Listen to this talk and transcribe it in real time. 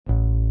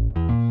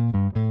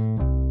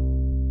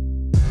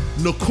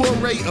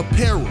Nakore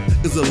Apparel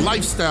is a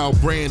lifestyle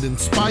brand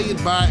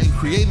inspired by and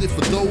created for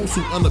those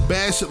who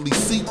unabashedly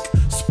seek,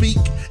 speak,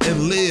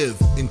 and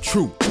live in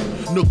truth.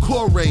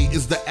 Nakore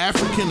is the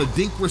African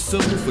Adinkra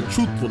symbol for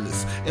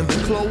truthfulness, and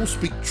the clothes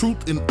speak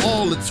truth in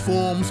all its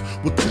forms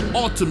with the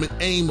ultimate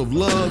aim of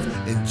love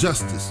and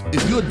justice.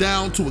 If you're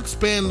down to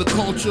expand the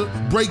culture,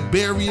 break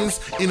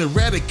barriers, and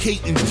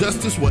eradicate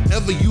injustice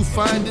wherever you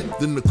find it,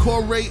 then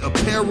Nakore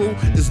Apparel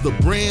is the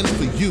brand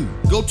for you.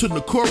 Go to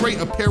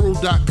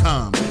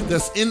NakoreApparel.com.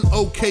 That's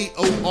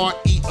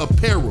N-O-K-O-R-E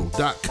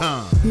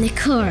Apparel.com.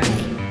 Nakore,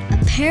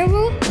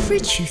 apparel for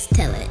truth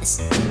tellers.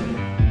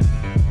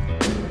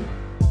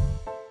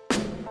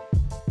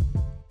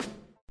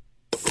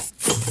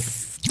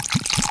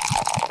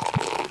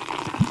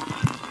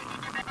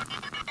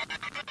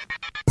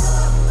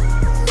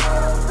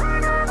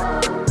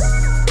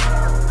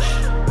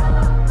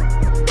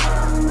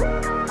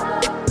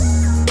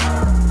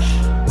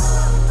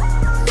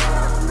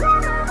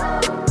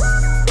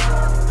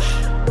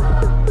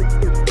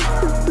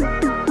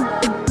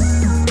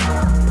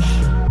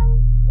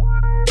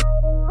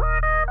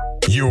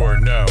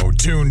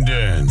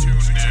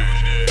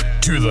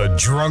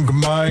 Drunk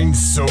Mind,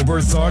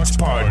 Sober Thoughts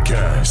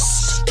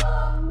Podcast.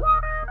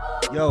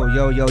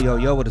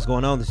 Yo, what is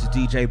going on? This is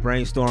DJ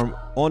Brainstorm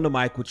on the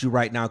mic with you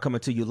right now, coming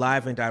to you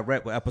live and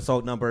direct with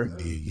episode number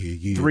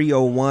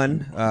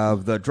 301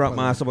 of the Drunk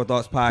Mind, Sober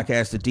Thoughts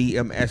Podcast. The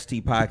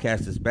DMST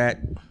Podcast is back.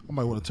 I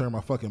might want to turn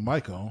my fucking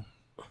mic on.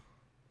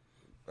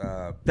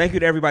 Thank you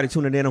to everybody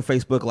tuning in on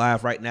Facebook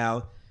Live right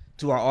now.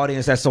 To our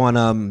audience that's on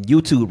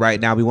YouTube right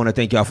now, we want to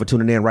thank y'all for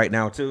tuning in right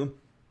now, too.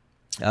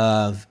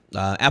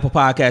 Apple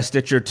Podcast,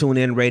 Stitcher,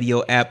 TuneIn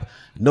Radio app,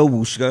 no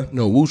whooshka.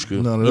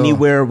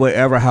 Anywhere,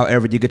 wherever,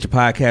 however you get your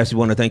podcast. We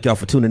want to thank y'all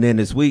for tuning in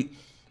this week.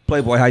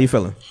 Playboy, how you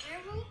feeling?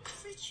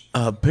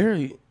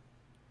 Barry,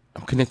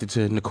 I'm connected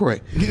to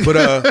Nakore, but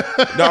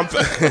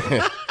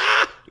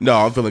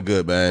I'm feeling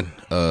good, man.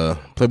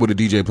 Playboy the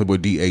DJ, Playboy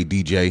DA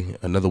DJ.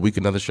 Another week,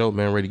 another show,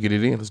 man. Ready to get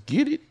it in? Let's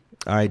get it.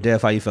 All right,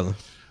 Dev, how you feeling?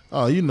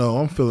 Oh,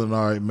 I'm feeling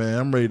all right, man.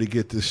 I'm ready to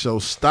get this show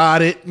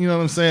started. You know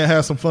what I'm saying?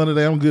 Have some fun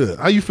today. I'm good.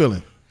 How you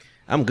feeling?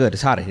 I'm good.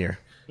 It's hot in here.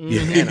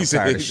 Yeah, and I'm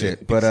tired of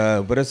shit. But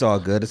it's all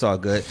good. It's all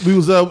good. We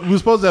were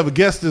supposed to have a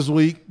guest this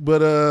week,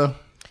 but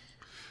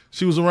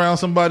she was around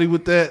somebody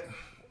with that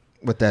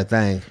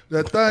thing.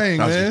 That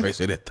thing, I was man. just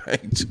say that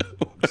thing too.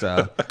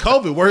 So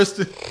COVID worse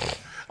than.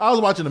 I was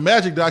watching the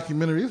Magic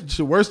documentary. This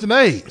shit worse than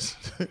AIDS.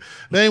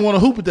 They ain't want to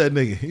hoop at that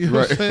nigga. You know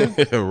what I'm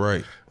saying?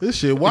 Right. This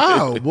shit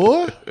wild,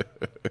 boy.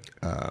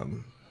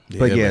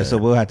 So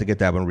we'll have to get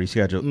that one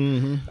rescheduled.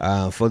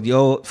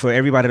 Mm-hmm. For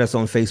everybody that's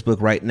on Facebook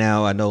right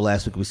now, I know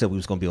last week we said we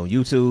was going to be on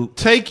YouTube.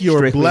 Take your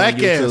Strictly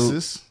black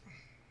asses.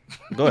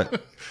 Go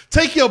ahead.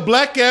 Take your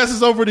black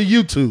asses over to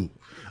YouTube.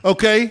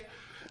 Okay?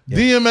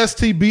 Yep.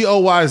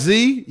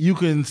 DMSTBOYZ. You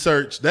can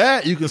search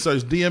that. You can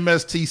search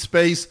DMST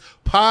space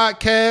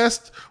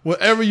podcast.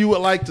 Whatever you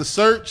would like to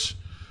search.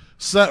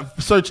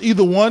 Search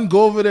either one.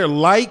 Go over there,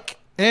 like,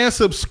 and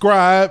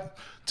subscribe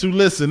to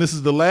listen. This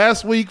is the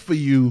last week for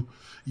you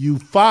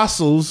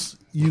fossils,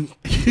 you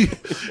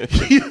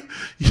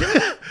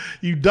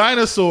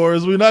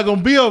dinosaurs. We're not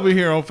gonna be over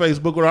here on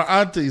Facebook with our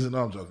aunties. And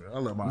no, I'm joking. I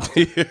love my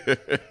aunties.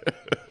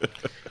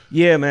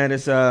 Yeah, man,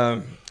 it's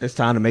time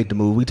to make the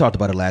move. We talked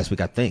about it last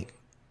week, I think.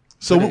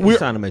 So it's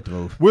time to make the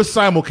move. We're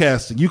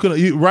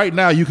simulcasting. Right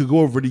now you could go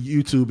over to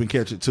YouTube and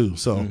catch it too.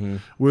 So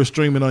we're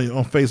streaming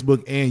on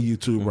Facebook and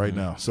YouTube right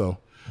now. So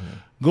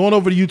going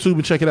over to YouTube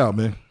and check it out,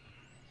 man.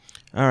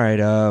 All right.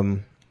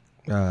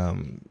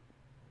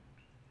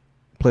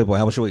 Playboy,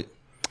 how was your week?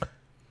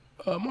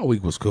 My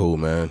week was cool,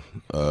 man.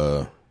 I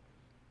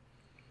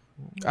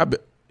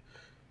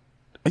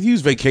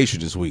used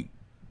vacation this week,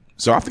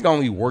 so I think I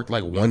only worked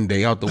like one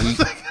day out the week,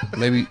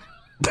 maybe.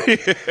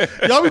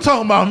 Y'all be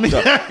talking about me.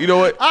 No, you know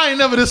what? I ain't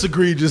never this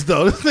egregious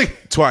though.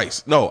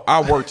 Twice. No,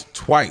 I worked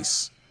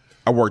twice.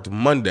 I worked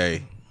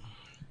Monday,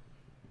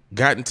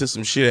 got into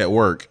some shit at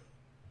work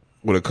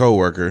with a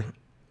coworker,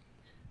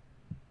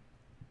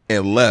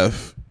 and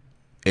left.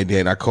 And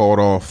then I called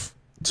off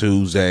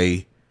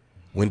Tuesday,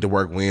 went to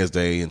work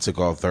Wednesday, and took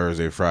off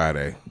Thursday,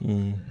 Friday.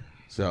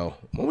 So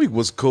my week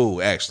was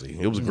cool, actually.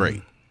 It was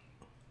great.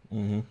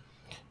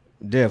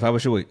 Dev, how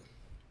was your week?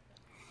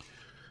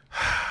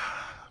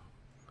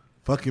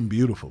 Fucking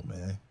beautiful,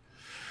 man.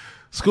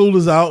 School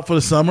is out for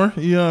the summer,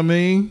 you know what I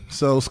mean?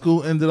 So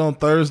school ended on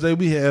Thursday.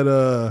 We had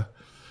the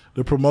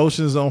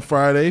promotions on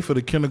Friday for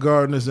the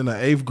kindergartners and the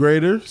 8th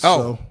graders.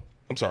 Oh,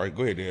 I'm sorry.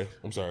 Go ahead, Dan.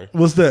 I'm sorry.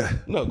 What's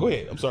that? No, go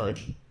ahead. I'm sorry.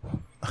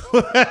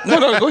 No,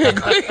 go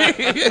ahead.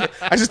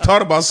 I just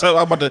thought about something.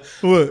 I'm about to.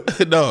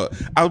 What? No,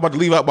 I was about to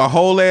leave out my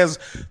whole ass.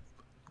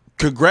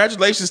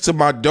 Congratulations to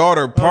my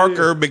daughter,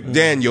 Parker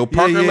McDaniel.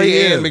 Parker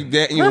Leanne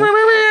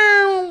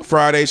McDaniel.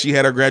 Friday, she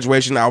had her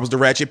graduation. I was the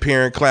ratchet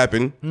parent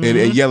clapping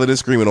and yelling and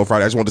screaming on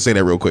Friday. I just wanted to say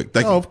that real quick.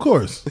 Thank you. Of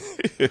course.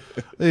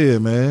 Yeah,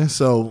 man.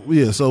 So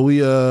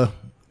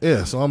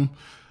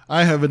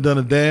I haven't done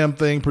a damn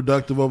thing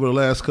productive over the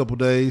last couple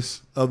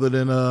days other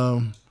than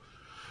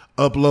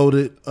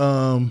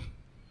uploaded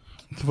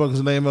the fuck is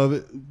the name of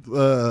it?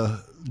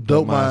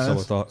 Dope Minds.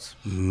 Sober Thoughts.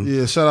 Mm-hmm.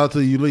 Yeah, shout out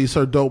to Ulysses.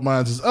 Her Dope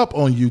Minds is up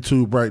on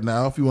YouTube right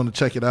now if you want to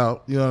check it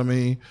out. You know what I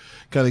mean?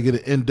 Kind of get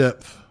an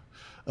in-depth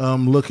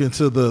look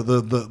into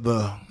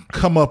the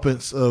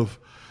comeuppance of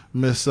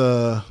Miss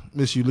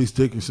Ulysses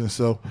Dickinson.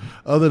 So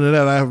other than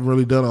that, I haven't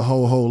really done a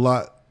whole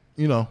lot,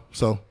 you know.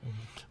 So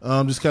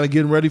just kind of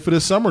getting ready for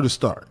this summer to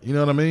start. You know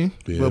what I mean?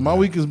 Yeah, but my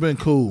week has been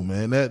cool,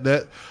 man.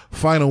 That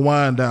final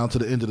wind down to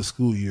the end of the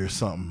school year is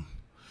something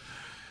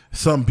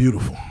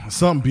beautiful.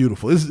 Something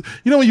beautiful. It's,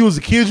 you know, when you was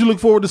a kid, you look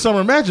forward to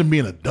summer. Imagine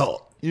being an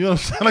adult. You know what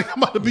I'm saying? Like,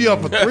 I'm about to be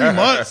up for 3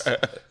 months.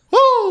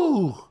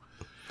 Woo!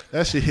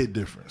 That shit hit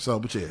different. So,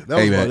 but yeah, that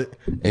was about it.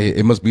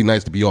 It must be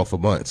nice to be off for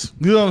months.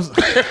 You know what I'm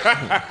saying?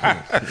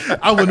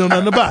 I wouldn't know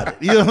nothing about it.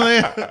 You know what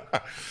I'm saying?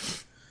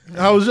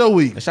 How was your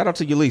week? Shout out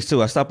to Ulysses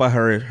too. I stopped by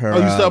her. Oh,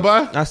 you stopped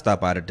by? I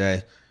stopped by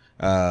today.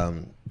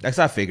 As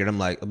I figured, I'm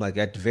like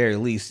at the very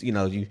least, you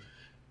know,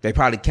 they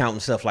probably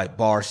counting stuff like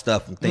bar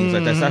stuff and things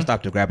like that. So I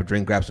stopped to grab a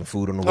drink, grab some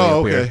food on the way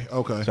up here.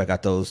 Okay. So I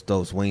got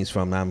those wings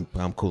from them.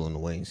 I'm cool on the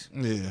wings.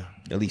 Yeah.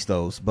 At least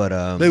those.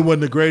 But they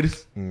wasn't the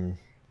greatest.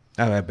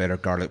 I had better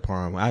garlic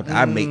parm.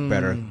 I make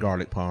better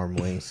garlic parm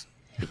wings.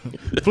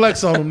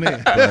 Flex on them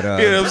then. But,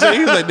 you know what I'm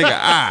saying? He's like,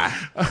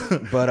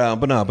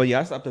 nigga, But yeah,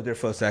 I stopped up there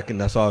for a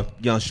second. I saw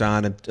Young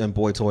Sean and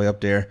Boy Toy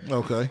up there.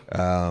 Okay.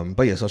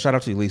 But yeah, so shout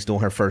out to Elise doing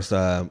her first,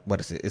 what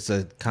is it? It's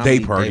a comedy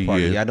day party.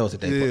 Yeah, I know it's a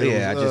day party.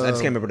 Yeah, I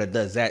just can't remember that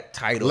does that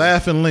title.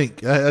 Laugh and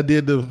Link. I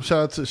did the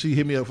shout out to, she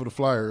hit me up for the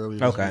flyer earlier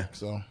this week,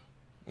 so.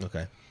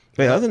 Okay.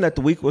 But yeah, other than that,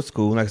 the week was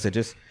cool. Like I said,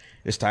 just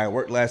tired.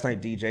 Work last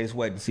night, DJ's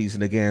wedding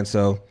season again,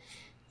 so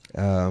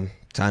time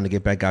to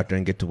get back out there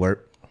and get to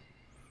work.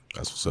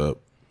 That's what's up.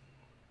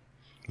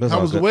 How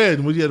was the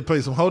wedding? Would you had to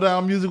play some hold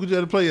down music? What you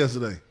had to play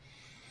yesterday?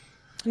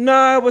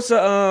 No, it was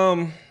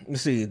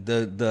let's see.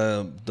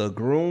 The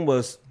groom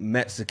was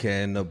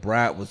Mexican, the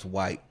bride was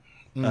white.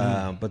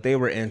 But they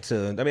were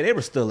into, I mean, they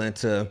were still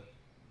into,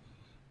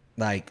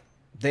 like,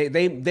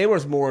 they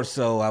was more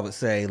so, I would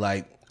say,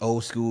 like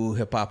old school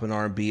hip hop and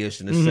R&B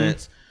ish in a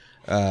sense.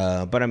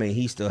 But I mean,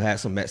 he still had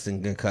some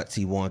Mexican cuts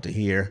he wanted to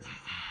hear.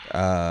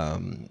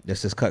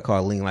 There's this cut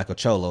called Lean Like a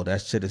Cholo.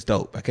 That shit is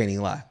dope. I can't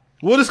even lie.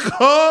 What is it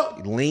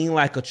called? Lean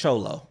Like a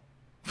Cholo.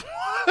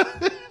 You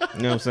know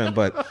what I'm saying?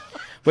 But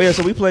yeah,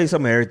 so we played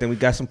some of everything. We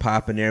got some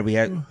pop in there. We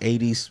had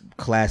 80s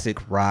classic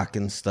rock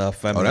and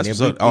stuff. I mean, that's what's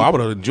up. I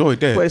would have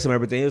enjoyed that. Played some of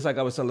everything. It was like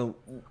I was telling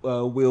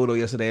Wildo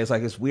yesterday. It's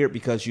like, it's weird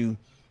because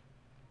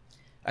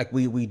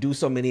we do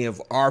so many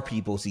of our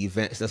people's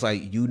events. That's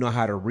like, you know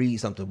how to read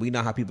something. We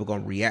know how people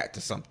going to react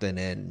to something,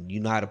 and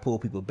you know how to pull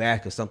people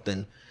back if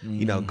something,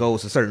 you know,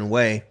 goes a certain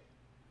way.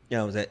 You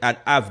know,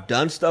 I've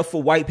done stuff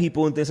for white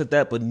people and things like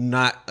that, but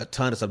not a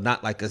ton of stuff.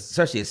 Not like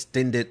especially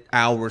extended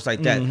hours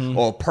like that,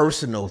 or a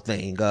personal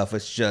thing. If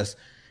it's just,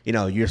 you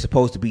know, you're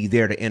supposed to be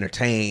there to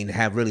entertain,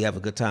 really have a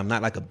good time.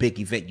 Not like a big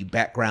event, you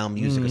background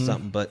music or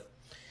something. But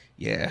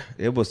yeah,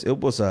 it was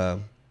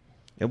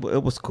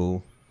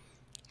cool.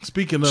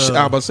 Speaking of, I was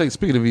about to say,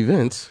 speaking of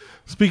events,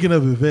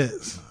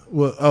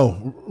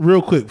 well,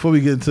 real quick before we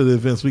get into the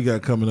events we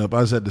got coming up,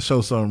 I just had to show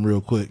something real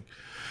quick.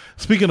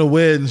 Speaking of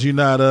weddings, you're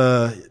not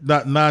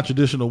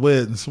non-traditional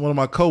weddings. One of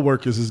my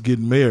coworkers is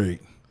getting married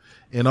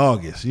in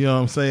August. You know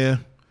what I'm saying?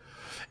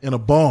 In a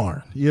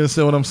barn. You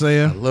understand what I'm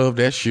saying? I love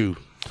that shoe.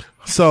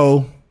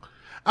 So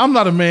I'm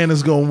not a man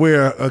that's gonna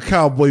wear a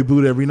cowboy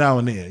boot every now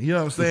and then. You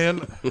know what I'm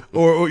saying?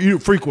 or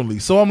frequently.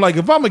 So I'm like,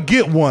 if I'm gonna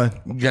get one,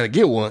 you gotta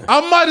get one.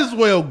 I might as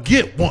well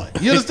get one.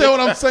 You understand what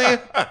I'm saying?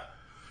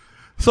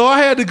 So I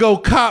had to go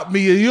cop me,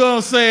 you know what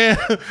I'm saying,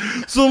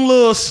 some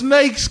little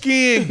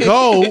snakeskin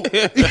gold.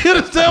 You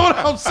understand what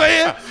I'm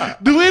saying?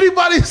 Do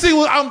anybody see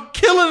what I'm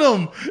killing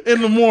them in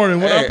the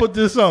morning when I put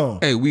this on?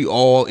 Hey, we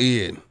all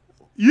in.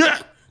 Yeah.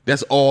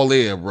 That's all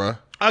in, bruh.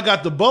 I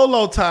got the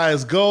bolo tie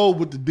is gold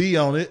with the D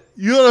on it.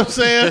 You know what I'm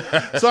saying?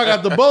 So I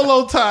got the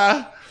bolo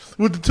tie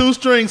with the 2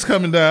 strings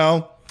coming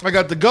down. I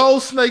got the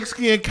gold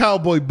snakeskin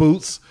cowboy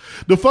boots.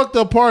 The fucked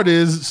up part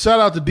is, shout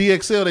out to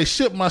DXL, they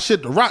shipped my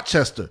shit to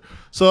Rochester.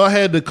 So I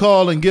had to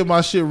call and get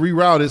my shit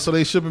rerouted. So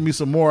they shipping me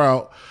some more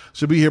out.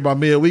 Should be here by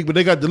midweek. But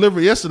they got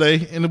delivered yesterday,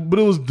 but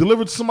it was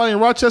delivered to somebody in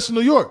Rochester,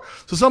 New York.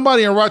 So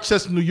somebody in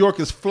Rochester, New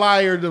York is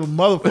flyer than a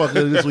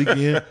motherfucker this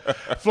weekend.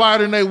 Flyer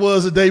than they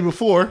was the day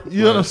before.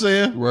 You know what I'm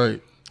saying? Right.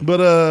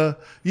 But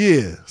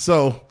yeah.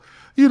 So,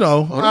 you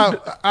know,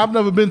 I've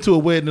never been to a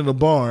wedding in a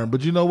barn,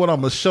 but you know what?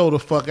 I'm going to show the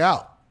fuck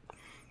out.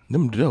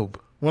 Them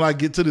dope. When I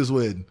get to this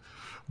wedding.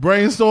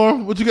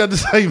 Brainstorm, what you got to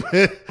say,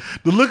 man?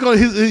 The look on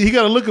he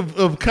got a look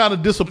of kind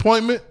of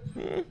disappointment.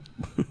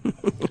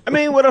 I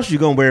mean, what else you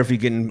gonna wear if you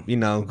getting, you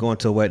know, going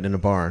to a wedding in a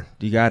barn?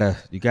 You gotta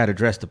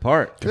dress the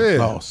part. Yeah.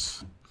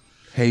 Floss.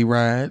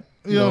 Hayride.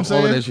 You know what I'm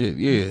saying? All of that shit,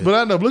 yeah. But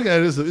I end up looking at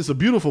it, it's a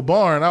beautiful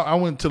barn. I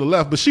went to the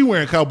left, but she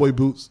wearing cowboy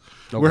boots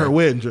with her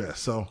wedding dress.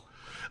 So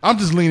I'm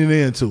just leaning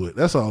into it.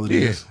 That's all it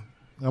is.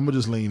 I'm gonna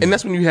just lean in. And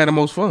that's when you had the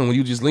most fun, when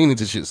you just lean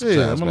into shit sometimes,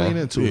 I'm gonna man. lean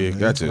into it, man.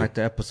 Got to. Like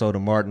the episode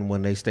of Martin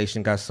when they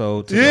station got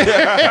sold. To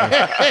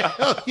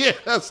Yeah,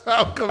 that's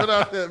how I'm coming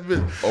out that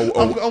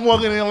bitch. I'm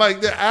walking in like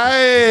that.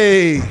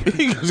 Hey,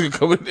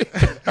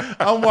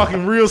 I'm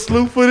walking real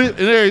slew footed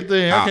and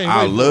everything.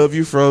 I love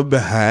you from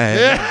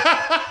behind.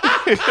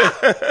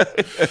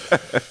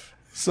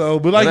 So,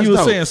 but like you were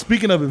saying,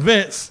 speaking of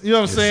events, you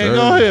know what I'm saying? Sir.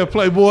 Go ahead,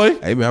 Playboy.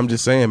 Hey, man, I'm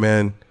just saying,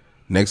 man.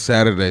 Next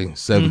Saturday,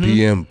 7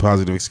 p.m.,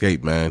 Positive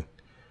Escape, man.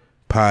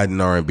 Pod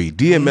and R&B.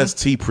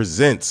 DMST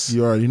presents.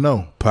 You already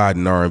know. Pod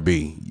and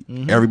R&B.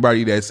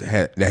 Everybody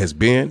that has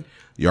been,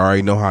 you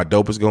already know how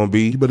dope it's going to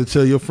be. You better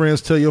tell your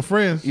friends,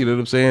 You know what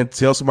I'm saying?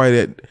 Tell somebody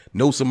that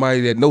knows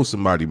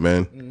somebody,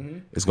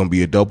 man. It's going to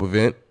be a dope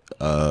event.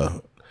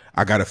 I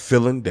got a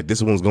feeling that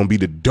this one's going to be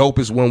the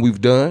dopest one we've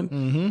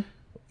done.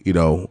 You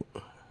know,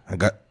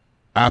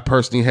 I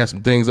personally have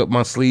some things up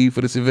my sleeve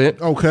for this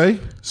event. Okay.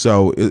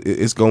 So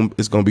it's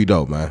gonna be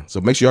dope, man. So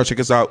make sure y'all check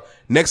us out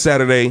next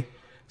Saturday,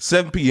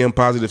 7 p.m.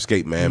 Positive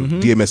Escape, man.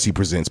 DMST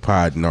presents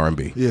Pod and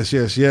R&B. Yes.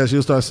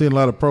 You'll start seeing a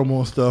lot of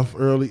promo stuff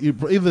early,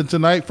 either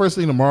tonight, first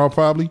thing tomorrow,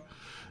 probably.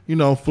 You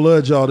know,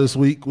 flood y'all this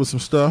week with some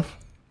stuff.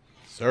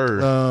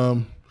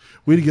 Sir.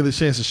 We didn't get a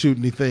chance to shoot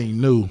anything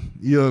new.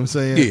 You know what I'm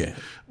saying? Yeah.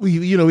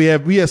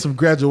 We had some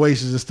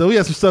graduations and stuff. We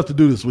had some stuff to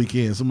do this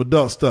weekend, some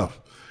adult stuff.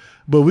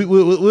 But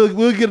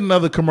we'll get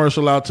another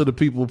commercial out to the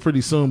people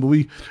pretty soon. But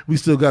we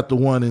still got the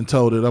one in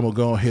tow that I'm gonna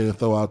go ahead and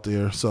throw out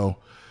there. So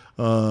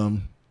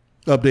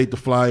update the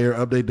flyer,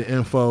 update the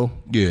info.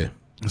 Yeah.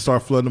 And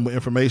start flooding with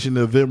information.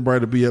 The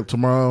Eventbrite will be up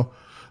tomorrow.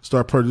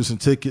 Start purchasing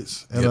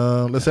tickets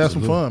and let's have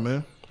some fun,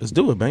 man. Let's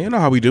do it, man. You know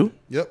how we do.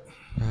 Yep.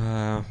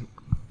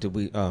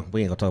 We ain't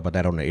gonna talk about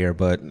that on the air,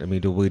 but I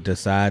mean, do we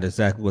decide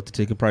exactly what the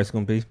ticket price is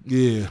gonna be?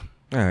 Yeah.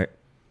 All right.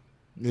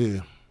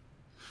 Yeah.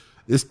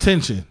 It's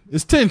tension.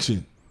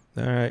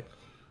 All right.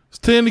 It's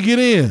 10 to get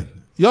in.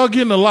 Y'all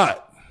getting a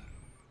lot.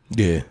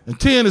 Yeah. And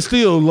 10 is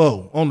still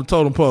low on the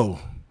totem pole.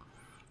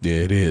 Yeah,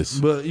 it is.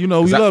 But, you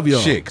know, we love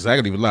y'all. Shit, because I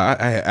can't even lie.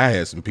 I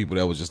had some people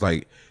that was just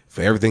like,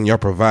 for everything y'all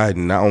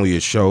providing, not only a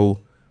show,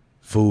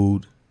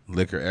 food,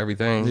 liquor,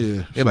 everything.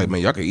 Yeah. They're like,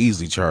 man, y'all could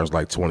easily charge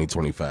like $20,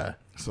 $25.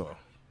 So,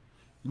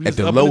 at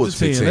the lowest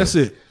 10. That's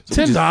it.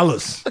 So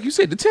 $10. Like you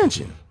said,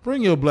 detention.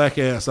 Bring your black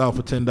ass out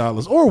for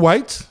 $10. Or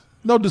whites.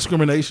 No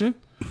discrimination.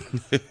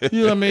 You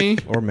know what I mean?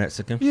 Or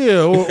Mexican.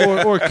 Yeah,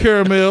 or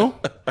caramel. You know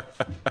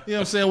what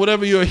I'm saying?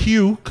 Whatever your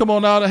hue, come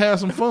on out and have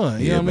some fun.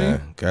 You know what I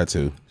mean? Got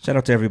to. Shout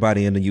out to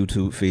everybody in the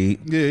YouTube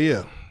feed.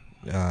 Yeah.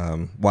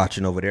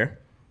 Watching over there.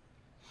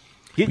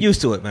 Get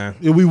used to it, man.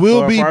 Yeah, we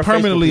will be for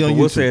permanently people, on YouTube.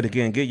 We'll say it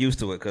again. Get used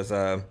to it, because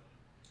I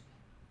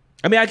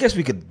mean, I guess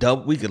we could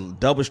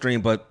double stream,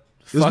 but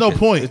there's no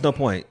point. There's no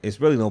point. It's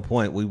really no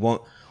point. We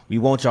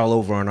want y'all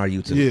over on our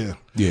YouTube.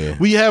 Yeah.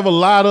 We have a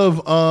lot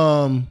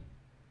of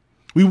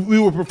we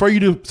would prefer you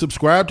to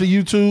subscribe to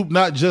YouTube,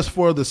 not just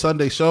for the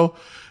Sunday show.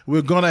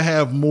 We're gonna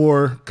have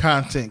more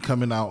content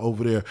coming out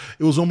over there.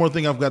 It was one more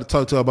thing I've got to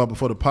talk to you about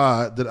before the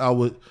pod that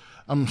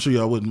I'm sure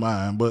y'all wouldn't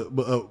mind, but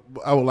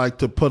I would like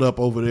to put up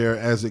over there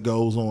as it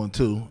goes on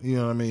too. You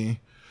know what I mean?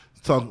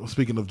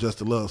 Speaking of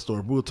Just a Love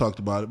Story, we'll talk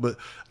about it. But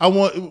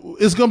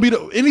it's gonna be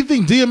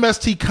anything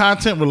DMST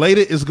content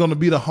related is gonna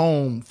be the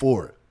home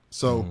for it.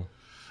 So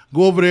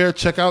go over there,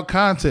 check out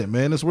content,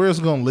 man. It's where it's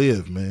gonna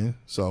live, man.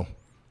 So,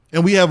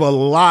 and we have a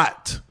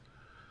lot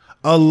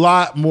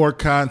more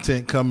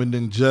content coming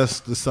than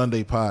just the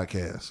Sunday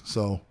podcast.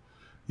 So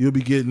you'll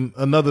be getting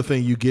another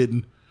thing you're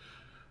getting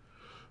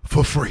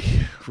for free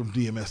from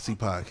DMST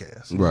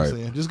Podcast. You know what I'm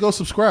saying? Just go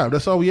subscribe.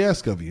 That's all we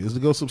ask of you is to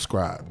go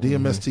subscribe.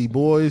 DMST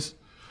Boys,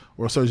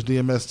 or search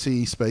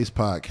DMST Space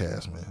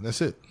Podcast, man.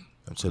 That's it.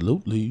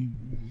 Absolutely.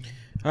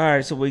 All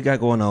right, so what we got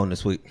going on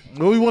this week?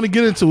 What we want to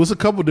get into is a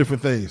couple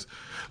different things.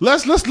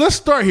 Let's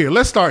start here.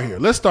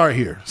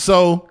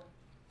 So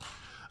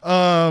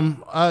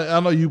I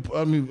know you.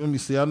 I mean, let me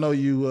see. I know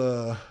you.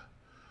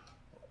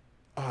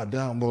 I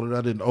downloaded. I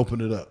didn't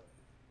open it up.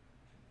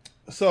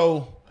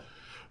 So,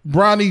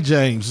 Bronny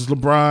James is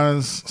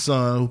LeBron's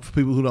son. For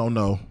people who don't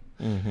know,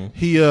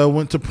 he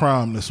went to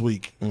prom this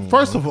week.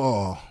 First of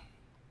all,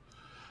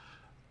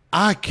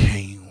 I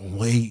can't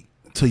wait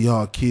till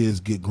y'all kids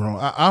get grown.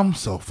 I'm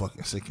so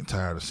fucking sick and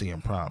tired of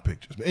seeing prom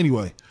pictures. But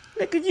anyway.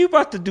 Nigga, you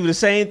about to do the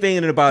same thing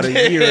in about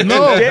a year.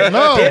 No.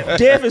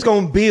 Dev is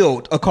going to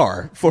build a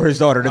car for his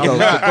daughter to go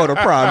to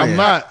prom. I'm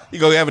not. You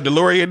gonna have a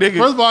DeLorean, nigga?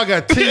 First of all, I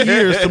got 10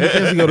 years to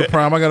Mackenzie go to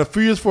prom. I got a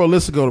few years for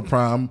Alyssa to go to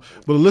prom,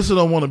 but Alyssa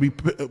don't want to be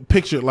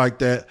pictured like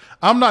that.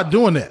 I'm not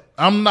doing that.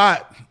 I'm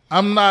not.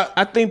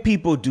 I think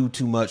people do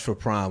too much for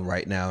prom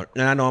right now.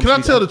 And I know. I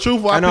tell the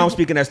truth? I'm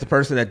speaking as the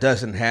person that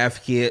doesn't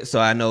have kids,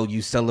 so I know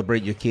you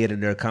celebrate your kid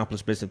and their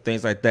accomplishments and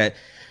things like that.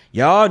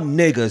 Y'all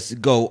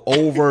niggas go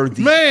over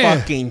the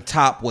fucking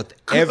top with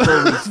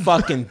every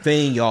fucking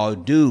thing y'all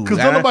do. Because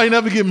nobody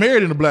never get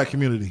married in the black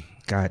community.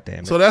 God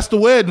damn it. So that's the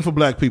wedding for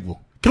black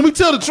people. Can we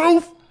tell the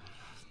truth?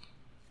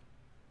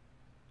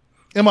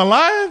 Am I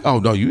lying? Oh,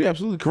 no, you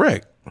absolutely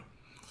correct.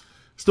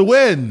 It's the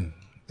wedding.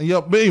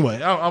 And but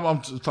anyway,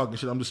 I'm just talking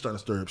shit. I'm just starting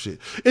to stir up shit.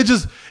 It's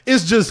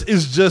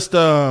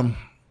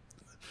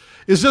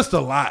just a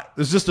lot.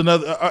 It's just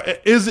another.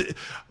 Is it?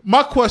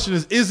 My question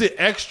is it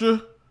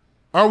extra?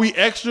 Are we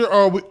extra? Or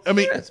are we? I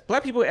mean, yes,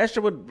 black people are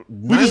extra with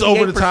we just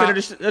over the top of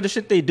the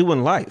shit they do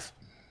in life.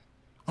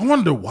 I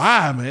wonder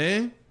why,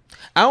 man.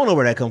 I don't know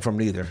where that come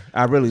from either.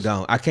 I really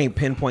don't. I can't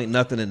pinpoint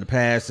nothing in the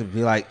past and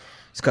be like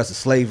it's because of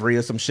slavery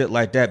or some shit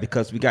like that.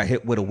 Because we got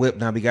hit with a whip,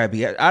 now we gotta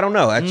be. I don't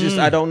know. I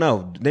don't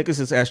know.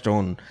 Niggas is extra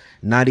on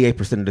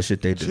 98% of the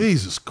shit they do.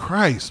 Jesus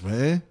Christ,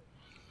 man.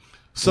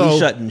 So we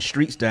shutting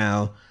streets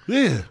down.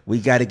 Yeah, we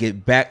got to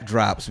get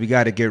backdrops. We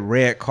got to get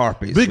red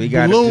carpets. Big we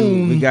got to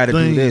do. We got to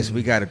thing. do this.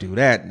 We got to do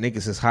that.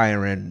 Niggas is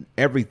hiring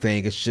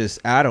everything. It's just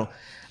I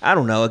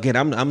don't know. Again,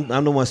 I'm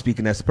the one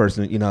speaking as the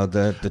person. You know,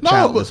 the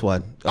childless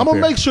one. I'm gonna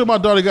make sure my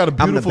daughter got a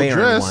beautiful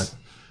dress, one.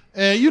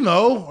 and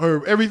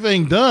her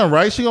everything done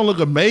right. She gonna look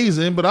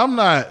amazing. But I'm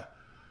not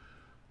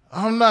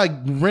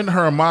renting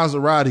her a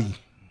Maserati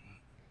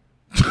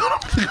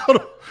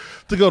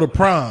to go to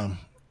prom.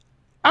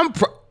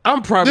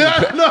 I'm probably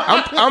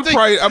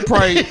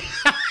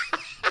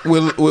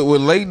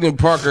with Leighton and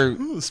Parker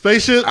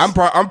spaceships. I'm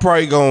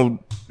probably gonna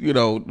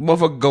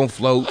motherfucker gonna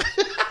float.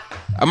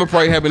 I'm gonna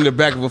probably have in the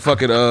back of a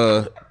fucking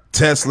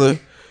Tesla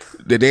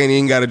that they ain't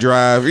even got to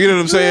drive. You know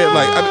what I'm saying?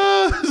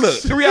 Like,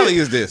 look, the reality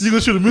is this: you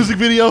gonna shoot a music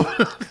video?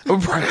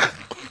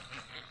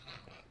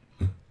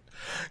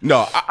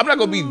 No, I'm not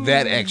gonna be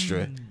that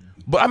extra.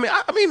 But I mean,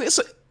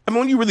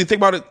 when you really think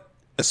about it,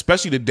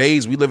 especially the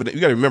days we live in, you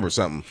got to remember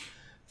something.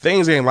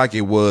 Things ain't like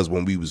it was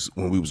when we was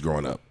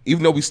growing up.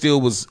 Even though we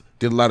still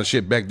did a lot of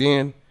shit back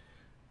then,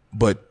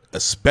 but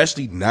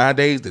especially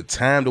nowadays, the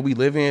time that we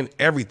live in,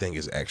 everything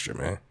is extra,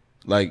 man.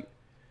 Like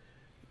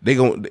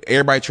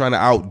everybody trying to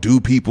outdo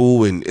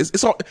people, and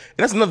it's all. And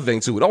that's another thing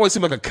too. It always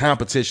seems like a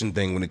competition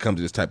thing when it comes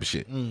to this type of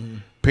shit. Mm-hmm.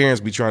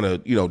 Parents be trying to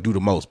do the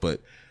most, but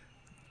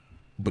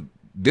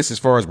this, as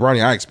far as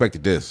Bronny, I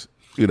expected this.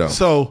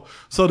 So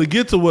to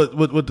get to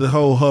what the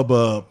whole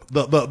hubbub,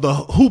 the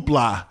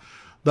hoopla,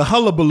 the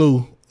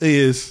hullabaloo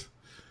is,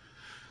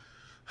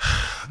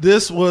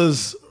 this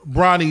was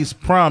Bronny's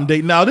prom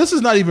date. Now, this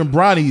is not even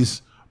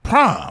Bronny's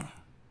prom.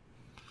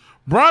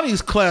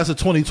 Bronny's class of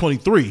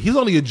 2023. He's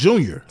only a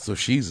junior. So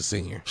she's a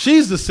senior.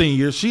 She's the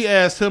senior. She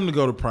asked him to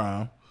go to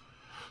prom.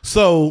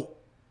 So,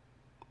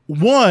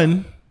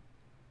 one,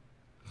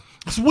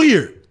 it's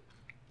weird.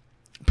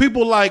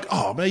 People like,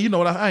 oh, man, you know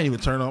what? I ain't even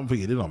turn on.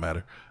 Forget it. It don't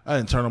matter. I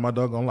didn't turn on my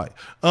doggone light.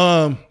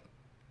 I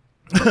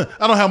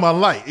don't have my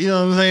light. You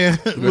know what I'm saying?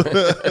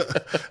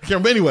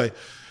 But anyway,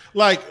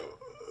 like,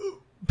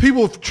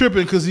 people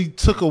tripping because he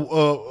took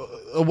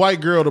a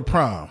white girl to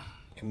prom.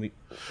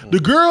 The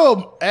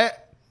girl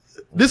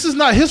this is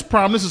not his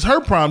prom. This is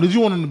her prom. Did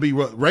you want him to be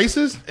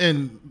racist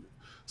and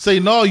say,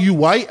 no, you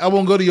white, I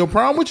won't go to your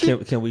prom with you?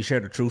 Can we share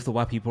the truth of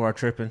why people are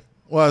tripping?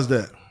 Why is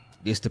that?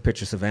 It's the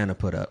picture Savannah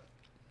put up.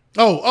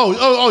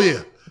 Oh,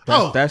 yeah.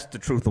 That's the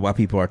truth of why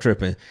people are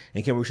tripping.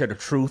 And can we share the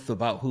truth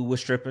about who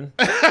was tripping?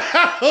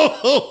 Who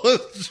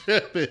was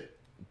tripping?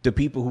 The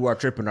people who are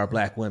tripping are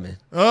black women.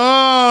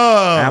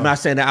 Oh. And I'm not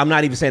saying that. I'm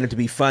not even saying it to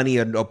be funny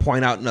or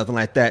point out nothing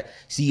like that.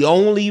 It's the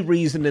only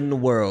reason in the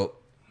world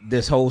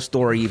this whole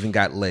story even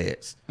got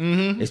legs.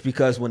 Mm-hmm. It's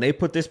because when they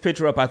put this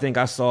picture up, I think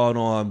I saw it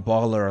on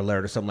Baller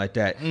Alert or something like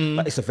that. Mm-hmm.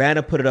 Like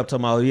Savannah put it up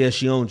talking about, yeah,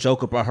 she don't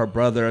joke about her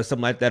brother or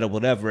something like that or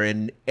whatever.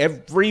 And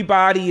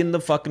everybody in the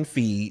fucking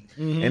feed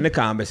in the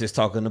comments is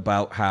talking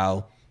about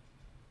how,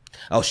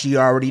 oh, she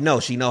already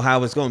knows. She know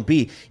how it's going to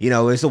be.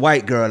 It's a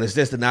white girl. It's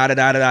this and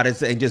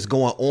da-da-da-da-da. And just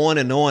going on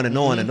and on and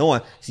on and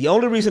on. It's the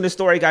only reason this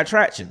story got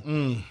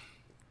traction.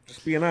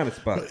 Just being honest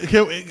about it.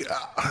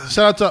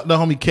 Shout out to the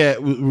homie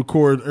Cat we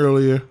recorded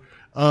earlier.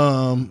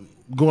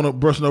 Going up,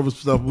 brushing over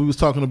stuff. We was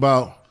talking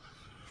about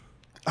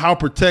how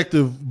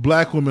protective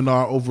black women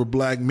are over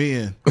black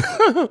men.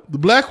 The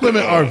black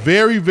women are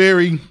very,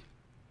 very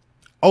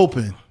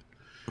open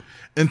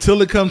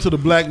until it comes to the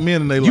black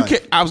men, and they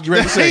I was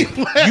ready to say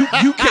hey,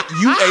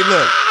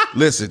 look,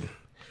 listen.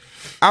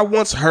 I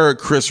once heard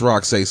Chris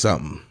Rock say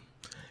something.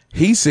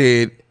 He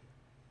said,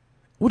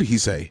 what did he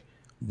say?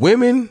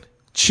 Women,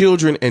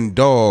 children, and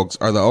dogs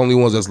are the only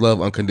ones that's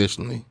loved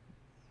unconditionally.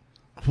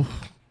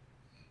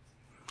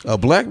 A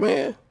black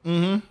man,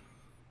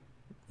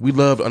 we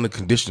loved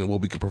unconditional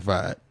what we could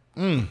provide.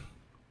 I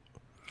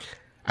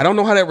don't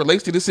know how that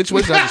relates to this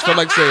situation. I just felt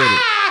like saying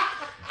it.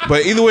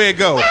 But either way it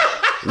go,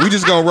 we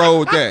just gonna roll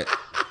with that.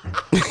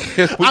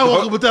 I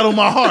woke up with that on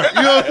my heart.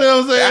 You know what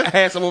I'm saying? I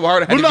had some on my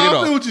heart. I had to I get feel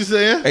off. what you're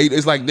saying. Hey,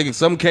 it's like, nigga,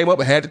 something came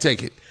up. I had to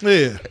take it.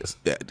 Yeah.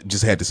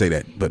 Just had to say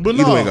that. But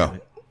either no, way it go.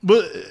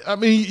 But I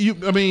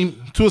mean,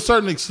 to a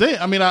certain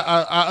extent, I mean,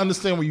 I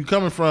understand where you're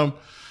coming from,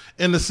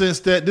 in the sense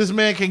that this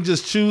man can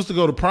just choose to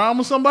go to prom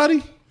with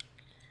somebody.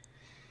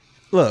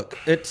 Look,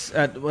 it's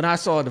when I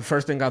saw it, the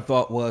first thing I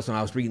thought was, when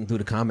I was reading through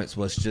the comments,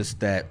 was just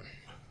that,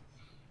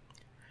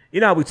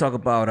 how we talk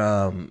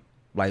about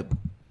like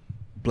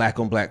black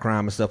on black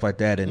crime and stuff like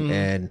that,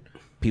 and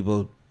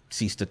people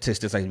see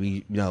statistics like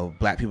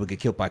black people get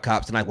killed by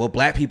cops, and like, well,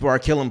 black people are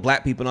killing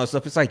black people and all that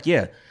stuff. It's like,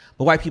 yeah,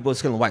 but white people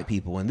is killing white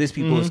people, and this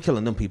people is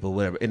killing them people,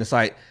 whatever. And it's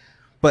like,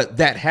 but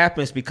that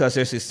happens because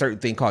there's this certain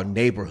thing called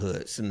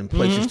neighborhoods and the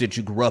places that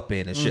you grew up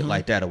in and shit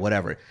like that or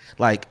whatever.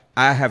 Like,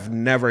 I have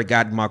never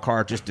gotten in my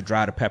car just to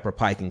drive to Pepper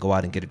Pike and go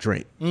out and get a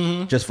drink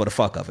just for the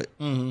fuck of it.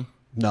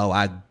 No,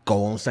 I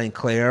go on St.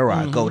 Clair, or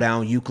I go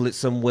down Euclid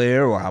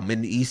somewhere, or I'm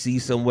in the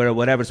EC somewhere, or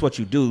whatever. It's what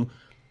you do.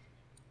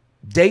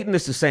 Dayton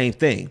is the same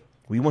thing.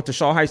 We went to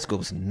Shaw High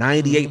School. It's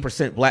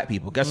 98% black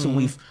people. Guess who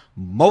we've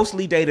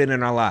mostly dated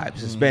in our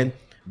lives? It's been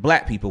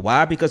black people.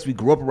 Why? Because we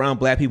grew up around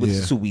black people. This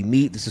is who we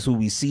meet. This is who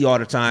we see all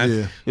the time.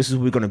 This is who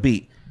we're going to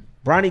be.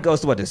 Bronny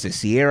goes to what is it,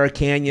 Sierra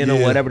Canyon or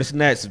whatever this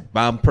and that.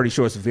 I'm pretty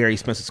sure it's a very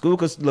expensive school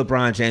because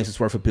LeBron James is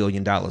worth $1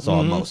 billion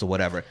almost or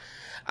whatever.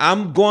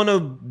 I'm going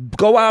to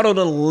go out on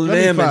a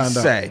limb and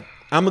say,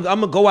 I'm going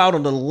to go out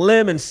on the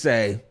limb and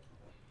say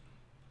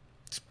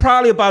it's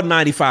probably about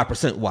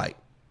 95% white.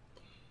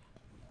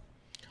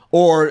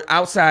 Or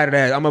outside of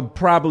that, I'm going to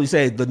probably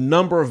say the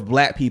number of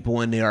black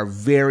people in there are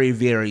very,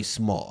 very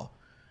small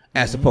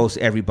as opposed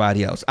to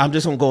everybody else. I'm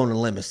just going to go on a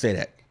limb and say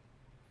that.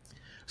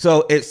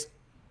 So it's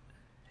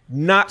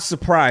not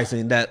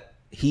surprising that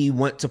he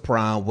went to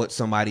prom with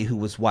somebody who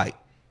was white.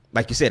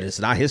 Like you said, it's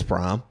not his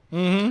prom,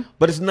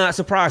 but it's not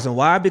surprising.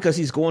 Why? Because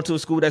he's going to a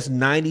school that's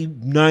 90,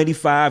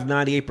 95,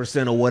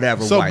 98% or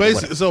whatever.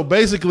 So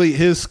basically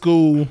his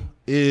school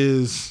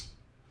is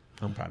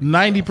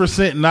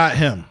 90% not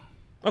him.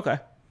 Okay.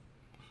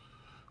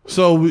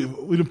 So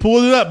we done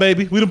pulled it up,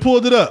 baby. We done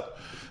pulled it up.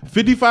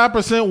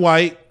 55%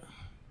 white,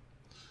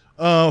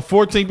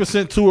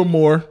 14% 2 or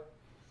more,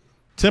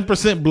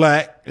 10%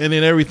 black, and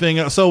then everything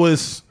else. So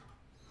it's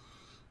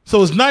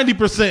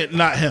 90%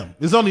 not him.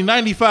 There's only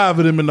 95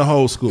 of them in the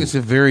whole school. It's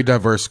a very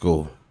diverse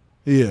school.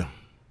 Yeah.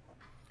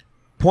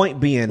 Point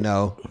being,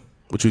 though,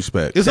 What you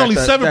expect? It's only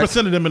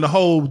 7% of them in the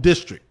whole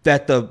district.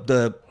 That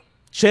the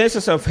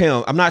chances of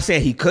him, I'm not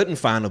saying he couldn't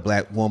find a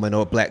black woman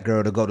or a black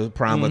girl to go to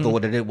prom with, or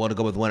they didn't want to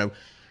go with whatever.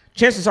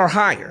 Chances are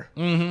higher.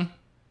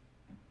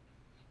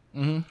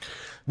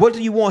 What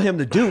do you want him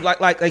to do?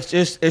 Like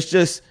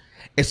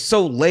it's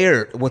so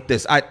layered with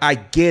this. I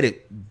get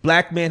it.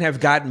 Black men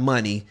have gotten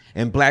money,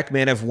 and black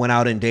men have went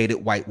out and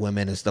dated white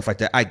women and stuff like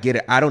that. I get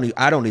it. I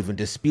don't even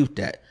dispute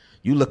that.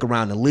 You look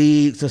around the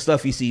leagues and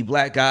stuff, you see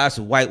black guys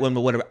or white women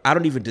or whatever. I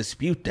don't even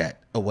dispute that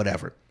or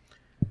whatever.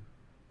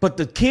 But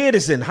the kid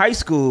is in high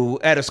school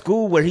at a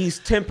school where he's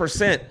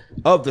 10%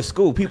 of the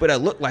school, people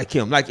that look like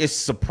him. Like, it's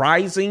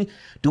surprising.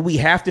 Do we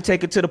have to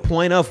take it to the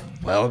point of,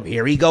 well,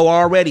 here we go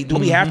already? Do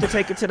we have to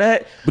take it to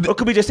that? Or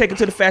could we just take it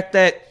to the fact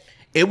that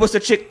it was a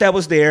chick that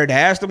was there that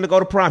asked him to go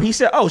to prom? He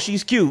said, oh,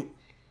 she's cute.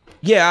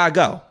 Yeah, I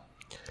go.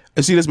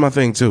 And see, that's my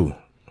thing, too.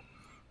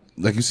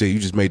 Like you said, you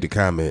just made the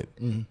comment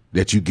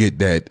that you get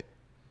that,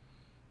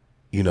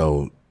 you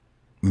know,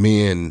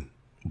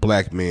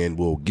 black men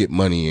will get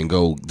money and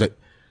go...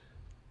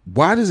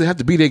 Why does it have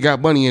to be they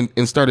got money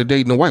and started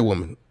dating a white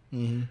woman?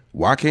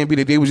 Why can't it be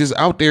that they was just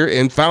out there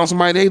and found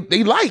somebody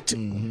they liked?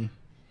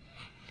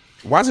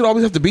 Why does it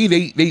always have to be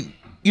they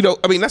you know,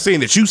 I mean, not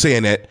saying that you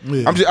saying that.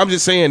 Yeah. I'm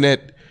just saying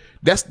that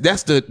that's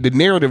the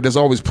narrative that's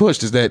always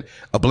pushed, is that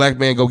a black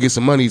man go get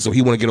some money so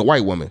he want to get a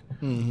white woman.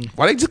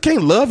 Why they just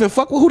can't love and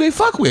fuck with who they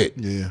fuck with?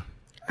 Yeah.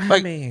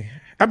 Like,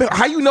 I mean,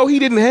 how you know he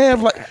didn't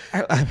have, like,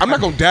 I'm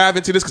not going to dive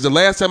into this because the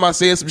last time I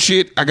said some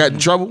shit, I got in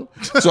trouble.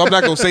 So I'm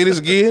not going to say this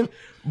again.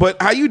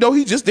 But how you know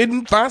he just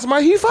didn't find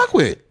somebody he fuck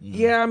with?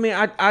 Yeah, I mean,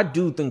 I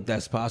do think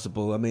that's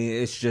possible. I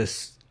mean, it's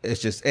just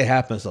it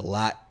happens a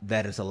lot.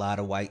 That is a lot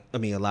of a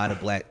lot of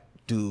black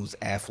dudes,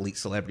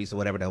 athletes, celebrities, or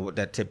whatever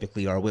that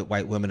typically are with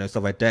white women and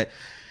stuff like that.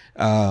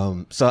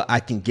 So I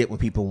can get when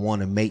people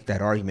want to make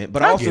that argument,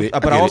 but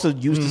I also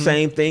use the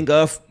same thing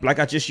of, like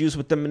I just used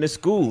with them in the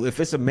school. If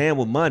it's a man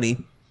with money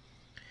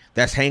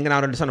that's hanging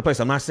out in this other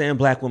place, I'm not saying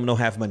black women don't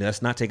have money.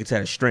 Let's not take it to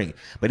that extreme.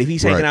 But if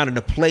he's hanging out in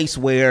a place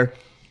where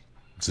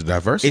it's a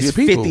diversity it's of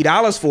people.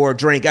 $50 for a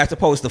drink as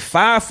opposed to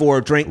 $5 for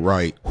a drink.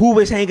 Right. Who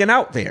is hanging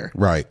out there?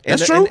 Right.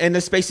 That's true. And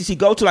the spaces he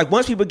go to, like,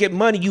 once people get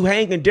money, you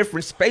hang in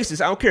different spaces.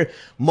 I don't care.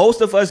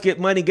 Most of us get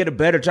money, get a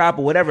better job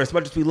or whatever. As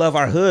much as we love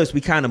our hoods, we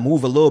kind of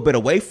move a little bit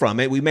away from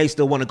it. We may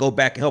still want to go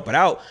back and help it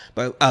out,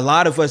 but a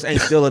lot of us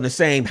ain't still in the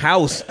same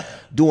house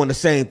doing the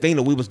same thing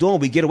that we was doing.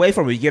 We get away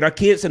from it. We get our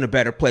kids in a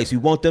better place. We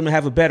want them to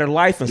have a better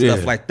life and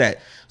stuff like that.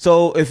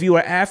 So if you're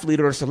an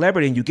athlete or a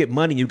celebrity and you get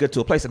money and you get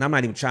to a place, and I'm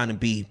not even trying to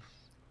be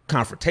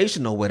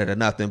confrontational with it or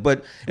nothing,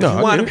 but if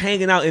you wind up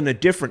hanging out in a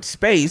different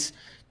space,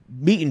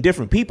 meeting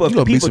different people, if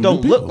the people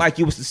don't look like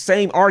you, it's the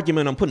same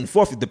argument I'm putting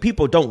forth. If the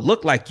people don't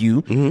look like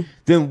you,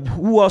 then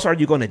who else are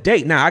you going to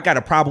date? Now, I got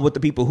a problem with the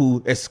people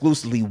who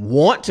exclusively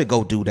want to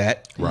go do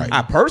that. Right.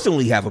 I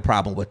personally have a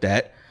problem with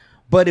that.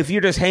 But if you're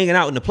just hanging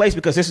out in the place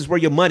because this is where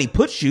your money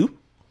puts you,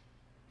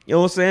 you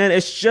know what I'm saying?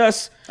 It's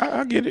just,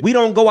 I get it. We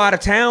don't go out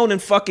of town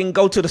and fucking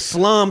go to the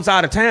slums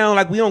out of town.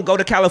 Like, we don't go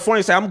to California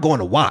and say, I'm going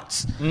to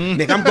Watts.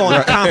 Nigga, I'm going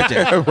to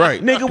Compton.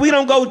 Right. Nigga, we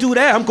don't go do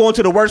that. I'm going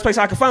to the worst place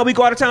I can find. We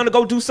go out of town to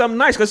go do something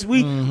nice because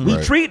we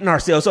treating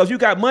ourselves. So if you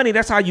got money,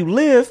 that's how you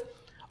live.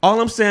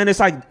 All I'm saying is,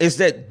 like,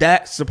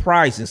 that's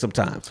surprising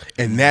sometimes.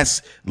 And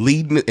that's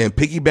leading and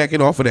piggybacking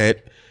off of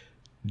that.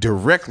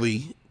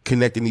 directly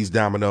connecting these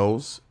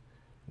dominoes,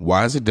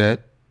 why is it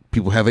that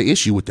people have an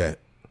issue with that?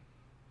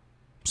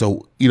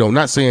 So,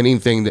 not saying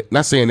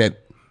that,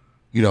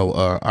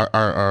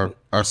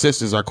 our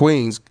sisters, our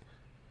queens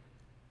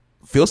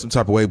feel some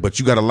type of way, but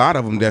you got a lot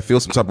of them that feel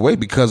some type of way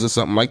because of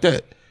something like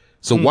that.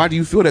 So why do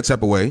you feel that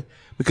type of way?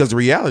 Because the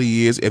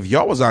reality is, if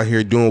y'all was out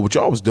here doing what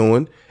y'all was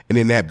doing, and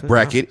in that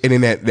bracket, and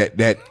in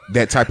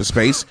that type of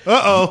space,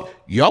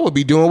 y'all would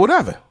be doing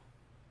whatever.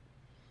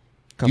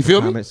 You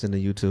feel me? Comments in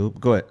the YouTube.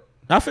 Go ahead.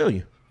 I feel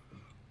you.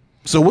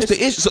 So what's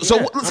the issue? So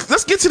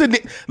let's get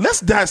to let's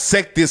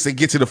dissect this and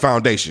get to the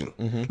foundation.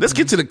 Let's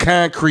get to the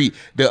concrete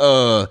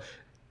of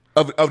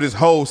this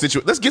whole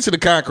situation. Let's get to the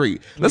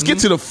concrete. Let's get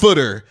to the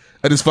footer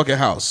of this fucking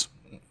house.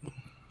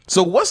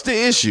 So what's the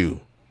issue?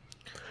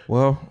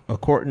 Well,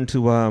 according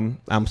to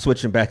I'm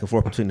switching back and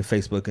forth between the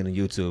Facebook and the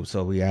YouTube.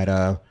 So we had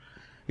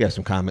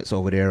some comments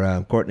over there.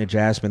 According to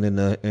Jasmine in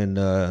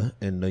the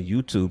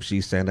YouTube,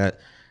 she's saying that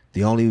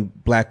the only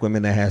black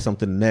women that had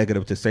something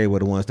negative to say were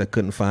the ones that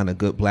couldn't find a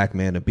good black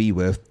man to be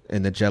with,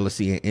 and the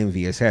jealousy and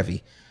envy is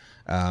heavy.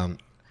 Really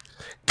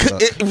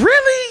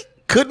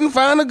couldn't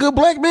find a good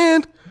black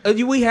man?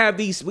 We have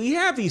these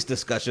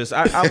discussions.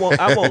 I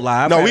won't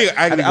lie. No,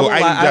 I can dive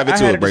into had a a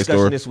discussion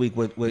brainstorm this week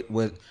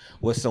with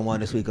someone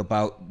this week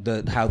about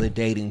how the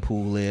dating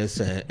pool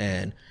is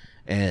and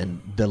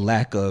the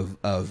lack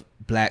of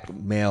black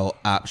male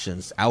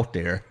options out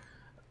there.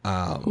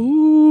 And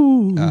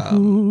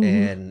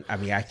I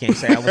mean, I can't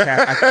say I was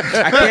happy.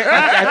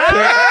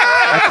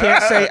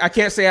 I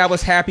can't say I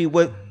was happy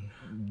with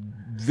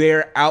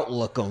their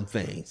outlook on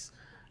things.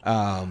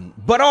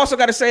 But I also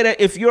got to say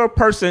that if you're a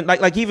person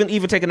like even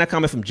taking that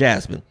comment from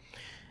Jasmine,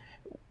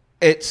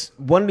 it's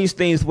one of these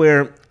things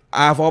where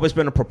I've always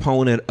been a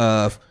proponent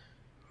of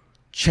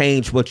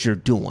change what you're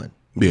doing.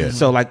 Yeah.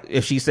 So like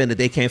if she's saying that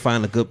they can't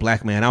find a good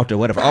black man out there,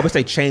 whatever, I always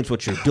say change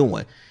what you're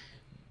doing.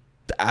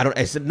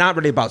 It's not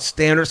really about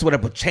standards or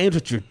whatever, but change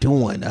what you're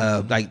doing.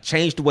 Like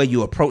change the way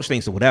you approach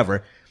things or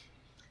whatever.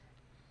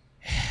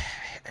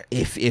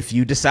 If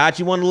you decide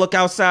you want to look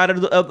outside of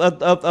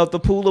the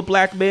pool of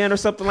black men or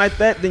something like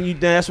that, then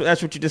that's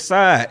what you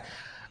decide.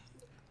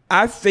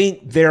 I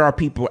think there are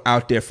people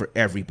out there for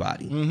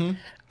everybody. Mm-hmm.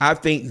 I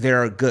think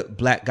there are good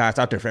black guys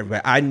out there for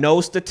everybody. I know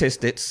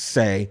statistics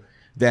say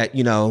that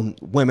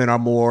women are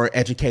more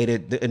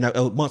educated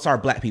amongst our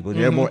black people.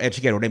 They're more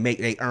educated, or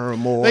they earn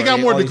more. They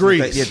got more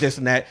degrees. This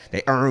and that.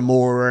 They earn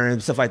more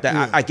and stuff like that.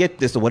 Yeah. I get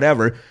this or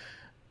whatever.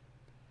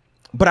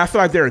 But I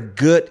feel like there are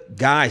good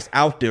guys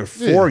out there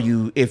for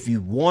you if you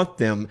want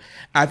them.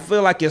 I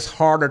feel like it's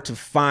harder to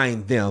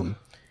find them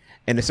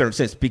in a certain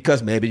sense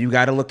because maybe you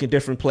got to look in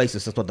different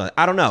places.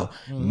 I don't know.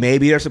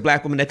 Maybe there's a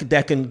black woman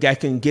that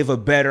can give a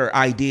better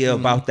idea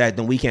about that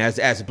than we can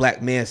as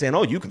black men saying,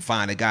 oh, you can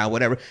find a guy,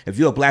 whatever. If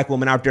you're a black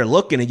woman out there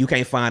looking and you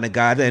can't find a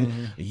guy,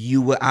 then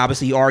you would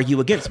obviously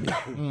argue against me.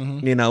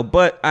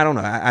 But I don't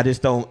know. I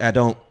just don't. I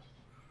don't.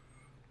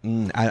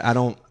 There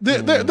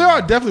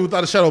are definitely,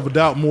 without a shadow of a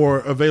doubt, more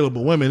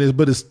available women,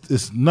 but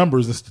it's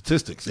numbers and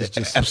statistics. It's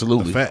just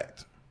absolutely a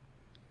fact.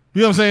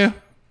 You know what I'm saying?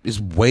 It's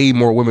way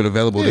more women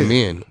available than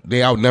men.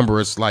 They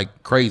outnumber us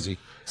like crazy.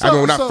 I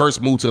remember when I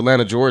first moved to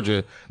Atlanta,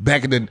 Georgia,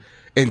 back in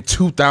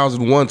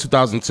 2001,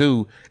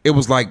 2002, it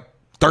was like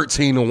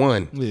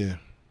 13-1. Yeah.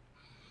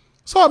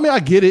 So I mean,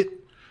 I get it.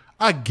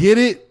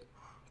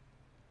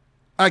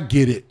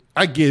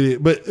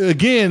 But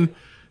again,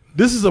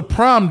 this is a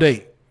prom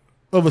date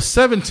of a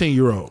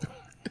 17-year-old.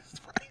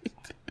 Right.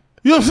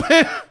 You know what I'm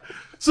saying?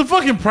 It's a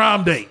fucking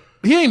prom date.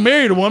 He ain't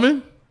married a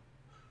woman.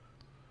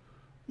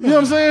 You know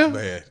what I'm saying?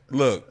 Man,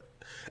 look.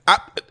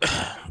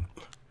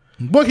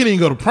 Boy can't even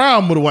go to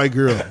prom with a white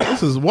girl.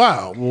 This is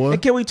wild, boy.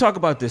 And can we talk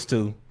about this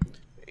too?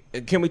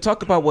 Can we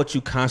talk about what you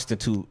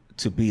constitute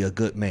to be a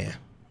good man?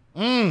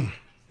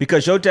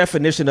 Because your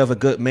definition of a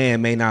good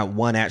man may not,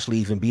 one, actually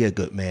even be a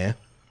good man,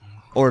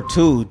 or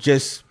two,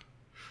 just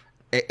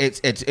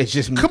it's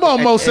just come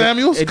on, Mo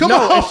Samuels. It's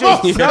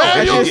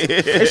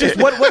just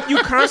what you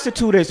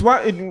constitute is.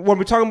 Why, when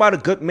we're talking about a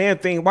good man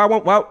thing,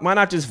 why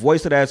not just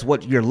voice it as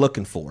what you're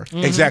looking for?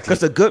 Exactly,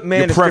 because a good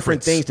man is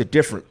different things to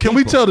different people. Can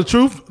we tell the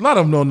truth? A lot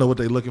of them don't know what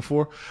they're looking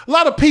for. A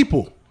lot of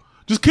people.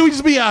 Can we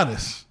just be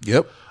honest?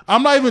 Yep.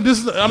 I'm not even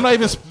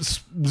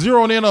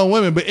zeroing in on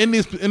women, but in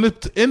this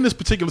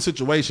particular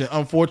situation,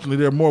 unfortunately,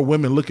 there are more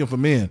women looking for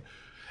men,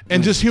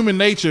 and just human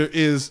nature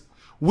is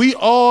we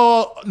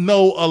all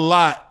know a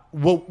lot.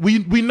 What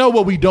we know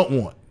what we don't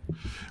want.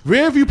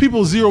 Very few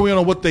people zero in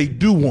on what they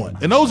do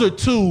want, and those are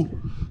two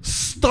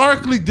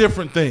starkly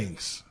different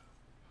things.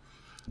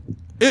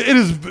 It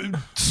is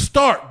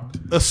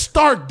a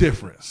stark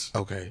difference.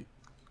 Okay,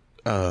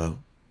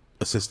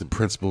 Assistant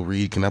Principal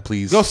Reed, can I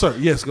please go, sir?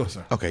 Yes, go,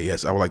 sir. Okay,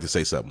 yes, I would like to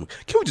say something.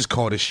 Can we just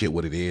call this shit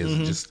what it is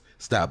and just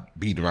stop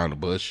beating around the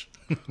bush?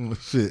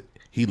 Shit.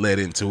 He led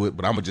into it,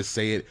 but I'm gonna just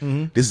say it.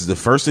 This is the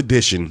first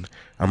edition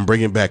I'm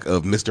bringing back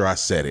of Mr. I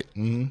Said It.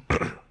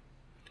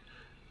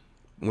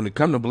 When it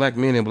comes to black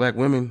men and black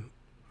women,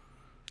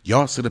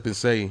 y'all sit up and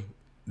say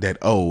that,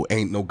 oh,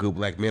 ain't no good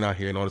black men out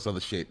here and all this other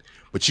shit.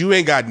 But you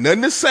ain't got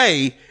nothing to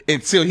say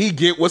until he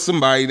get with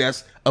somebody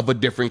that's of a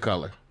different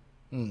color.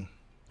 Then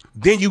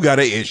you got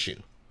an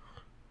issue.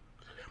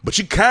 But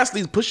you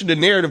constantly pushing the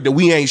narrative that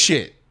we ain't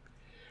shit.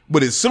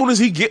 But as soon as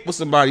he get with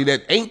somebody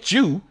that ain't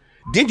you,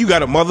 then you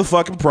got a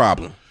motherfucking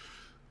problem.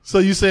 So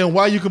you saying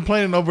why you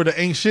complaining over the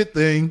ain't shit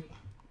thing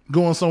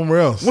going somewhere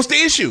else? What's the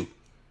issue?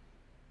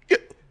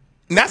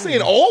 Not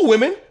saying all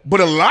women, but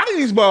a lot of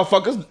these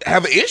motherfuckers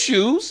have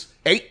issues.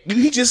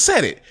 He just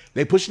said it.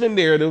 They pushing the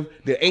narrative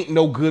that ain't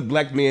no good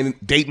black men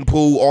dating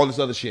pool, all this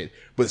other shit.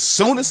 But as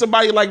soon as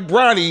somebody like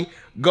Bronny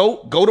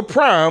go to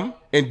prom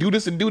and do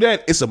this and do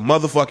that, it's a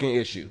motherfucking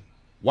issue.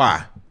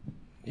 Why?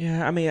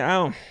 Yeah, I mean,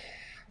 I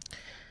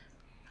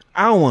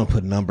don't want to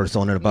put numbers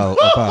on it about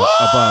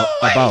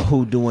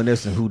who doing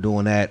this and who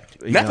doing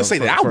that. Not to say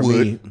that I would,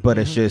 me, but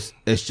it's just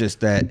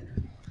that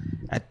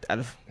I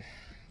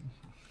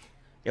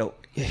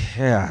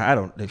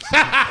don't. I'm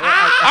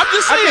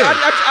just saying.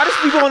 I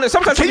just be going.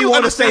 Sometimes can you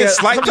understand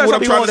slightly what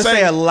I'm trying to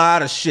say? A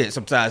lot of shit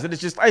sometimes, and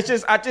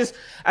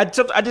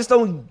I just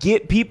don't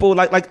get people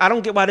like I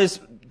don't get why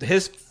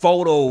his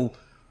photo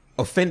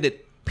offended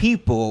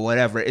people or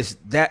whatever. It's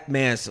that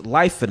man's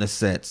life in a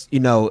sense,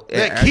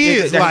 that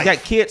kid's life.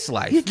 That kid's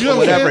life, or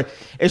whatever.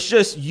 It's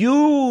just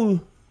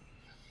you.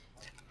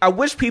 I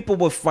wish people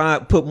would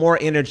put more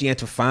energy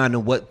into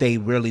finding what they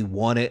really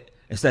wanted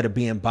instead of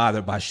being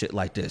bothered by shit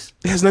like this.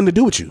 It has nothing to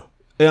do with you. You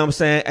know what I'm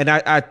saying? And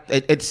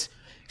it's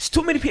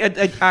too many people.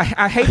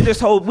 I hate this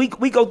whole. We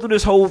go through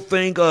this whole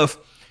thing of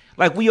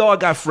like we all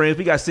got friends.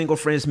 We got single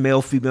friends,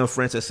 male, female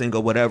friends that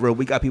single, whatever.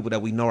 We got people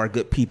that we know are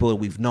good people and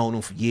we've known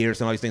them for years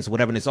and all these things,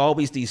 whatever. And it's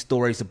always these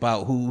stories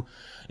about who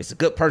it's a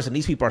good person.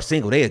 These people are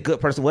single. They a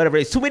good person, whatever.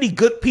 It's too many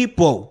good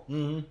people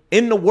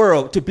in the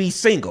world to be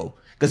single.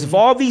 Because if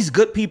all these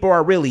good people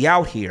are really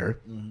out here,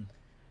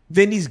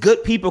 then these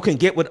good people can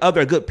get with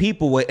other good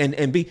people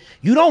and be.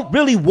 You don't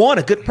really want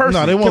a good person.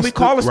 No, they want. Can we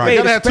call a spade? They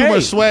gotta have too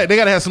much swag. They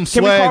gotta have some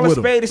swag with them. Can we call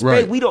a spade a spade?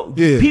 Right. We don't.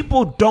 Yeah.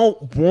 People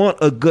don't want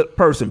a good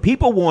person.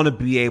 People want to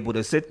be able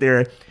to sit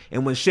there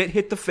and when shit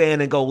hit the fan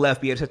and go left,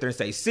 be able to sit there and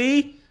say,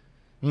 "See,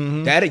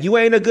 that you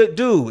ain't a good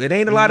dude. It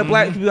ain't a lot of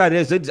black people out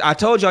there. I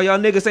told y'all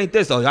niggas ain't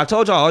this though. I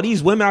told y'all all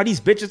these women, all these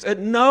bitches.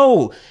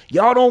 No,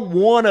 y'all don't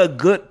want a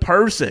good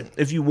person.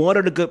 If you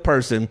wanted a good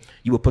person,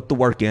 you would put the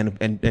work in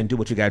and do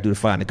what you gotta do to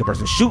find a good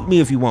person. Shoot me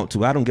if you want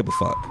to. I don't give a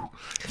fuck.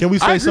 Can we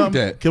say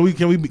something?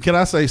 Can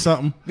I say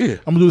something? Yeah.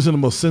 I'm gonna do this in the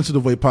most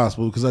sensitive way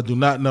possible because I do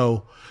not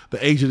know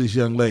the age of this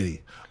young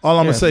lady. All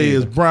I'm gonna say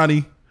is,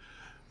 Bronny,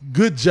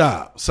 good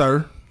job,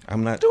 sir.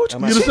 I'm not. You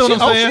understand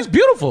what I'm saying? She's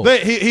beautiful.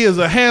 He is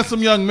a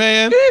handsome young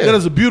man. Yeah. That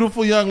is a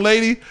beautiful young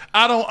lady.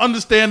 I don't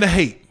understand the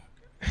hate.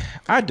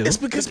 I do. It's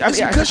because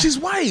she's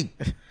white.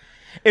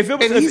 If it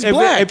was, And he's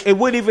black. it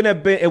wouldn't even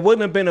have been. It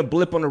wouldn't have been a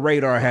blip on the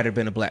radar had it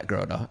been a black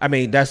girl, though. I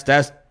mean, that's.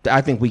 I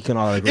think we can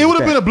all agree. It would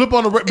with have been a that. blip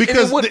on the radar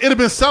because it'd have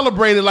been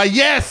celebrated like,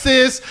 yes,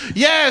 sis,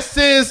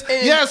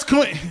 yes,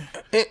 queen.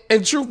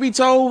 And truth be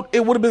told,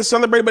 it would have been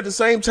celebrated, but at the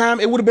same time,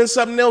 it would have been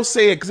something else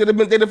said because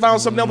they'd have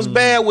found something that was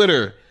bad with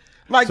her.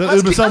 Like, So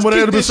it'd been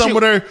something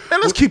with her.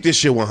 And let's keep this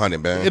shit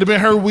 100, man. It'd have been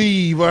her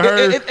weave or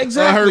her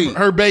exactly.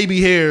 her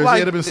baby hairs.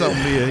 Like, It'd have been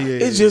something.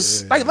 Yeah. It's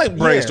just like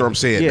Brainstorm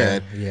said,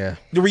 man. Yeah.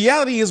 The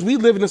reality is we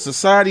live in a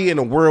society in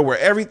a world where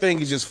everything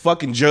is just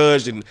fucking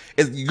judged and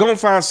you're going to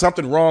find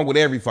something wrong with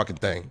every fucking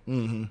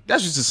thing.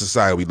 That's just the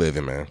society we live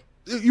in, man.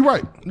 You're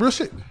right. Real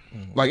shit.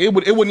 Like it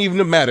wouldn't even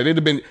have mattered.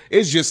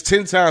 It's just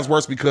 10 times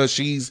worse because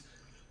she's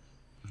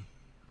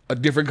a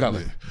different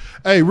color.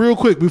 Hey, real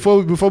quick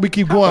before we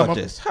keep going.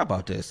 How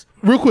about this?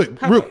 Real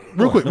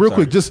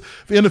quick. Just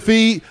in the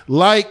feed,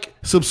 like,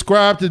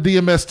 subscribe to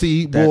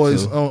DMST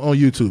Boys on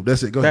YouTube.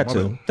 That's it. Go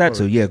ahead. That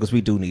too. Yeah, because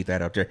we do need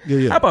that out there.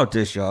 Yeah. How about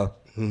this, y'all?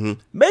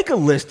 Make a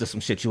list of some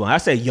shit you want. I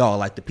say y'all,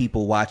 like the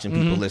people watching,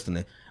 people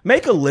listening.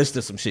 Make a list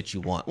of some shit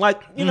you want. Like,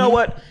 you know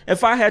what?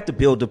 If I had to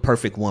build the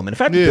perfect woman,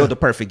 if I had to build the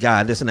perfect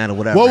guy, this and that or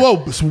whatever.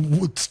 Whoa.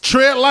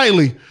 Tread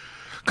lightly.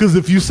 Because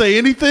if you say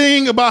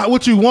anything about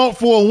what you want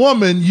for a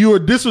woman, you are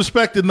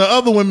disrespecting the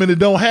other women that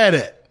don't have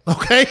that.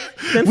 Okay?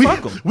 Then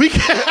fuck them. We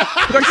can't.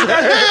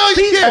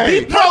 Hell yeah.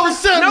 Be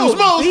purposeful.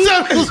 You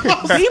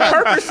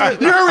heard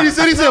what he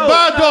said? He said,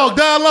 bye, dog,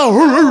 die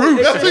alone.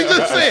 That's what he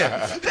just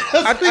said.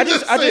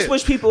 I just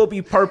wish people would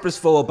be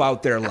purposeful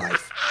about their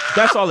life.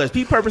 That's all it is.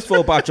 Be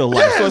purposeful about your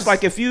life. So it's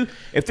like if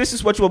this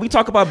is what you want, we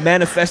talk about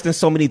manifesting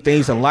so many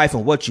things in life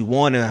and what you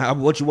want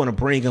and what you want to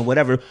bring and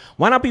whatever.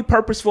 Why not be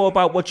purposeful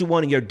about what you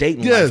want in your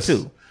dating life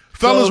too?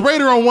 Fellas, rate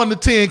her on 1 to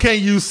 10.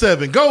 Can't use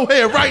 7. Go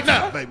ahead right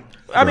now, baby.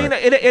 I mean,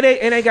 it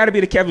ain't got to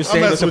be the Kevin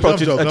Samuels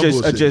approach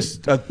of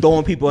just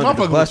throwing people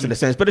under the bus in a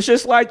sense. But it's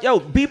just like,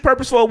 yo, be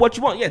purposeful of what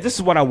you want. Yeah, this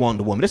is what I want in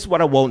the woman. This is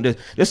what I want. This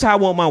is how I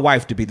want my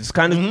wife to be. These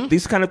kind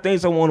of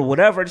things I want or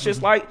whatever. It's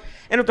just like,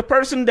 and if the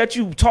person that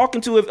you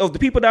talking to, if the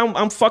people that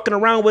I'm fucking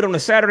around with on a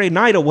Saturday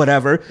night or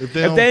whatever, if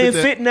they ain't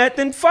fitting that,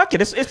 then fuck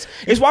it.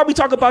 It's why we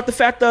talk about the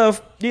fact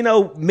of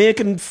men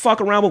can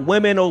fuck around with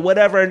women or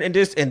whatever, and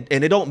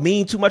it don't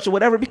mean too much or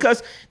whatever,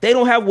 because they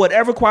don't have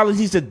whatever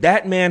qualities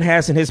that man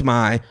has in his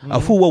mind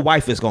of who a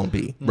wife is going to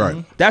be.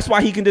 Right. That's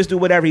why he can just do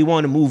whatever he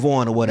want and move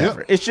on or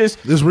whatever. It's just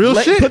it's real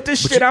shit. Put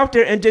this shit out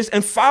there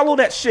and follow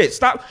that shit.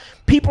 Stop.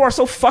 People are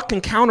so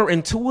fucking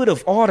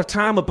counterintuitive all the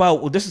time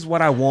about, well, this is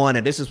what I want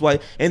and this is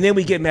what, and then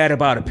we get mad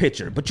about a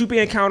picture. But you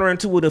being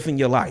counterintuitive in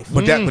your life.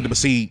 But but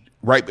see,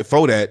 right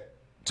before that,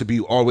 to be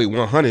all the way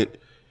 100.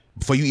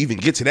 Before you even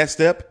get to that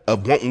step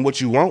of wanting what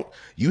you want,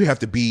 you have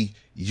to be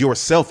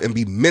yourself and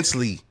be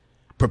mentally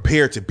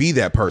prepared to be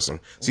that person.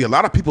 See, a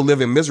lot of people live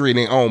in misery in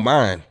their own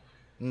mind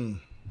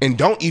and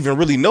don't even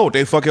really know what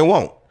they fucking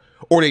want.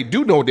 Or they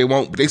do know what they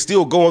want, but they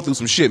still going through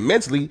some shit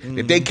mentally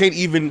that they can't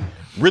even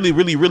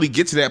really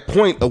get to that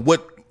point of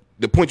what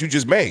the point you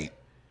just made.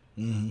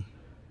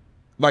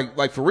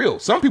 Like for real.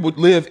 Some people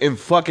live in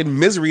fucking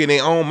misery in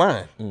their own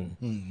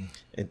mind.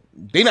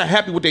 They not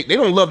happy with they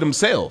don't love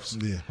themselves.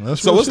 Yeah,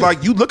 so it's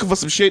like you looking for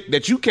some shit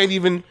that you can't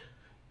even,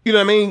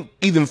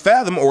 even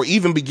fathom or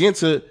even begin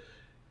to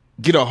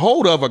get a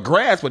hold of or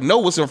grasp or know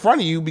what's in front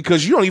of you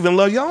because you don't even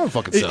love your own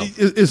fucking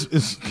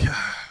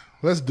self.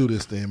 Let's do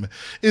this thing, man.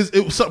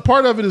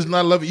 Part of it is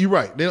not loving. You're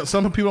right.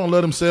 Some people don't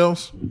love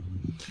themselves.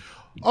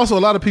 Also,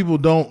 a lot of people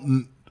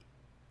don't.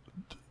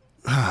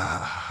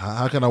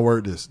 How can I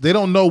word this? They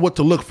don't know what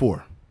to look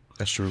for.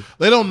 That's true.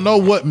 They don't know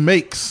what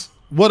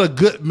a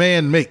good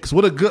man makes,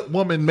 what a good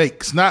woman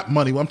makes. Not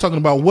money. I'm talking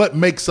about what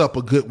makes up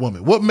a good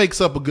woman. What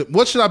makes up a good?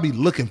 What should I be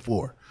looking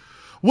for?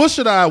 What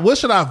should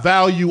I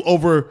value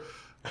over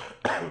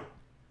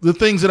the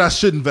things that I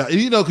shouldn't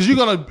value? Because you're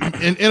gonna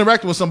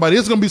interact with somebody.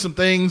 There's gonna be some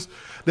things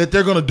that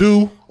they're gonna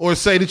do or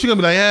say that you're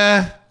gonna be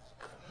like,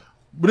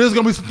 But there's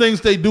gonna be some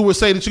things they do or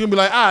say that you're gonna be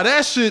like,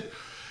 that shit.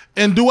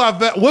 And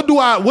what do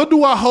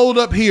I hold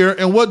up here,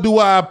 and what do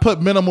I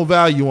put minimal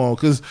value on?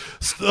 Because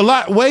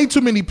way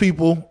too many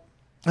people.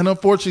 And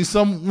unfortunately,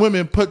 some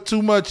women put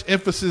too much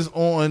emphasis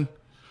on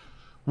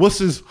what's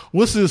his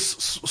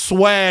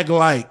swag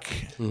like.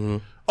 Mm-hmm.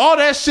 All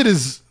that shit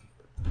it's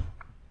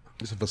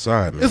a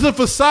facade, man. It's a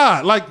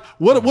facade. Like,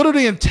 what are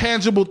the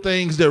intangible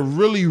things that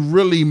really,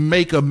 really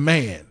make a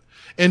man?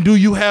 And do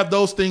you have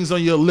those things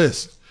on your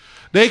list?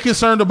 They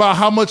concerned about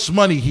how much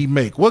money he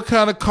make, what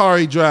kind of car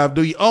he drive,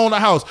 do he own a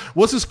house,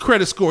 what's his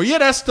credit score? Yeah,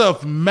 that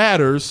stuff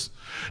matters.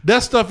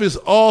 That stuff is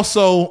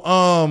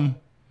also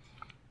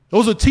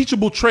those are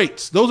teachable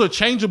traits. Those are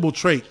changeable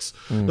traits.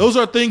 Those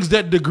are things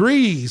that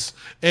degrees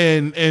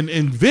and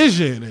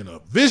vision and a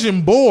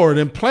vision board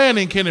and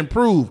planning can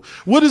improve.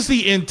 What does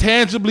he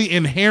intangibly,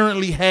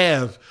 inherently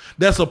have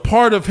that's a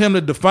part of him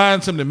that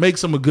defines him, that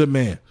makes him a good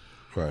man?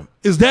 Right.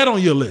 Is that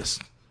on your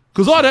list?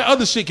 Because all that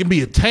other shit can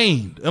be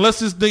attained. Unless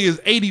this thing is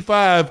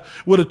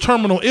 85 with a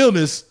terminal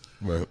illness,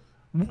 right.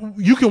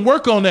 You can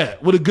work on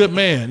that with a good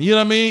man. You know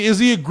what I mean? Is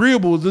he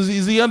agreeable?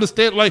 Is he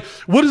understand? Like,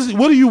 what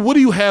do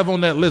you have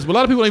on that list? But a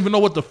lot of people don't even know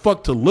what the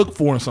fuck to look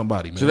for in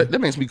somebody, man. So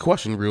that makes me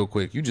question real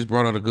quick. You just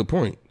brought out a good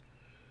point.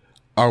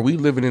 Are we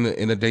living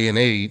in a day and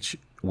age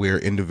where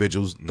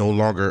individuals no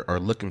longer are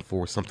looking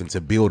for something to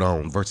build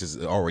on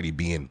versus already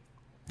being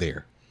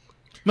there?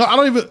 No, I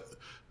don't even.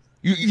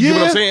 You know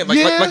what I'm saying?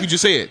 Like you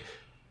just said.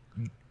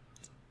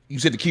 You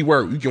said the key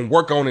word. You can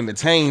work on and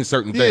attain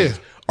certain things.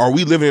 Are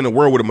we living in a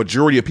world where the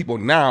majority of people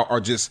now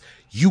are just,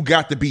 you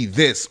got to be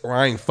this or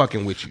I ain't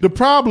fucking with you? The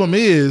problem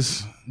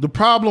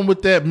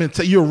with that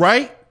mentality, you're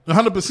right,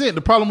 100%.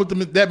 The problem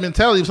with that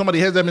mentality, if somebody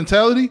has that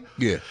mentality,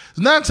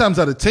 9 times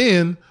out of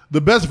 10, the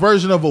best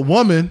version of a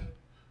woman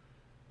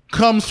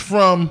comes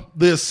from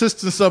the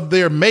assistance of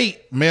their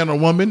mate, man or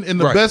woman, and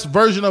the best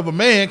version of a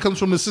man comes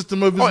from the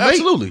system of his mate.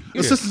 Absolutely. The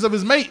assistance of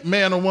his mate,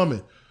 man or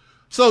woman.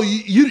 So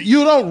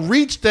you don't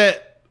reach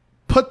that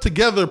put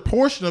together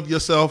portion of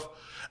yourself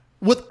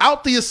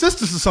without the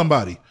assistance of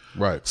somebody.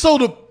 Right.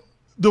 So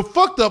the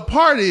fucked up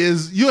part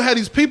is you have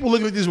these people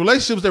looking at these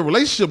relationships, their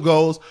relationship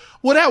goals.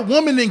 Well, that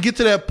woman didn't get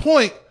to that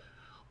point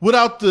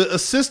without the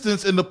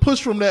assistance and the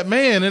push from that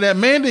man, and that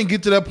man didn't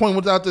get to that point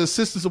without the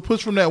assistance or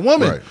push from that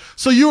woman. Right.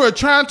 So you are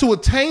trying to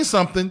attain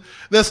something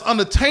that's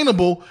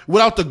unattainable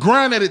without the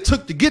grind that it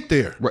took to get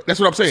there. Right. That's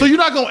what I'm saying. So you're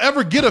not going to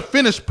ever get a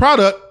finished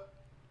product.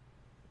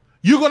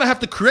 You're going to have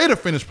to create a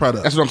finished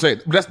product. That's what I'm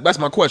saying. That's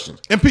my question.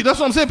 And that's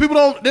what I'm saying. People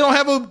don't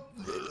have a...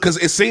 Because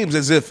it seems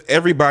as if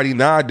everybody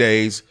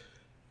nowadays,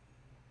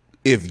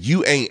 if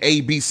you ain't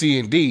A, B, C,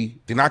 and D,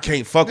 then I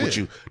can't fuck with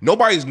you.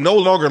 Nobody's no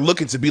longer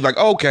looking to be like,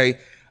 okay,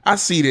 I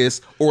see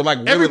this, or like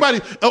everybody,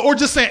 or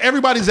just saying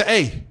everybody's an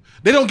A.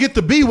 They don't get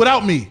the B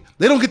without me.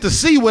 They don't get the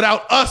C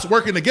without us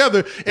working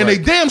together, and they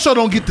damn sure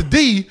don't get the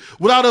D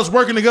without us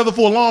working together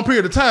for a long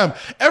period of time.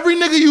 Every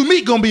nigga you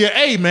meet gonna be an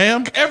A,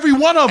 man. Every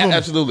one of them.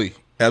 Absolutely.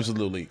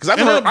 Because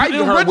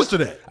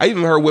I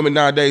even heard women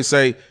nowadays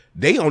say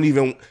they don't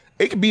even.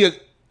 It could be a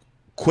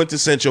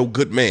quintessential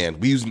good man.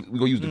 We're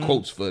gonna use the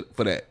quotes for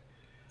that.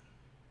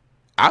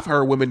 I've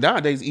heard women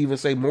nowadays even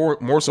say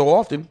more so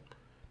often,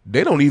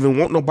 they don't even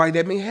want nobody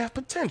that may have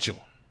potential.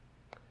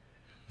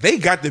 They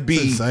got to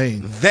be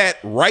that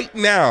right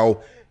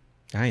now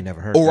I ain't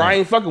never heard. Or that. I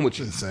ain't fucking with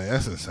you.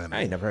 That's insane.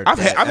 I ain't never heard. I've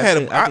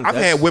that.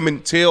 had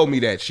women tell me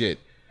that shit.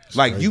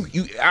 Like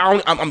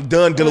I'm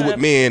done dealing with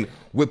men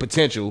with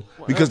potential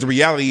because the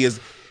reality is,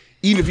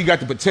 even if you got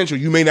the potential,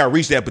 you may not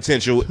reach that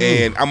potential,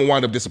 and I'm gonna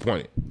wind up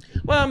disappointed.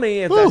 Well, I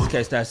mean, if that's the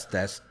case,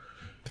 that's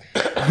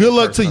good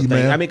luck to you,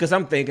 man. I mean, because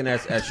I'm thinking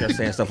as you're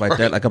saying stuff like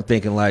that, like I'm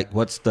thinking like,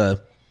 what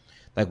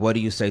do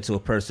you say to a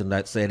person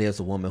that say there's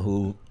a woman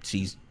who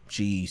she's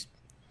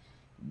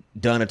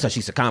done until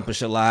she's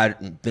accomplished a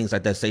lot and things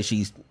like that. Say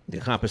she's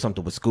accomplished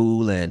something with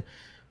school and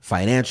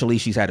financially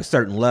she's at a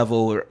certain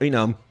level, or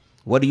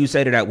what do you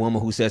say to that woman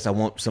who says, I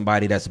want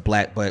somebody that's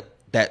black, but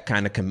that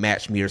kind of can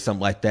match me or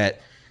something like that?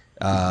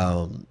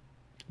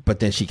 But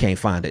then she can't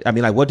find it. I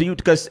mean, like, what do you,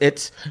 because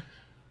it's,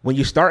 when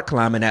you start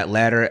climbing that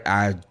ladder,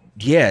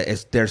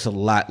 there's a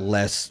lot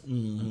less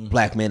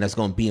black men that's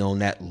going to be on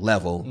that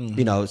level,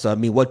 So, I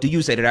mean, what do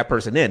you say to that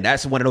person then?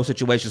 That's one of those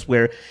situations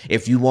where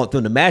if you want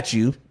them to match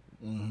you,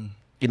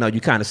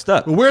 you kind of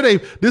stuck. But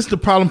this is the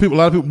problem, a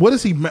lot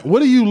of people,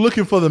 what are you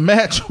looking for the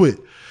match with?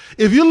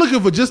 If you're looking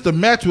for just a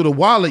match with a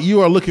wallet, you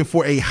are looking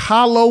for a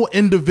hollow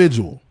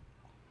individual.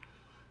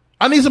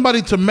 I need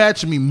somebody to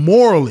match me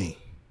morally.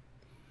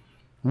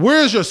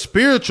 Where's your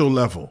spiritual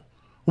level?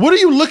 What are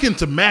you looking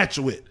to match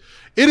with?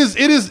 It is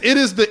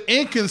the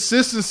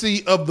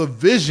inconsistency of the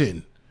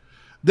vision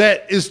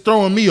that is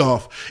throwing me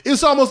off.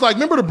 It's almost like,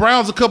 remember the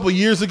Browns a couple of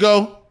years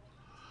ago?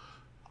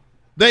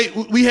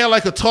 We had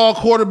like a tall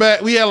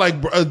quarterback. We had like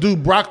a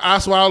dude, Brock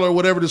Osweiler or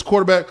whatever, this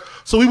quarterback.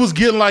 So we was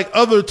getting like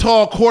other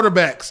tall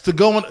quarterbacks to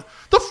go in.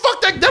 The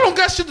fuck that don't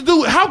got shit to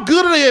do with how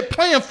good are they at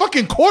playing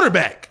fucking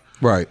quarterback?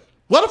 Right.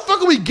 Why the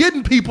fuck are we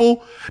getting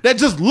people that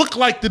just look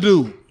like the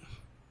dude?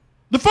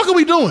 The fuck are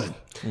we doing?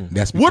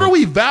 What are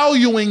we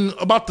valuing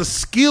about the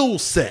skill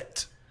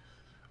set?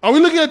 Are we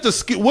looking at the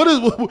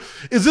skill?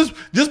 Is this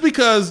just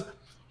because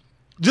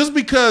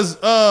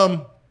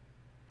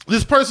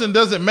this person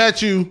doesn't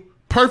match you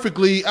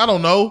perfectly? I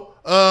don't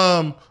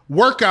know.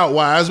 Workout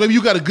wise, maybe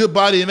you got a good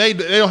body and they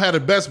don't have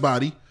the best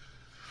body.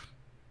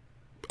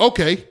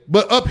 Okay,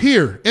 but up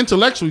here,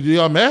 intellectually, do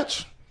y'all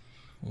match?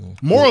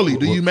 Morally,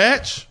 do you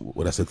match?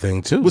 Well, that's the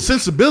thing too. With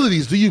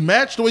sensibilities, do you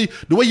match the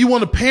way you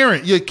want to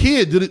parent your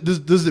kid?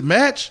 Does it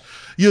match?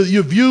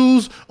 Your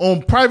views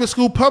on private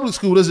school, public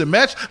school, does it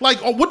match?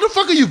 Like, what the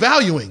fuck are you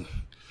valuing?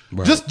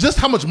 Right. Just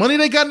how much money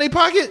they got in their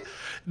pocket?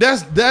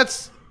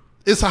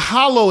 It's a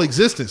hollow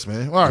existence,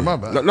 man. All right, my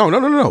bad.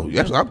 No.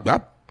 Yes, I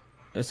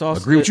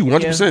agree with you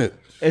 100%.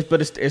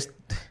 But it's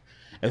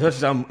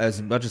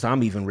as much as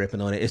I'm even ripping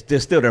on it,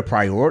 it's still their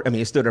priority. I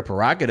mean, it's still their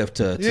prerogative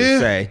to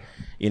say,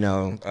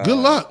 good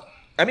luck.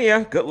 I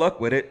mean, good luck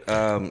with it.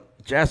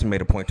 Jasmine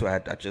made a point too. I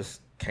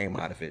just came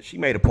out of it. She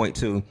made a point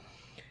too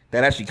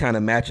that actually kind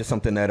of matches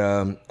something that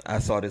I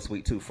saw this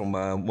week too from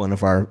one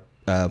of our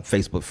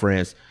Facebook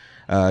friends.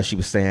 She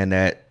was saying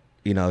that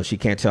she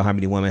can't tell how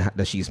many women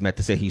that she's met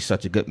to say he's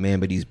such a good man,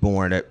 but he's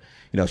born that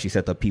she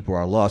said that people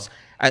are lost.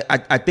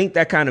 I think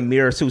that kind of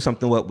mirrors to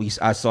something what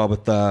I saw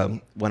with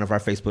one of our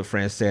Facebook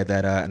friends said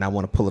that, and I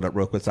want to pull it up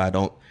real quick so I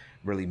don't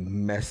really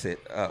mess it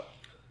up.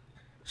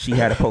 She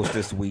had a post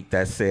this week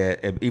that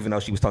said, even though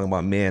she was talking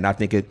about men, I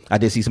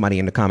did see somebody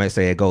in the comments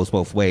say it goes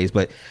both ways.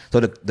 But so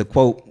the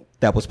quote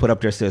that was put up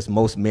there says,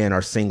 most men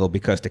are single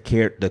because the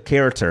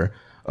character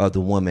of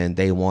the woman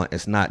they want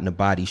is not in the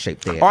body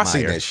shape they admire. I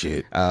see that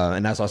shit.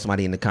 And I saw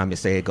somebody in the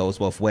comments say it goes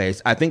both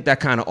ways. I think that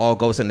kind of all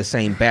goes in the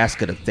same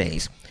basket of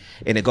things.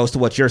 And it goes to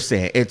what you're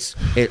saying. It's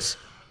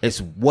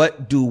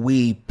what do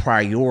we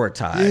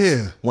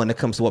prioritize when it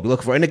comes to what we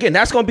look for? And again,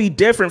 that's going to be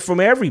different from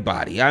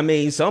everybody. I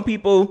mean, some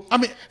people,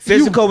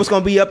 physical is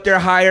going to be up there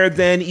higher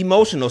than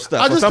emotional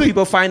stuff. For some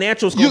people,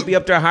 financial is going to be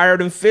up there higher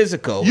than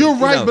physical. You're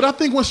right, but I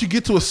think once you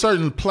get to a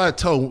certain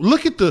plateau,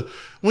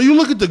 when you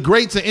look at the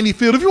greats in any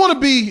field, if you want to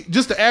be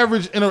just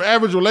in an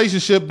average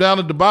relationship down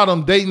at the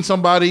bottom, dating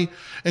somebody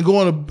and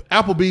going to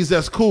Applebee's,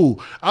 that's cool.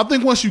 I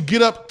think once you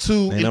get up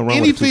to in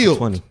any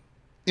field.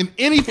 In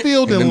any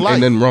field in life.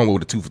 And then wrong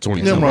with the 2 for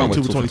 22. Then wrong with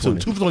 2 for 22.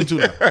 2 for 22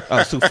 now.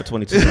 Oh, 2 for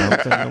 22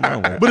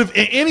 now. But if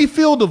in any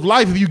field of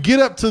life, if you get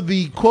up to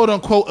the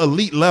quote-unquote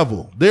elite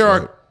level, there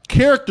are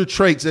character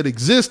traits that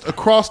exist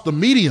across the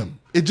medium.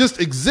 It just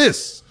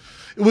exists.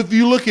 If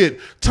you look at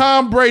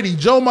Tom Brady,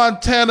 Joe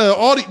Montana,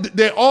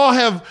 they all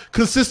have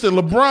consistent.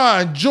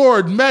 LeBron,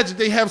 Jordan, Magic,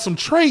 they have some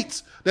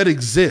traits that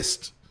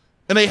exist.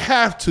 And they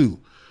have to.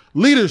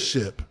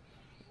 Leadership.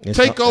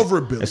 Takeover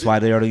ability. That's why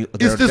they're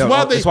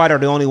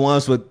the only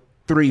ones with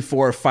 3,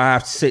 4,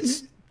 5,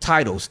 6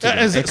 titles to them.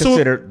 And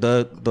considered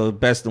the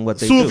best in what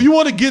they do. So if you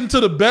want to get into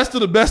the best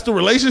of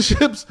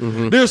relationships,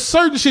 there's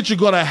certain shit you're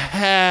gonna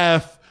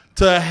have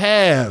to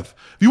have.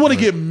 If you want to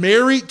get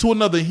married to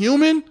another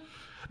human,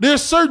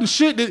 there's certain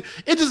shit that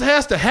it just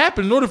has to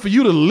happen in order for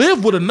you to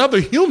live with another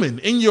human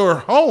in your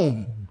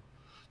home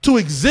to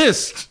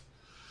exist.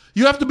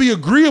 You have to be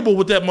agreeable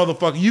with that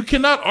motherfucker. You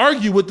cannot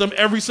argue with them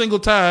every single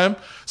time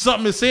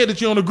something is said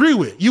that you don't agree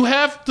with. You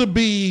have to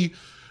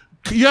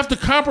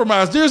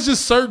compromise. There's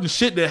just certain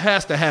shit that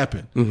has to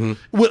happen.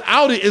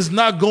 Without it, it's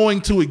not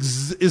going to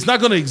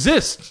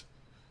exist.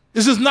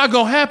 It's just not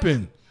gonna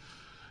happen.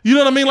 You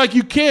know what I mean? Like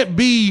you can't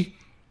be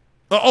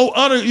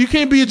you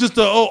can't be just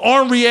a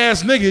ornery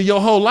ass nigga your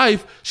whole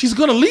life. She's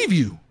gonna leave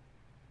you.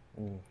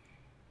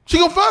 She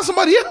gonna find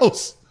somebody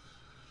else.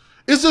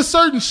 It's just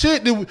certain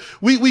shit that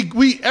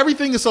we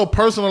everything is so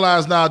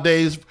personalized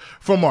nowadays,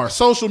 from our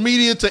social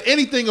media to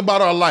anything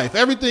about our life.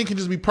 Everything can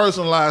just be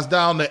personalized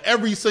down to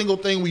every single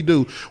thing we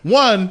do.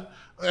 One,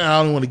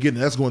 I don't want to get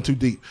into that's going too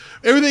deep.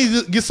 Everything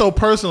just gets so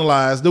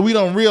personalized that we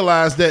don't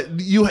realize that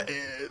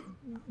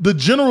the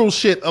general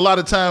shit a lot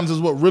of times is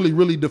what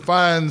really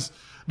defines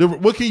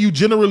what can you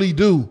generally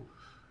do.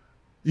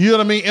 You know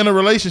what I mean? In a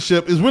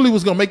relationship is really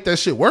what's gonna make that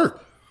shit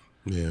work.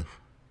 Yeah.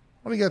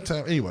 What do you got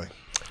time? Anyway.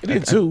 And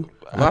then too,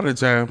 a lot of the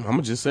time, I'm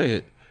gonna just say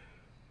it.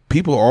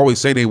 People always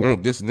say they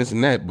want this and this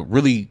and that, but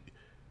really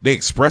they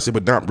express it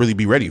but not really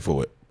be ready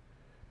for it.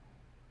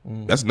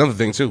 That's another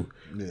thing too.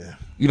 Yeah.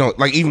 You know,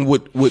 like even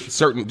with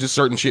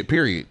certain shit,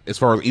 period. As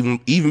far as even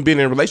being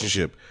in a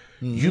relationship.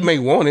 You may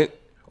want it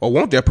or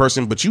want that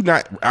person, but you're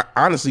not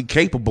honestly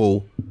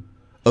capable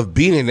of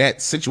being in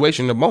that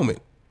situation in the moment.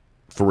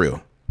 For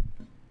real.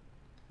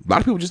 A lot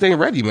of people just ain't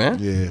ready, man.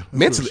 Yeah.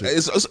 Mentally,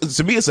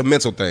 to me, it's a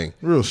mental thing.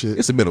 Real shit.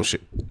 It's a mental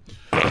shit.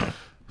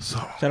 So,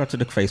 shout out to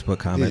the Facebook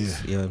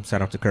comments. Yeah.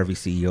 Shout out to Curvy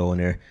CEO in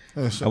there.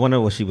 I wonder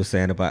what she was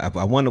saying about.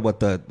 I wonder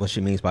what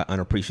she means by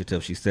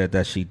unappreciative. She said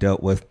that she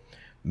dealt with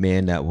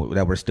men that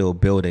were still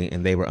building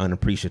and they were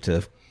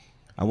unappreciative.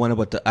 I wonder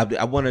what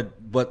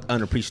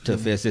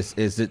unappreciative is.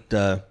 Is it?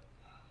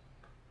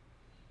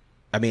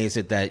 I mean, is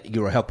it that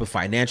you were helping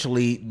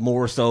financially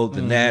more so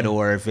than that,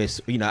 or if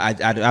it's I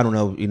don't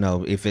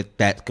know if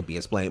that could be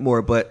explained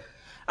more, but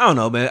I don't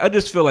know, man. I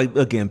just feel like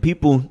again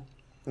people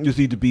just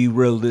need to be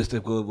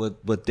realistic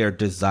with their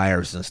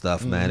desires and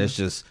stuff, man.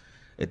 It's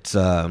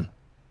because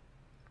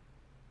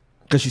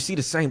you see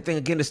the same thing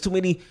again. It's too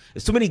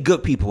many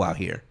good people out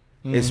here.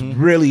 It's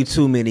really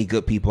too many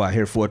good people out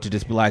here for it to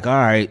just be like, all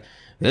right,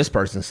 this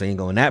person's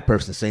single and that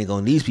person's single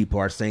and these people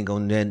are single,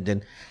 and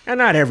then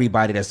not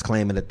everybody that's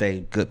claiming that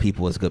they good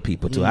people is good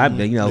people too.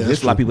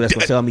 There's a lot of people that's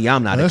gonna tell me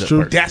I'm not a good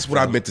person. That's what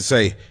I meant to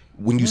say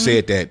when you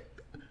said that.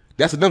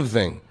 That's another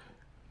thing.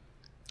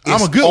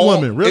 I'm a good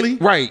woman, really?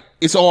 Right.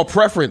 It's all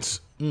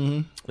preference. At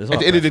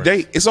the end of the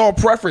day, it's all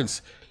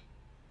preference.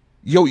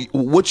 Yo,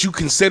 what you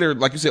consider,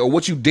 like you said, or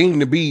what you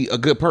deem to be a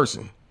good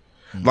person.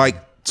 Like,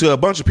 to a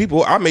bunch of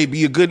people, I may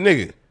be a good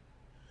nigga.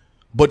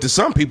 But to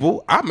some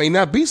people, I may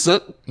not be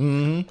so.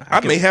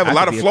 I may have a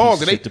lot of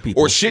flaws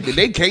or shit that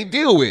they can't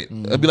deal with.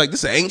 I'd be like,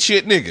 this ain't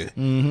shit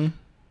nigga.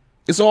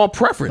 It's all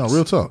preference. No,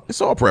 real talk. It's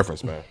all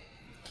preference, man.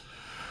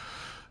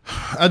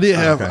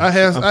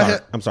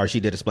 I'm sorry. She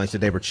did explain that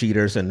they were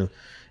cheaters and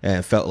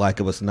felt like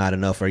it was not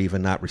enough or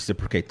even not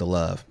reciprocate the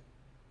love.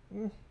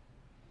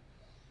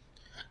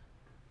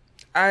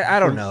 I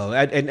don't know.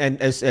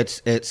 And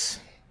it's.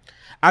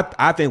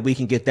 I think we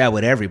can get that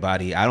with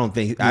everybody. I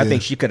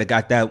think she could have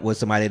got that with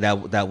somebody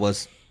that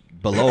was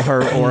below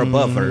her or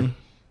above her.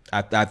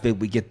 I think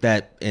we get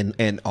that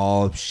in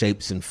all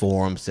shapes and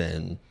forms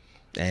and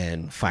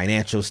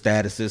financial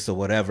statuses or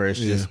whatever. It's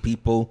just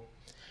people.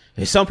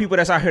 There's some people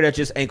that's out here that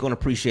just ain't gonna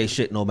appreciate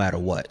shit no matter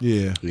what.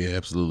 Yeah,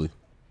 absolutely.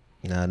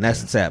 And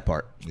that's the sad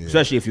part,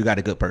 especially if you got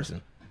a good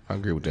person. I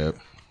agree with that.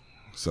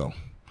 So,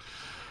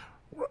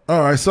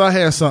 all right. So I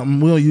had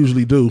something we don't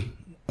usually do.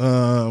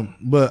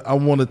 But I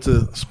wanted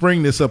to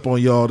spring this up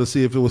on y'all to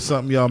see if it was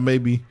something y'all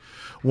maybe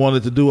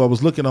wanted to do. I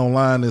was looking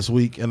online this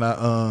week and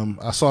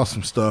I saw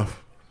some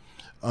stuff.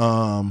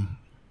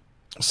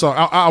 So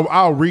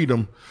I'll read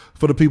them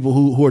for the people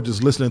who are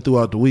just listening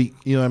throughout the week.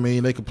 You know what I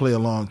mean? They can play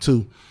along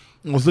too.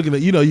 I was looking at,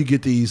 you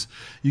get these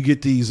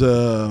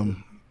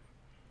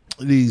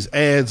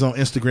ads on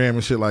Instagram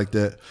and shit like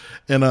that.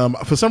 And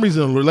for some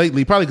reason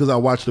lately, probably because I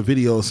watched a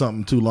video or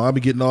something too long, I've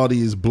been getting all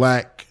these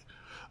black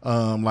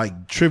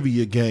like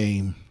trivia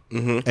game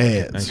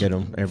ads. I get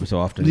them every so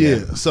often.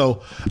 Yeah.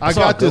 So I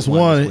got this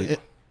one.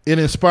 It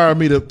inspired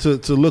me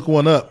to look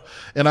one up,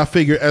 and I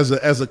figure as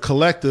a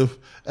collective,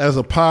 as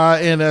a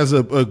pie, and as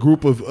a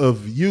group of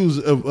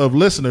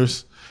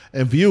listeners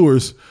and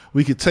viewers,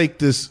 we could take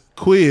this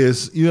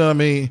quiz. You know what I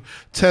mean?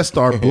 Test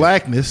our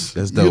blackness.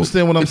 That's dope. You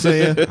understand what I'm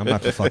saying? I'm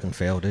about to fucking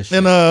fail this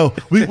shit. And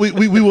we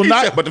will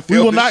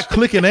not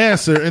click an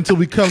answer until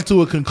we come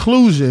to a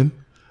conclusion.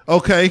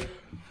 Okay.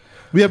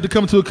 We have to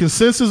come to a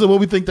consensus of what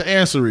we think the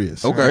answer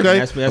is. Okay.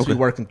 As we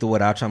working through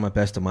it, I'll try my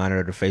best to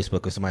monitor the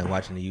Facebook or somebody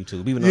watching the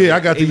YouTube. Even though I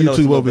got the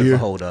YouTube over here.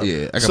 Hold up.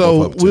 Yeah. I got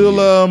So both up too,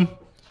 we'll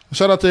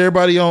shout out to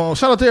everybody on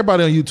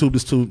YouTube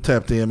that's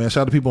tapped in, man.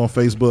 Shout out to people on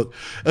Facebook.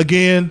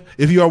 Again,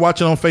 if you are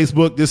watching on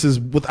Facebook, this is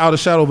without a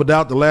shadow of a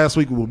doubt the last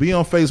week we will be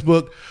on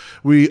Facebook.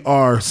 We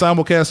are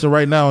simulcasting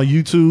right now on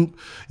YouTube.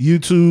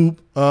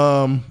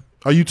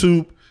 Our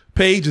YouTube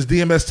page is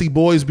DMST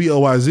Boys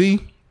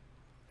BOYZ.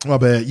 My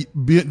bad.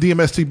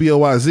 DMST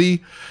BOYZ.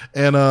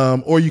 And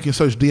or you can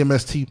search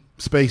DMST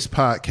Space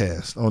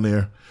Podcast on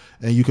there,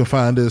 and you can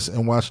find us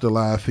and watch the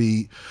live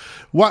feed.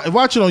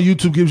 Watching on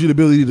YouTube gives you the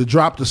ability to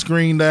drop the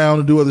screen down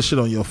and do other shit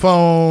on your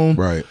phone.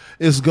 Right.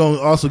 It's going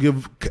to also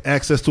give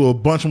access to a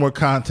bunch more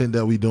content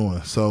that we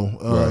doing.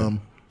 So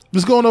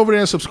Just go on over there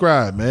and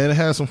subscribe, man. And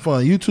have some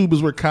fun. YouTube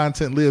is where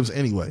content lives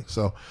anyway.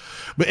 So,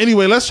 but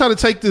anyway, let's try to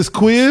take this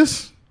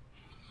quiz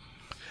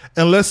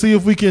and let's see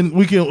if we can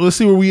let's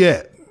see where we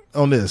at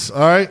on this. All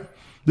right.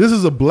 This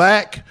is a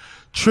black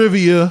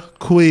trivia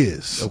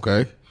quiz.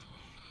 Okay.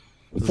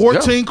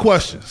 14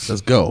 questions.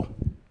 Let's go.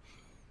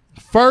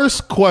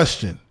 First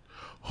question.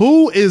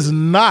 Who is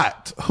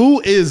not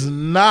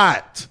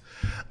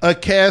a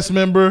cast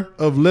member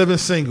of Living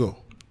Single?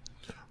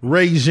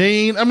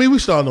 Regine. I mean, we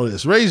should all know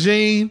this.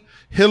 Regine,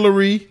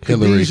 Hillary,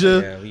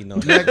 Khadijah, Yeah, we know.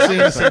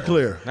 Maxine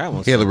Sinclair. That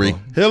one's Hillary.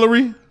 simple.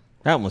 Hillary?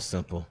 That one's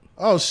simple.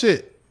 Oh,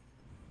 shit.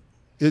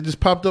 It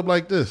just popped up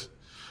like this.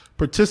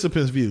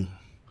 Participants view.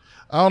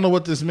 I don't know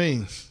what this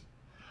means.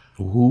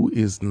 Who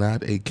is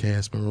not a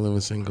cast member Living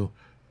Single?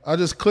 I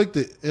just clicked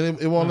it, and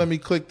it won't let me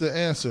click the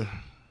answer.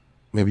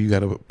 Maybe you got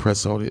to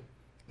press on it.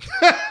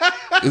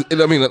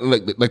 I mean,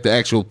 like the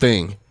actual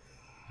thing.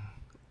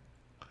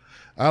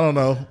 I don't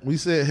know. We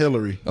said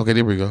Hillary. Okay,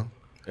 there we go.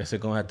 Is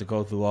it gonna have to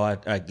go through all?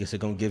 I guess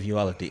it's gonna give you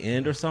all at the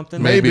end or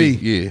something. Maybe.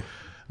 Yeah.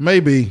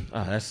 Maybe.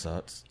 Oh, that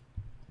sucks.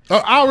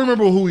 I'll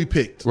remember who we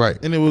picked. Right.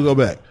 And then we'll go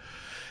back.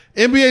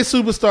 NBA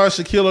superstar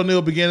Shaquille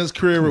O'Neal began his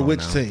career with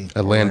which team?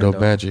 Orlando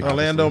Magic.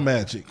 Orlando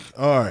Magic.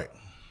 All right.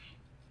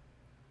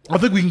 I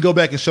think we can go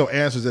back and show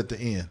answers at the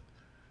end.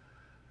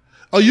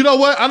 Oh, you know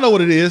what? I know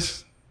what it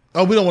is.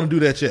 Oh, we don't want to do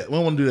that yet. We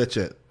don't want to do that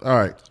yet. All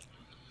right.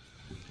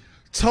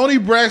 Toni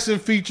Braxton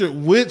featured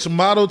which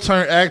model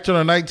turned actor in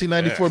a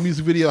 1994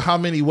 music video, How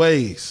Many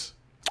Ways?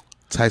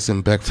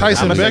 Tyson Beckford.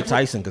 Tyson I'm gonna say Beckford?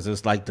 Tyson because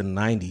it's like the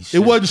 '90s. It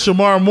wasn't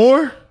Shamar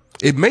Moore?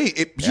 It may.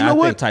 You Yeah, know I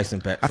what? think Tyson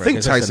Beckford. I think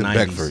 'cause it's the Tyson 90s.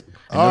 Beckford.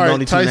 And All those are right, the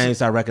only two Tyson-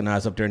 names I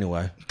recognize up there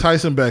anyway.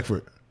 Tyson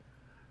Beckford.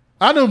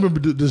 I don't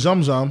remember the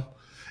Zum Zum.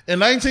 In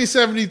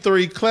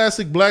 1973,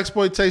 classic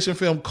blaxploitation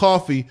film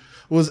Coffee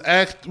was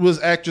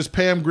actress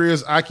Pam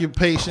Grier's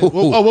occupation.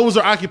 What was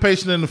her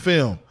occupation in the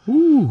film?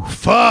 Ooh,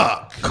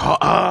 fuck.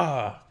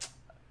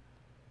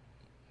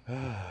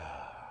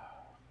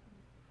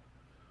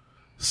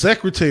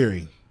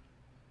 Secretary.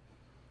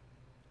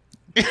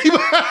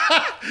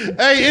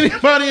 Hey,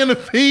 anybody in the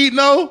feed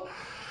know?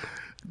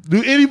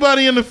 Do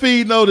anybody in the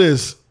feed know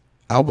this?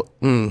 I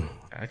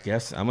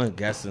guess I'm gonna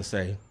guess and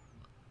say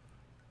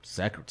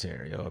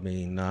secretary. I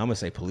mean, no, I'm gonna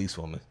say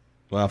policewoman.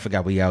 Well, I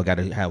forgot we all got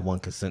to have one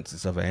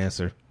consensus of an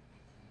answer.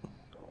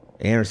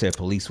 Aaron said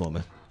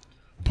policewoman.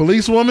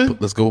 Policewoman?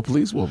 Let's go with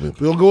policewoman.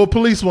 We'll go with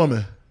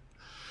policewoman.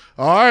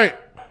 All right.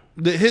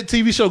 The hit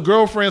TV show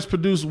Girlfriends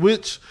produced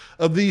which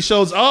of these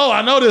shows? Oh,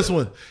 I know this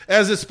one.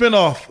 As its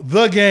spinoff,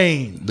 The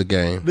Game. The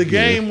Game. The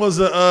Game was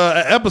an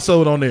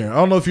episode on there. I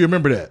don't know if you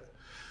remember that.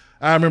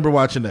 I remember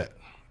watching that.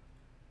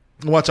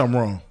 Watch, I'm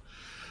wrong.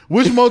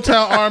 Which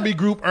Motown R&B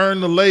group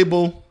earned the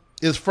label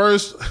its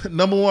first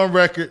 #1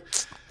 record,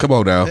 Come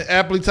on now.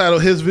 aptly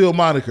titled Hitsville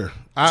moniker?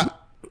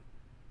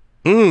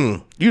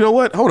 You know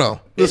what? Hold on.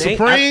 The It ain't-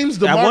 Supremes,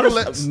 the I wanna-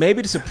 Marvelettes.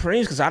 maybe the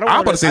Supremes because I don't. I'm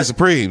wanna- about to say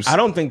Supremes. I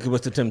don't think it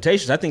was the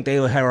Temptations. I think they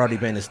had already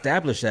been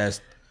established as,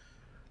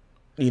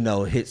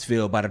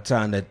 Hitsville by the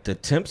time that the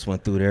Temps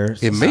went through there.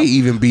 It may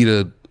even be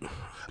the.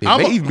 It I'm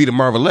may a- even be the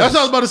Marvelettes. That's what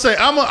I was about to say.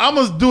 I'm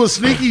gonna do a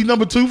sneaky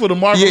 #2 for the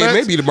Marvelettes. Yeah, it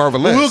may be the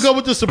Marvelettes. But we'll go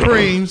with the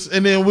Supremes,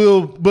 and then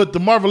but the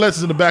Marvelettes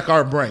is in the back of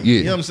our brain. Yeah.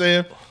 You know what I'm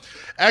saying?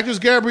 Actress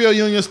Gabrielle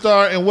Union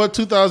star in what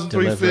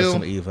 2003 Deliver Us film?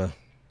 from Eva.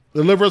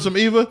 Deliver Us from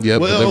Eva?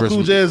 Yep, Well, Deliver Us Cool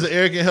from- J is the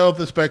arrogant health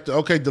inspector.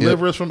 Okay,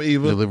 Deliver Yep. Us from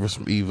Eva. Delivers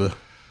from Eva.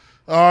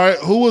 All right,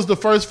 who was the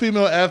first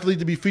female athlete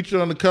to be featured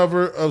on the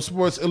cover of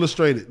Sports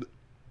Illustrated?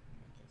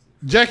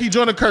 Jackie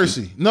Joyner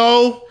Kersey.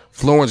 No.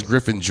 Florence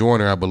Griffin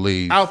Joyner, I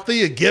believe.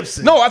 Althea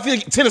Gibson. No, I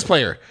think tennis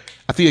player.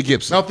 Althea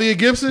Gibson. Althea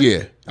Gibson? Yeah,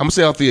 I'm gonna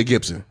say Althea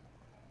Gibson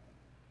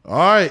All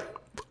right.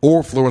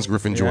 or Florence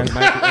Griffin Yeah,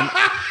 Joyner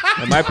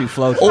it might be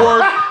Flo.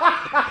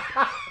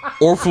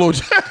 or Flo.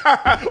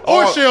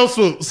 Or Cheryl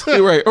Swoops.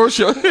 You're right. Or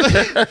Flo.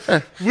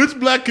 Which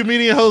black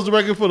comedian holds the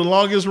record for the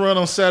longest run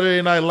on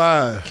Saturday Night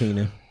Live?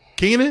 Keenan.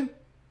 Keenan?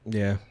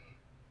 Yeah.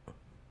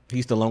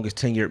 He's the longest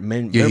tenured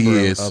Yeah, he member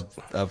is.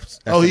 of SNL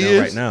Oh, he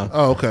is? right now.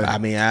 Oh, okay. I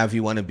mean, if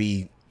you want to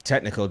be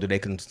technical, do they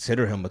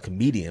consider him a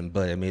comedian?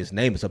 But I mean, his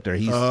name is up there.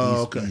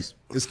 Okay.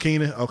 It's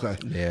Keenan? Okay.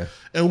 Yeah.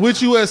 And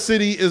which U.S.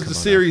 city is the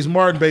series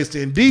Martin based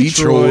in?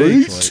 Detroit.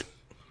 Detroit.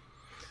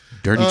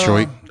 Dirty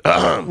Detroit.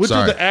 Which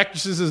Sorry. of the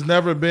actresses has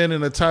never been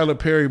in a Tyler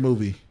Perry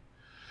movie?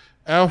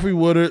 Alfre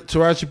Woodard,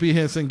 Taraji P.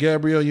 Henson,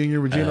 Gabrielle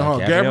Union, Regina Hall.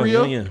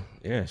 Gabrielle? Union.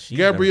 Yeah, she's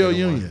Gabrielle never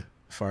been in one, Union.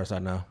 as far as I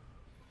know.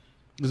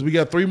 Because we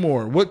got 3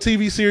 more. What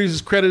TV series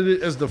is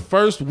credited as the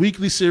first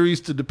weekly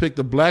series to depict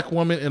a black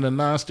woman in a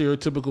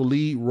non-stereotypical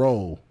lead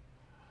role?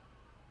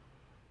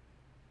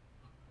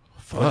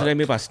 What do they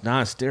mean by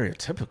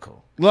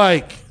non-stereotypical?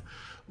 Like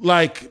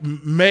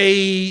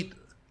Maid,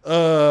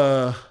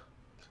 I'm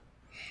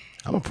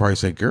gonna probably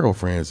say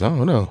Girlfriends. I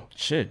don't know.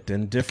 Shit,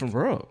 then different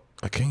world.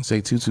 I can't say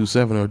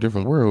 227 or a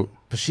different world.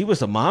 But she was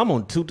the mom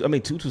on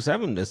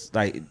 227. That's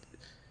like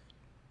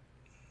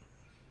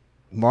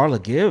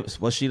Marla Gibbs.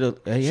 Was she the?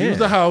 Yeah. she was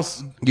the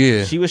house.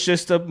 Yeah. She was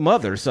just a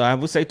mother, so I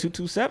would say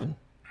 227.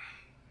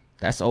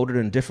 That's older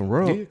than different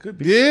world. could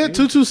be. Yeah,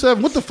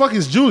 227. What the fuck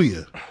is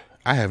Julia?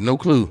 I have no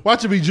clue.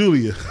 Watch it be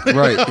Julia.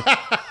 Right.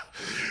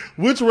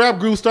 Which rap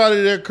group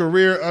started their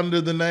career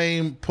under the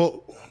name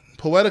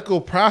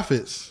Poetical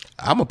Prophets?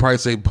 I'm gonna probably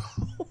say.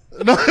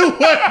 No, it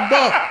wasn't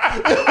Bone.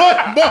 It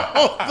wasn't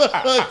Bone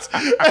Thugs.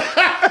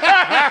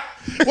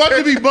 Watch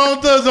it be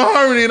Bone Thugs and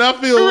Harmony, and I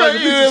feel like a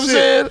You know piece what of I'm shit.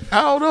 saying?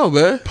 I don't know,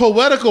 man.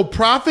 Poetical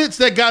Prophets?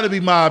 That got to be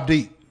Mobb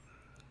Deep.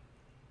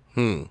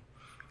 I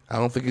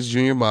don't think it's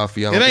Junior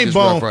Mafia. I It don't think ain't it's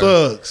Bone Rough Rider.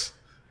 Thugs.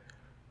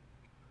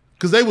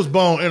 Because they was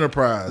Bone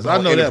Enterprise. I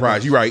know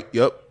Enterprise. that. You right.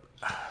 Yep.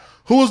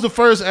 Who was the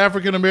first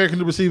African American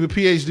to receive a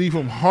PhD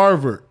from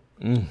Harvard?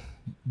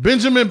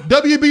 Benjamin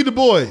W.B. Du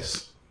Bois.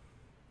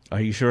 Are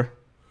you sure?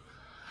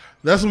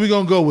 That's what we're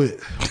going to go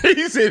with.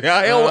 He said,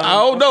 I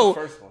don't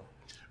know.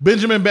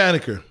 Benjamin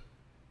Banneker.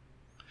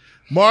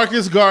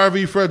 Marcus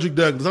Garvey, Frederick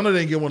Douglass. I know they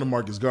didn't get one of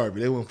Marcus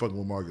Garvey. They weren't fucking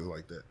with Marcus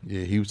like that.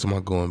 Yeah, he was talking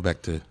about going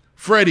back to.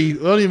 Freddie. They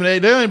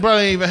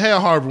probably ain't even had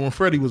Harvard when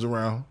Freddie was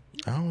around.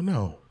 I don't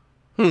know.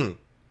 Some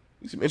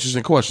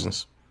interesting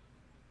questions.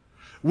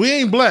 We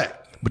ain't black.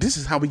 But this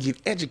is how we get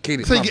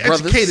educated. So you my get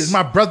brothers. educated,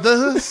 my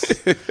brothers.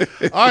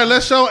 All right,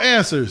 let's show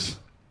answers.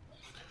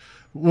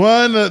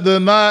 One, the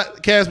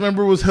not cast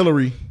member was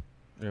Hillary.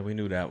 Yeah, we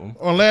knew that one.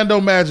 Orlando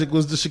Magic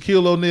was the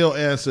Shaquille O'Neal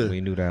answer.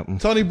 We knew that one.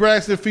 Tony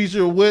Braxton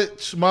featured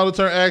which model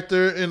turned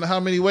actor in how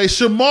many ways?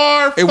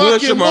 Shamar It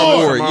was fucking Shamar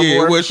Moore. Moore.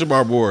 Yeah, it was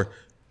Shamar Moore.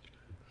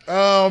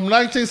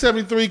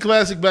 1973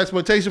 classic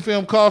blaxploitation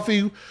film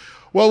Coffee.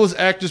 What was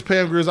actress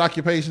Pam Grier's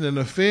occupation in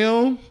the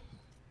film?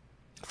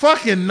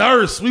 Fucking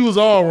nurse. We was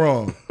all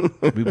wrong.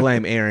 We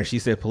blame Aaron. She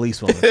said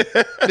policewoman.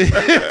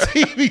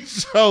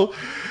 TV show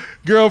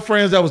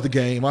Girlfriends. That was the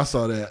game. I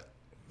saw that.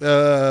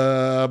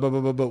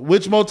 But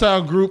which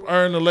Motown group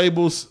earned the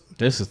label's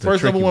This is the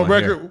first tricky number one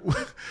one record?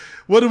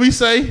 What did we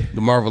say? The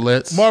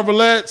Marvelettes.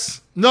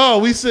 Marvelettes. No,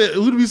 we said.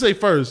 Who did we say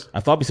first? I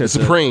thought we said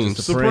Supremes.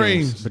 the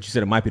Supremes. but you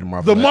said it might be the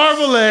Marvelettes. The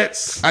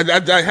Marvelettes.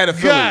 I had a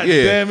feeling. God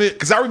yeah. damn it.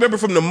 Because I remember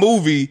from the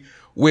movie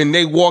when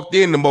they walked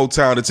in the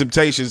Motown, the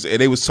Temptations, and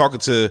they was talking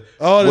to.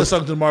 Oh, there's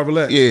something to the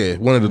Marvelettes. Yeah,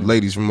 one of the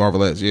ladies from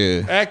Marvelettes.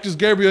 Yeah. Actress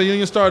Gabrielle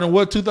Union starred in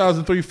what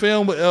 2003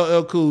 film with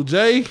LL Cool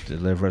J?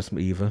 Deliver us some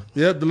Eva.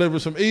 Yep,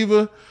 Delivers from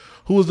Eva.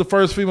 Who was the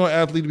first female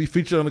athlete to be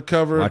featured on the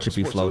cover? Watch it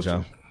be Sports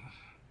FloJo.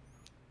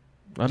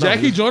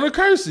 Jackie Joyner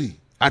Kersey.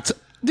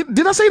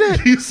 Did I say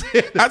that? You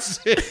said I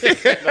said,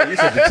 No, you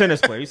said the tennis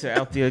player. You said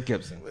Althea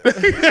Gibson.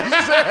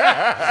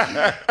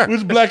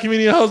 which black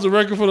comedian holds the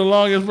record for the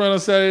longest run on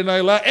Saturday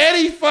Night Live?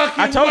 Eddie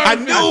fucking I told you. I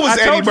knew it was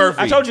Eddie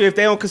Murphy. I told you if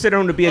they don't consider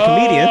him to be a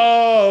comedian.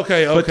 Oh,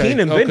 okay. But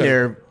Keenan been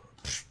there.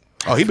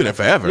 oh, he been there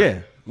forever. Yeah.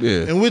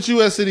 Yeah. In which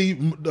U.S. city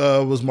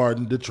was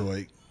Martin?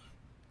 Detroit.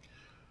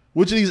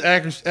 Which of these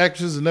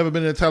actresses has never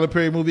been in a Tyler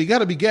Perry movie? It got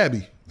to be Gabby.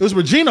 It was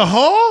Regina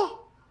Hall?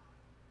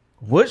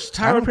 Which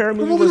Tyler Perry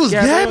movie What movie was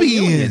Gabby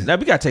Union? in? Now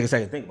we gotta take a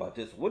second to think about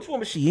this. Which one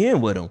was she in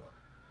with him?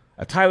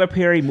 A Tyler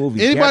Perry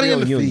movie. Anybody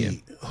Gabrielle in the Union.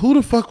 feed? Who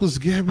the fuck was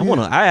Gabby?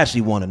 I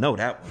actually want to know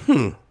that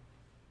one.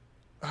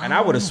 And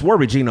I would have swore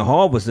Regina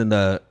Hall was in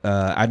the.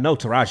 I know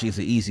Taraji is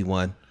an easy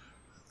one.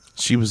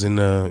 She was in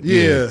the.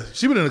 Yeah,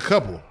 she been in a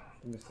couple.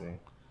 Let me see.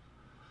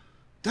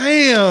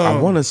 Damn.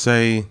 I want to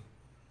say.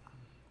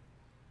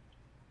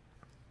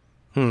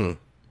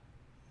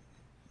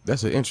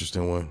 That's an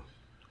interesting one.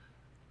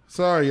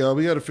 Sorry, y'all.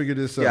 We got to figure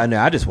this out. Yeah, I know.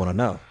 I just want to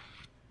know.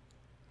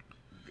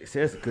 It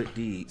says good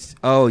deeds.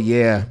 Oh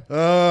yeah,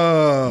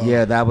 Oh.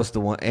 yeah, that was the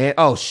one. And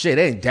oh shit,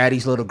 ain't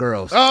Daddy's Little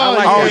Girls. Oh, I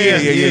like Oh,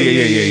 that.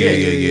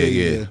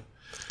 yeah.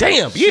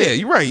 Damn. Yeah,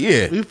 you're right.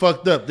 Yeah. We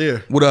fucked up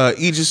there. With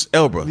Idris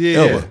Elba. Yeah.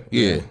 Elba.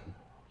 Yeah.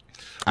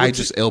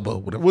 Idris Elba.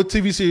 Whatever. What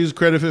TV series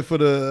credited for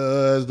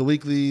as the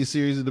weekly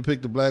series to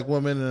depict a black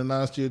woman in a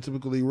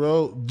non-stereotypically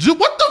role?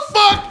 What the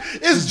fuck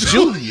is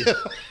Julia?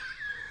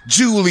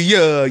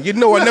 Julia. You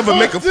know I never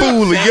make a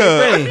fool of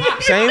ya.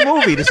 Same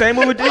movie. The same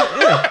movie.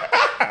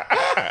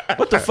 Yeah.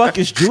 What the fuck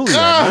is Julia?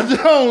 I Man?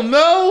 don't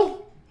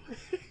know.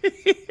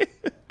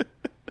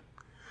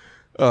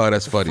 Oh,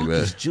 that's funny,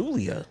 man. It's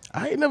Julia.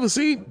 I ain't never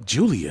seen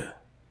Julia.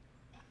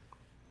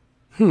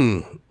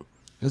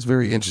 That's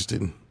very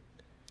interesting.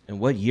 And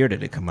what year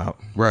did it come out?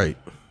 Right.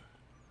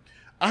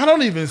 I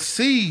don't even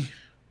see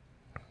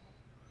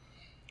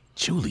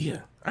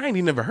Julia. I ain't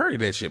even never heard of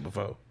that shit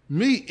before.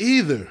 me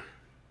either.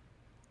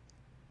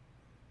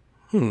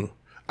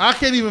 I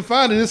can't even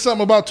find it. It's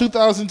something about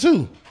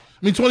 2002.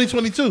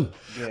 2022.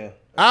 Yeah.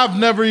 I've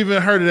never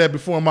even heard of that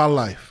before in my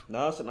life. No,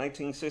 it's a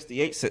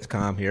 1968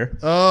 sitcom here.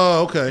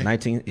 Oh, okay.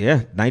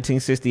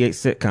 1968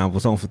 sitcom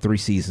was on for 3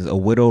 seasons. A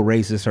widow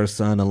raises her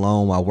son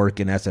alone while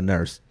working as a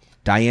nurse.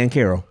 Diane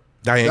Carroll.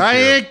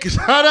 Diane,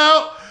 shout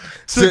out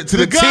to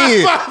the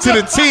 10. To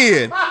the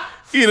 10.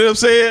 You know what I'm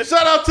saying?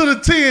 Shout out to the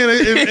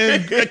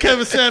 10 in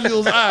Kevin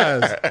Samuel's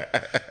eyes.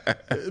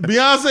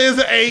 Beyonce is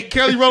an 8,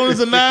 Kelly Rowland is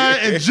a 9,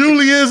 and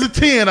Julia is a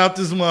 10 out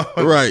this month.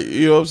 Right.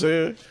 You know what I'm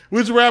saying?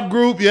 Which rap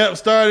group,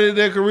 started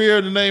their career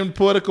in the name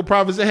Poetical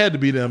Prophets? It had to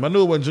be them. I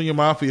knew it wasn't Junior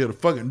Mafia.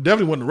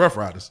 Definitely wasn't the Rough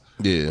Riders.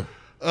 Yeah.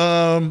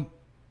 I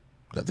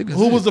think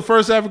Who was the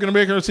first African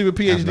American to receive a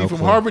PhD no from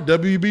clue. Harvard?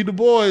 W.B. Du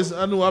Bois.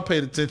 I knew I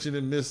paid attention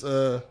in Miss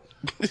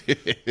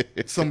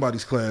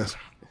somebody's class.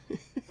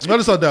 I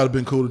just thought that would have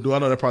been cool to do. I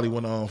know that probably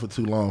went on for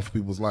too long for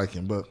people's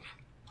liking, but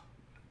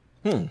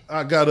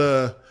I got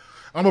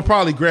I'm gonna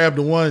probably grab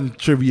the one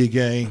trivia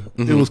game.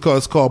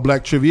 It's called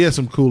Black Trivia. It had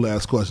some cool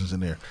ass questions in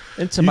there.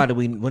 And somebody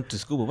we went to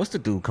school with. What's the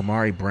dude?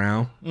 Kamari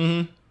Brown.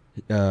 I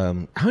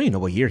don't even know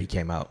what year he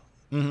came out.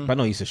 But I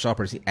know he's a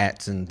sharper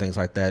ats and things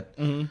like that.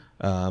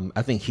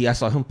 I think I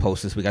saw him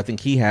post this week. I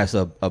think he has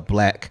a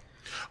black.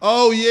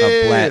 Oh yeah,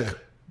 a black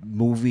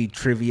movie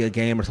trivia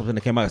game or something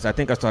that came out. So I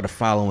think I started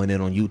following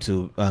it on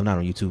YouTube. Not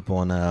on YouTube,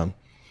 on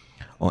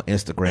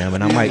Instagram,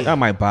 and I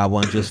might buy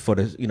one just for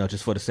the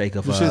sake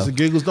of shits and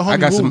giggles. The homie I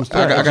got Woo was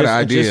I got an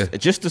idea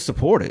just to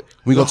support it.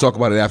 We gonna talk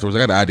about it afterwards. I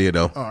got an idea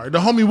though. All right, the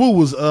homie Woo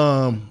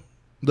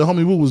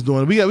was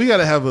doing. We got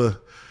to have a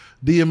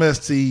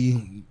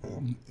DMST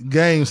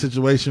game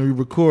situation we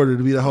recorded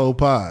to be the whole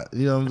pod.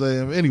 You know what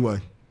I'm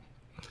saying?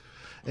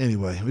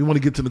 Anyway, we want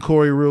to get to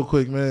Nokore real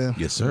quick, man.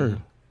 Yes, sir.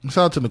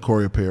 Shout out to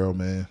Nokore Apparel,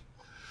 man.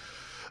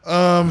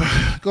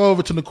 Go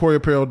over to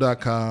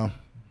NokoreApparel.com.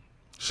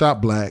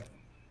 Shop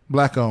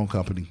Black-owned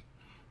company.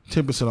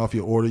 10% off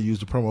your order. Use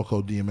the promo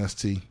code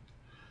DMST.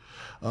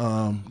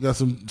 Got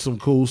some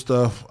cool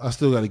stuff. I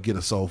still got to get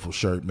a soulful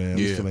shirt, man.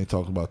 We still ain't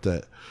talking about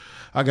that.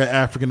 I got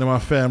African in my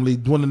family,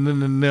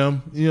 dwindling in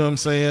them. You know what I'm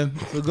saying?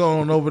 So go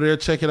on over there,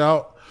 check it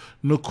out.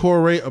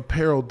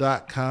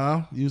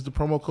 NokoreApparel.com. Use the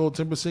promo code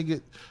 10%.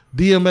 Get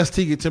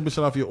DMST, get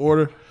 10% off your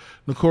order.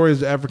 Nokore is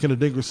the African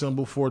Adinkra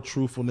symbol for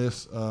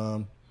truthfulness.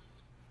 The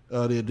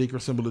Adinkra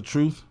symbol of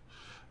truth.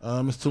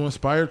 It's to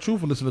inspire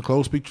truthfulness in the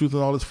clothes, speak truth in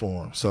all its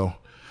forms. So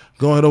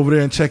go ahead over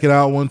there and check it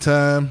out one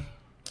time.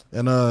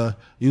 And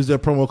use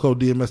that promo code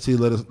DMST.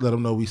 Let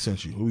them know we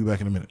sent you. We'll be back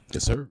in a minute.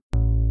 Yes, sir.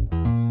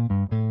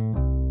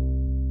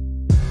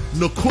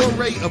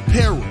 Nokore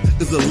Apparel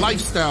is a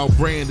lifestyle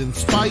brand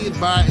inspired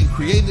by and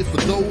created for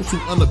those who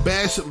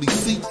unabashedly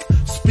seek,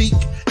 speak,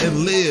 and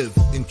live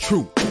in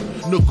truth.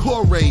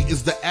 Nokore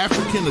is the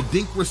African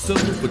Adinkra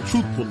symbol for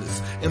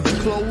truthfulness, and the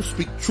clothes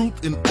speak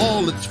truth in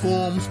all its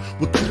forms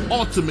with the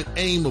ultimate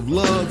aim of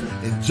love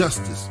and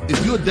justice.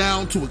 If you're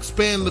down to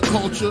expand the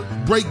culture,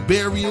 break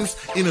barriers,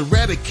 and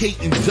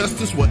eradicate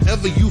injustice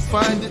wherever you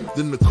find it,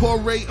 then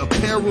Nokore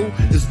Apparel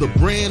is the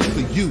brand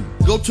for you.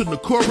 Go to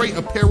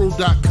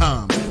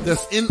NokoreApparel.com.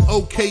 That's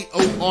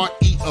NOKORE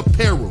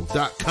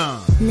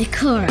Apparel.com.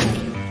 Nokore,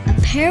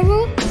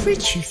 apparel for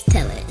truth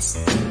tellers.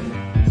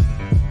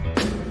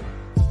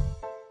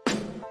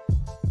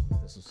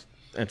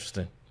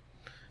 Interesting.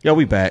 Yo,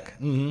 we back.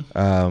 Let me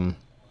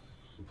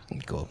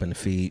go up in the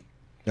feed.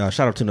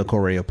 Shout out to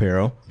Nokore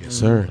Apparel. Yes,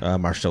 sir.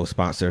 Our show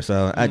sponsor.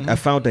 So I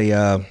found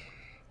I've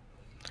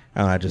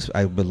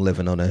been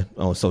living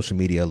on social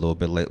media a little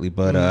bit lately,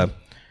 but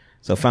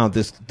so I found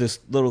this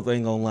little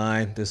thing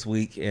online this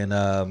week,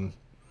 and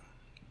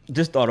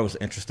just thought it was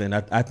interesting.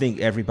 I think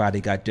everybody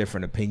got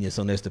different opinions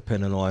on this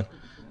depending on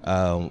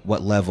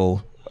what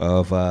level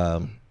of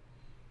I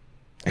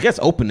guess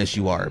openness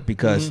you are,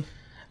 because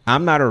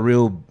I'm not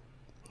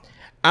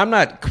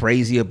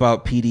crazy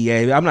about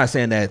PDA. I'm not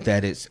saying that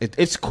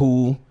it's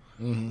cool,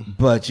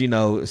 but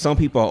some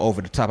people are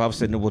over the top. I was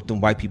sitting there with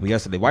them white people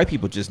yesterday. White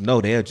people just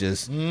know they're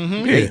just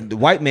the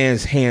white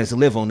man's hands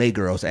live on they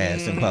girl's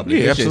ass in public.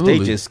 Yeah, absolutely.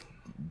 They just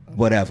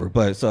whatever.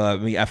 But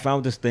so I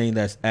found this thing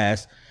that's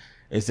asked: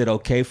 is it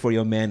okay for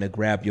your man to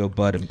grab your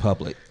butt in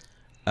public?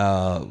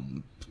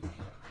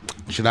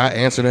 Should I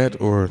answer that,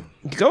 or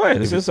go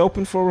ahead? It's just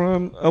open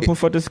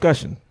for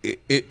discussion.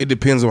 It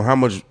depends on how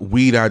much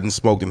weed I done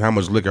smoked and how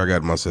much liquor I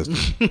got in my system.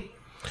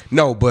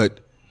 No, but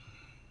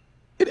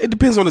it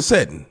depends on the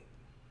setting.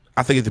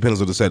 I think it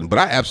depends on the setting. But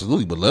I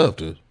absolutely would love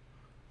to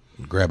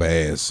grab an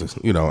ass.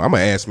 I'm an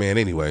ass man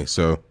anyway.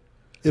 So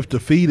if the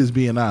feed is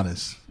being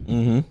honest,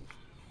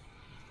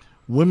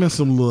 women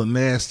some little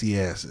nasty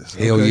asses.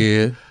 Hell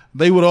yeah.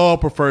 They would all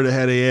prefer to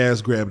have their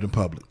ass grabbed in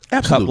public.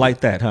 Absolutely. Cup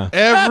like that, huh?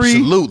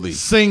 Every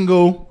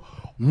single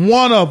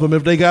one of them,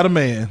 if they got a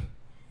man,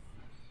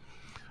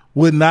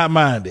 would not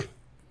mind it.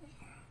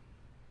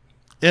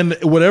 And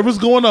whatever's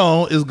going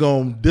on is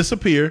going to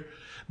disappear.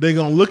 They're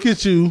going to look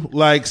at you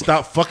like,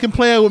 stop fucking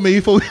playing with me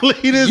before we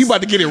leave this. You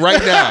about to get it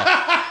right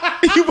now.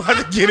 You about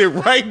to get it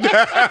right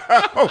now.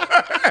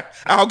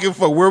 I don't give a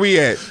fuck where we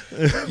at.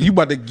 You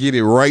about to get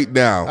it right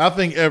now. I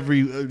think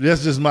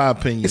that's just my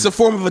opinion. It's a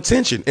form of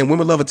attention, and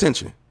women love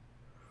attention.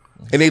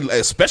 And they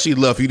especially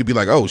love for you to be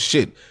like, oh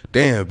shit,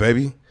 damn,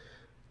 baby.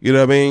 You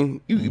know what I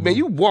mean? Man,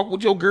 you walk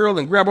with your girl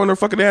and grab on her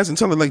fucking ass and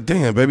tell her like,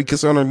 damn, baby,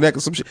 kiss her on her neck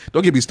or some shit.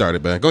 Don't get me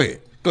started, man. Go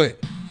ahead.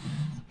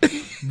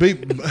 B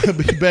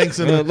Banks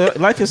and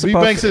like it's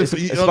about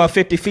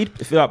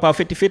 50-50 about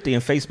 50-50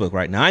 in Facebook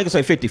right now. I ain't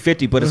gonna say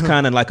 50-50, but it's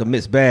kind of like a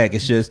mixed bag.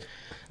 It's just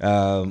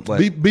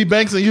B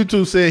Banks on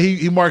YouTube said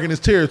he marking his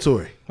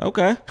territory.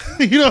 Okay.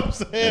 You know what I'm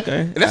saying?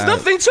 Okay. And that's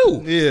another thing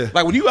too. Yeah.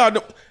 Like when you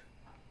out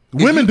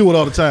women do it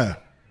all the time.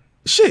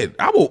 Shit,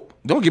 I will.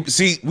 Don't get.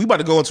 See, we about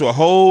to go into a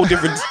whole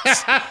different.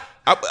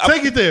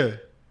 Take it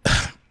there.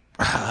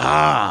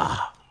 I'm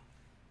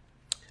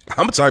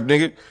a type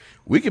nigga.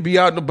 We could be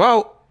out and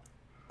about.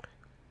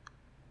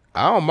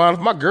 I don't mind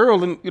if my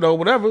girl and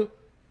whatever,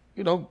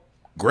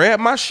 grab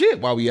my shit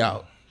while we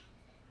out.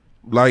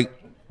 Like,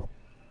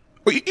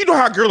 you know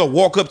how a girl will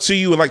walk up to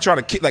you and like try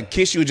to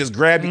kiss you and just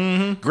grab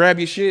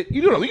your shit.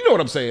 You know what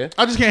I'm saying?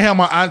 I just can't have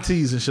my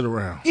aunties and shit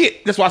around. Yeah,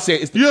 that's why I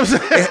said You know what I'm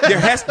saying? there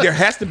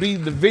has to be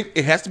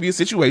it has to be a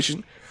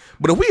situation.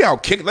 But if we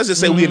out kicking, let's just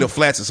say we in the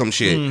flats or some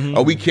shit,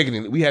 or we kicking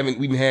it, we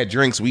didn't had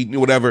drinks, we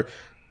whatever,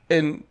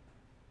 and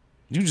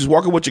you just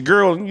walking with your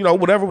girl, and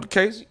whatever the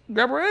case,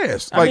 grab her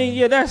ass. I mean,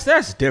 yeah, that's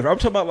different. I'm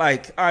talking about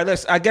like, all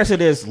right, I guess it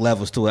is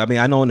levels to it. I mean,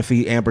 I know in the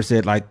feed Amber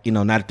said like,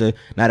 not at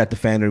the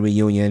family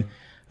reunion.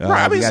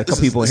 Right, I mean, we got a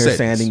couple people in here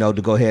saying,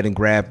 to go ahead and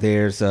grab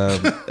theirs.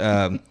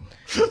 I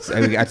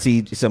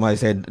see somebody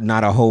said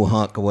not a whole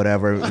hunk or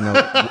whatever.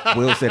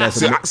 Will said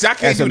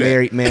as a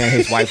married man,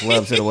 his wife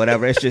loves it or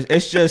whatever.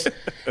 It's just.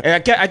 I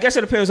guess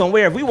it depends on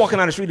where. If we walking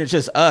down the street and it's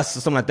just us or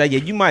something like that, yeah,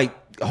 you might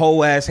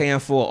whole ass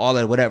handful, all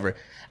that, whatever.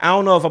 I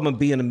don't know if I'm gonna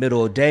be in the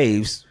middle of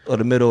Dave's or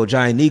the middle of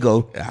Giant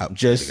Eagle,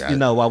 just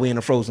while we in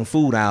the frozen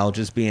food aisle,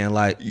 just being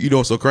like,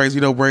 so crazy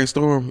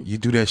brainstorm. You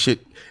do that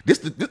shit.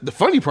 The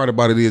funny part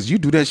about it is you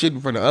do that shit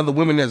in front of other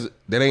women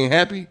that ain't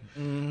happy.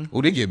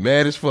 Oh, they get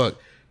mad as fuck.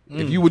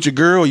 If you with your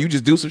girl, you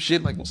just do some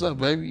shit like, "What's up,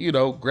 baby?"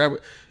 Grab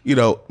it.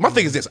 My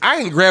thing is this: I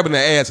ain't grabbing the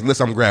ass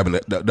unless I'm grabbing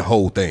the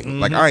whole thing.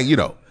 Like I ain't,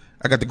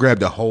 I got to grab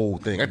the whole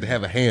thing. I got to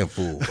have a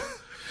handful.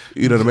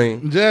 You know what I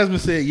mean? Jasmine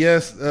said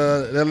yes.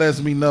 That lets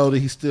me know that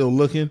he's still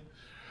looking,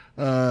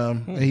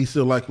 and he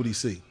still like what he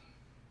see.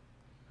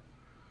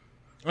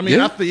 I mean,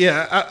 I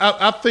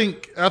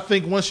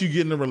think once you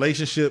get in a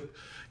relationship,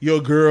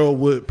 your girl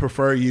would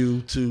prefer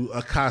you to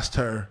accost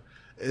her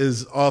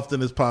as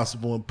often as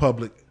possible in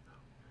public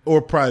or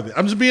private.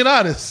 I'm just being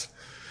honest.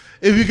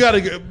 If you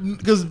gotta,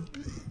 because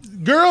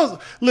girls,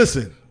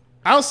 listen,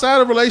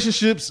 outside of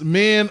relationships,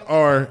 men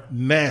are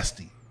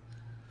nasty.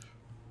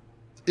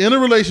 In a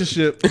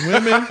relationship,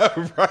 women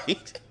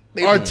right.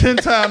 are 10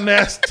 times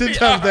nastier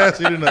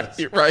than us.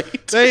 You're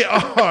right. They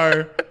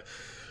are.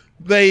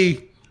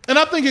 And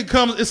I think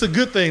it's a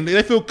good thing.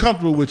 They feel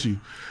comfortable with you.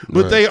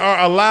 But they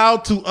are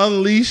allowed to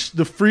unleash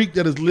the freak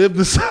that has lived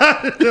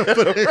inside of them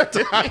for their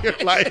entire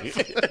life.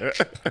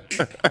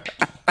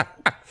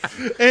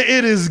 And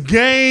it is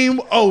game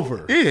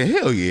over. Yeah,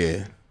 hell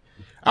yeah.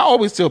 I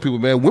always tell people,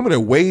 man, women are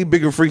way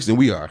bigger freaks than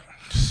we are.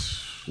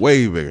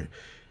 Way bigger.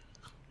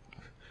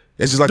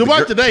 It's just like the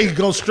wife today is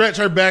gonna stretch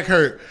her back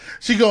hurt.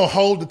 She gonna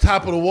hold the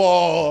top of the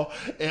wall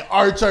and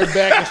arch her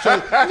back and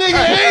stretch. Nigga,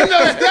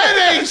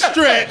 that ain't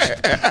stretched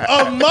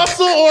a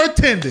muscle or a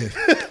tendon.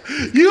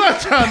 You are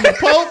trying to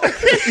poke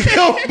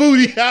your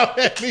booty out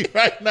at me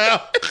right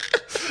now.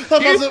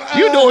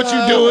 You know what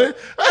you doing.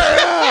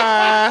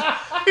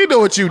 You know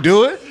what you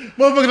doing.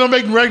 Motherfucker don't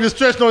make regular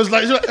stretch noise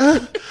like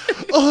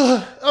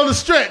on the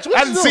stretch.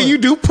 I didn't see you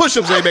do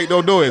push-ups and make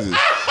no noises.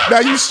 Now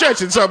you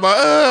stretching talking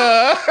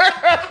about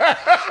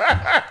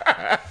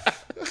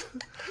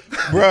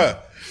bruh.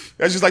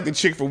 That's just like the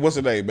chick from what's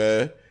her name,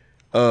 man?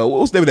 What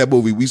was the name of that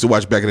movie we used to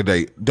watch back in the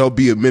day? Don't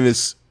Be a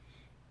Menace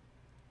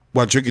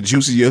while drinking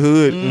juice in your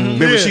hood.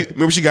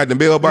 Remember she got in the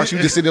mailbox, she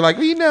was just sitting there like,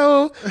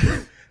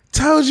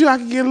 told you I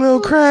could get a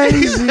little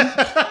crazy.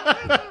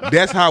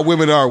 That's how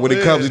women are when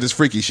it comes to this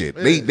freaky shit.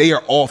 They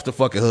are off the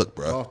fucking hook,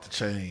 bro. Off the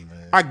chain,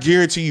 man. I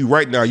guarantee you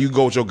right now, you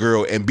go with your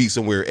girl and be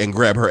somewhere and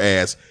grab her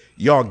ass.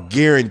 Y'all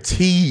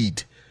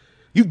guaranteed.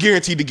 You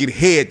guaranteed to get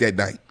head that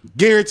night.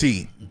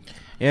 Guaranteed.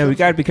 Yeah, we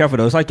got to be careful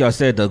though. It's like y'all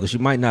said though, because you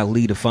might not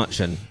lead a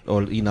function,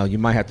 or you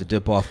might have to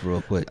dip off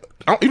real quick.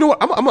 You know what?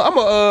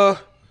 I'm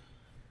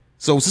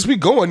So since we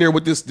going there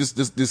with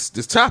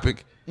this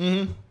topic,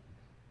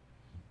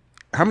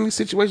 how many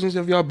situations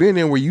have y'all been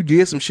in where you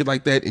did some shit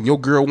like that and your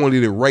girl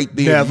wanted it right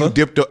there? Never. And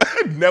you dipped up.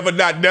 Never,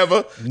 not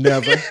never.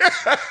 Never.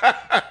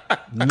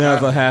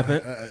 Never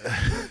happened.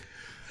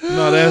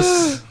 No,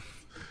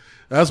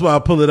 that's why I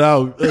pull it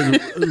out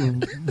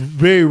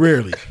very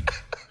rarely.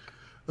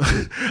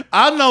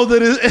 I know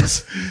that it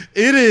is.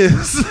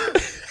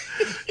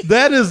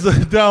 That is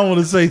I don't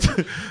want to say.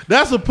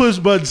 That's a push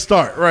button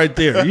start right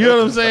there. You know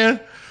what I'm saying?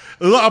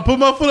 I put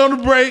my foot on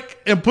the brake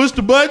and push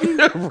the button.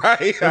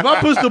 Right. If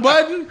I push the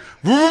button,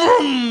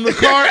 vroom, the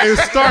car is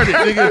started.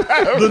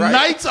 Nigga. The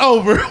night's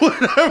over.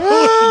 Whatever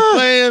was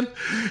playing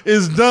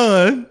is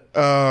done.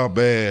 Oh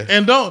man.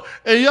 And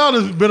y'all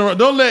just been around.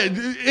 Don't let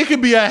it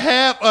could be a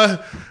half.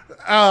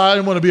 I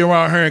didn't want to be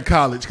around her in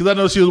college because I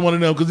know she was one of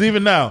them. Because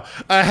even now,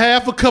 a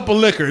half a cup of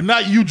liquor.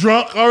 Not you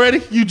drunk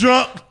already. You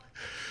drunk?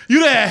 You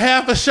done had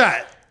half a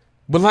shot.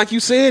 But like you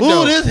said,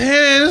 ooh, this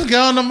head is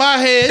going to my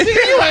head.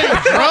 You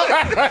ain't drunk.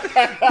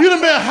 You done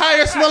been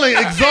higher smelling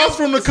exhaust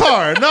from the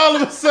car. And all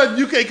of a sudden,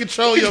 you can't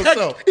control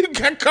yourself. You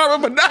got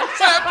carbon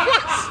monoxide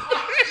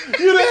poison.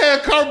 You done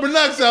had carbon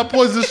monoxide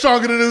poison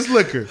stronger than this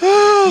liquor.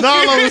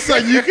 Now all of a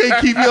sudden, you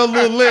can't keep your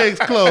little legs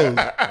closed.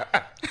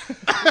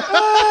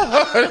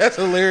 Oh, that's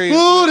hilarious.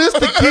 Ooh, this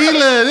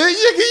tequila.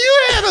 You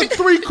had a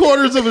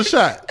 3/4 of a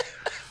shot.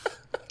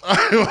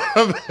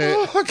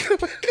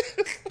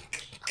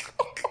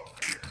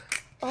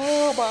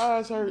 Oh, my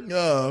eyes hurt.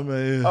 Oh,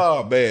 man.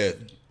 Oh,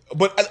 man.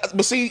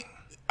 But see,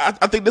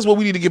 I think that's what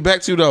we need to get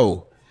back to,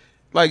 though.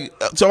 Like,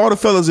 to all the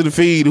fellas in the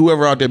feed,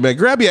 whoever out there, man,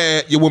 grab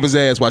your woman's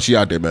ass while she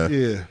out there, man.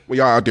 Yeah. When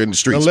y'all out there in the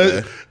streets,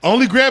 man.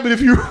 Only grab it if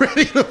you're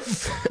ready to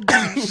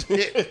do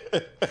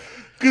shit.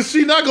 Because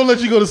she's not going to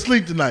let you go to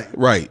sleep tonight.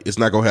 Right. It's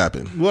not going to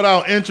happen.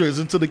 Without entrance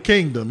into the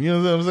kingdom. You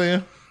know what I'm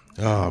saying?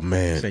 Oh,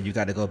 man. So you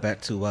got to go back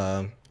to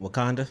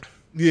Wakanda?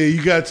 Yeah,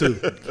 you got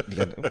to.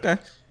 Okay.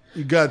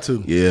 You got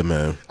to. Yeah,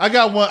 man. I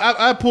got one.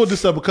 I pulled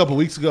this up a couple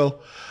weeks ago.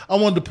 I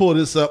wanted to pull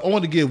this up. I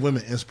wanted to give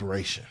women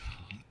inspiration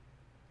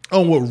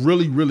on what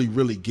really, really,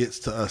 really gets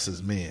to us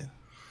as men.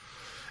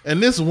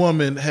 And this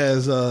woman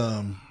has,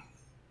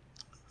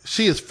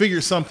 she has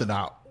figured something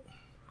out.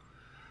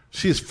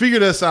 She has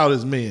figured us out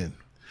as men.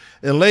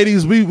 And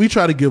ladies, we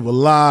try to give a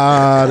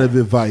lot of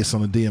advice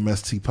on the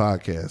DMST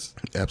podcast.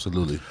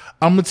 Absolutely.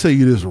 I'm going to tell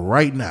you this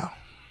right now.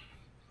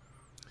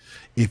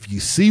 If you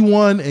see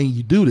one and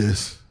you do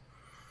this,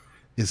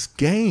 it's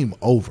game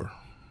over.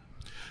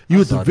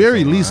 You at the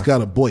very least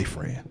got a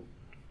boyfriend.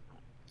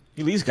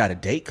 You at least got a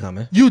date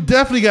coming. You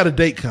definitely got a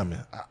date coming.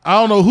 I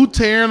don't know who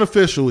Taryn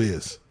Official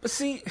is. But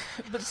see,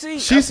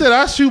 she said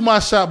I shoot my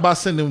shot by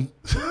sending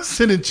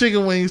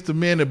chicken wings to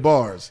men at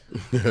bars.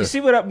 You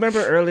see what I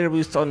remember earlier we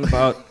was talking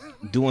about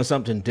doing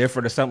something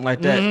different or something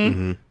like that?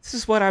 Mm-hmm. This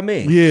is what I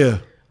mean. Yeah.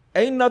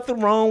 Ain't nothing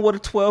wrong with a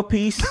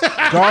 12-piece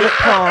garlic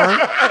parm.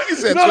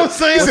 You know what I'm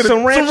saying? With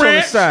some ranch on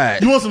the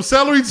side. You want some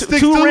celery sticks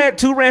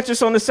two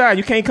ranches on the side.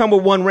 You can't come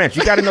with one ranch.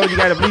 You got to know you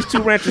got at least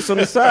 2 ranches on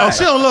the side. Oh,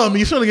 she don't love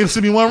me. She only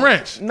send me one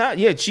ranch. Not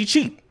yet. She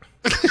cheap.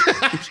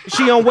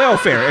 She on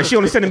welfare, and she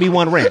only sending me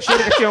one ranch.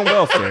 She on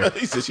welfare.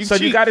 So cheap.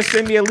 You got to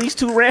send me at least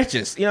 2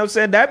 ranches. You know what I'm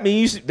saying? That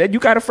means that you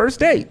got a first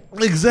date.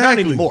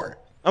 Exactly. Not anymore.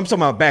 I'm talking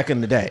about back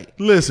in the day.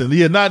 Listen,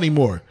 yeah, not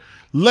anymore.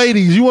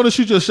 Ladies, you want to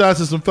shoot your shots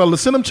at some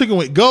fellas? Send them chicken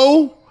wings.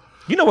 Go.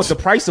 You know what the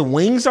price of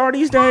wings are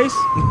these days?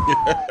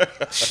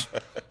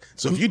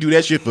 So if you do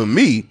that shit for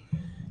me,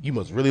 you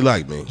must really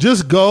like me.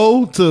 Just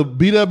go to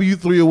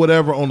BW3 or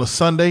whatever on a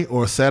Sunday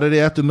or a Saturday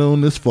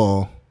afternoon this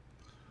fall.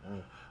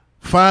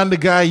 Find the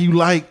guy you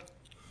like.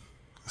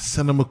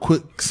 Send him a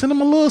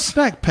little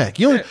snack pack.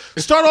 You know,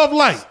 start off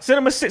light. Send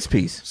him a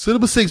 6-piece. Send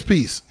him a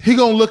 6-piece. He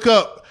gonna look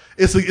up.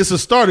 It's a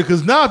starter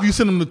because now if you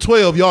send him to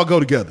 12, y'all go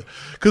together.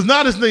 Because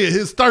now this nigga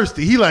is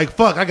thirsty. He like,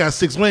 fuck, I got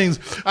 6 wings.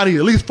 I need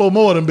at least 4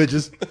 more of them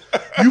bitches.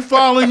 You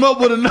follow him up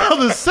with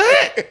another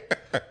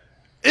set,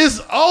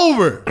 it's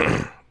over.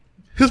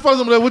 His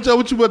first like, what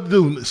you about to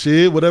do?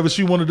 Shit, whatever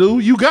she want to do.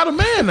 You got a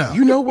man now.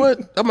 You know what?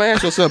 I'm gonna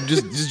ask you something.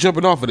 Just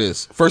jumping off of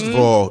this. First of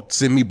all,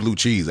 send me blue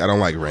cheese. I don't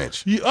like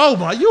ranch. You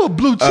a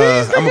blue cheese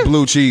nigga? I'm a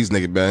blue cheese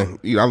nigga, man.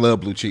 I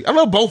love blue cheese. I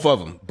love both of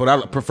them, but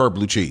I prefer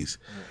blue cheese.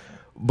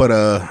 But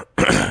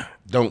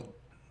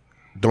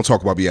don't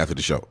talk about me after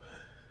the show.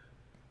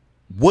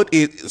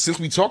 Since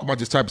we talk about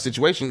this type of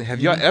situation, have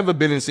y'all ever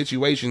been in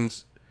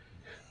situations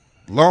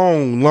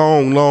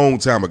long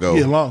time ago?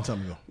 Yeah, long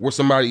time ago. Where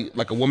somebody,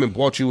 like a woman,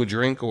 bought you a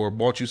drink or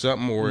bought you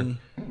something, or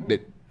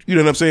that, you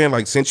know what I'm saying,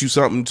 like sent you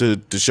something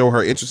to show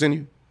her interest in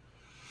you?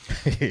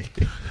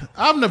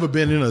 I've never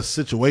been in a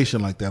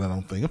situation like that, I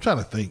don't think. I'm trying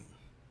to think.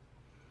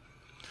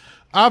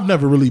 I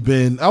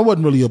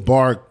wasn't really a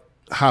bar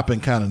hopping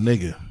kind of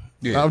nigga.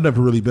 Yeah. I've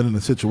never really been in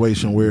a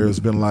situation where it's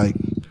been like,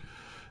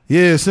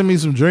 yeah, send me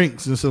some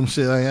drinks and some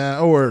shit like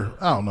that, or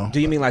I don't know. Do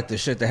you mean like the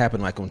shit that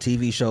happened like on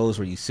TV shows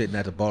where you sitting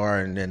at the bar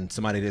and then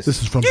somebody this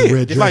is from the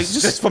red dress. Like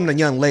just from the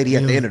young lady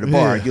at the end of the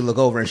bar, you look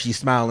over and she's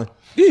smiling.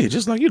 Yeah,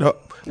 just like, you know.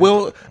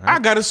 Well, I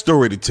got a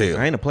story to tell.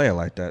 I ain't a player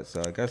like that,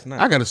 so I guess not.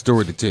 I got a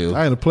story to tell.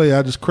 I ain't a player.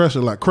 I just crushed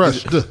it like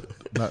crushed.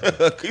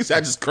 He said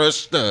I just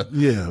crushed her.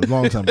 Yeah, a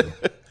long time ago.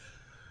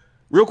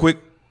 Real quick.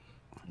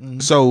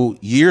 So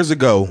years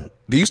ago,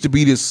 there used to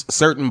be this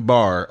certain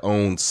bar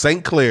on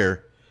St.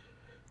 Clair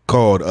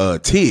called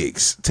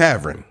Tiggs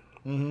Tavern.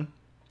 Mm-hmm.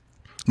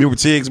 Remember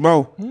Tiggs,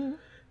 Mo? Mm-hmm.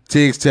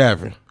 Tiggs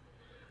Tavern.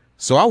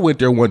 So I went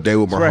there one day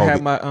with my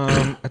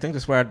homie. I think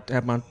that's where I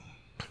had my.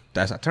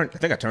 I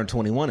think I turned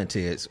 21 in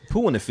Tiggs.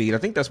 Pooh in the feed. I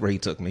think that's where he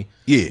took me.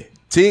 Yeah,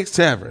 Tiggs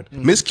Tavern.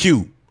 Miss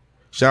Q.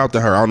 Shout out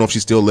to her. I don't know if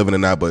she's still living or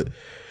not, but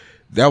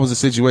that was a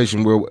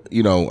situation where,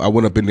 you know, I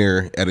went up in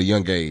there at a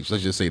young age.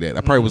 Let's just say that.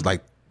 I probably was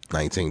like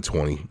 19,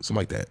 20, something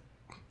like that.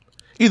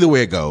 Either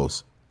way it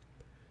goes.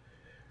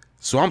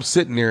 So I'm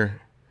sitting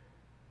there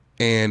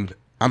and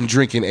I'm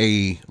drinking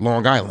a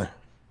Long Island.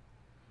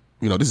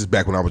 You know, this is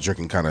back when I was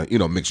drinking kind of, you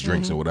know, mixed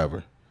drinks or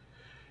whatever.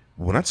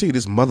 When I tell you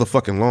this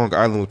motherfucking Long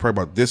Island was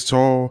probably about this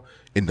tall,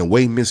 and the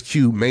way Miss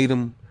Q made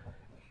them,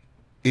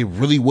 it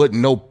really wasn't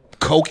no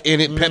Coke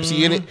in it,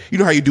 Pepsi in it. You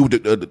know how you do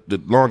with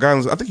the Long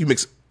Islands? I think you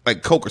mix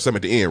like Coke or something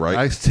at the end, right?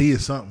 Iced tea or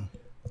something.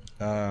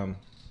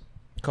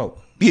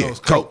 Coke. Yeah, it's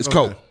Coke. It's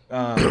Coke.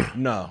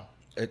 No,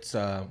 it's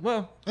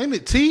well. Ain't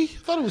it tea? I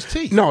thought it was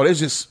tea. No, it's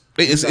just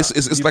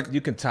it's like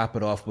you can top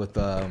it off with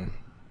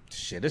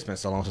shit. It's been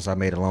so long since I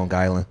made a Long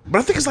Island, but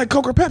I think it's like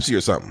Coke or Pepsi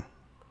or something.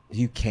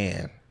 You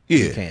can. Yeah.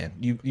 You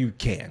can. You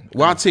can.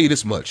 Well, I'll tell you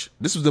this much.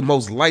 This was the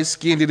most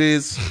light-skinned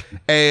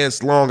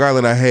ass Long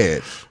Island I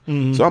had.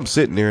 Mm-hmm. So I'm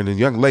sitting there, and the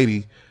young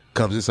lady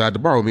comes inside the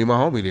bar with me and my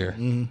homie there.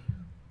 Mm-hmm.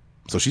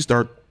 So she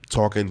start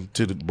talking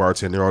to the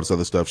bartender, all this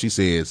other stuff. She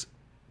says,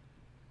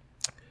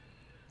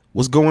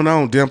 "What's going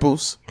on,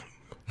 Dimples?"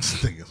 This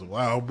nigga's a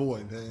wild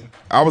boy, man.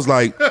 I was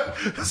like,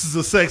 This is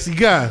a sexy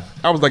guy.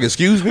 I was like,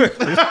 "Excuse me."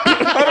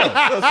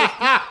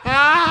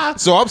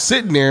 So I'm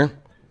sitting there.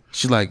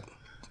 She's like,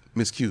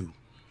 "Miss Q,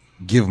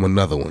 give him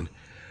another one."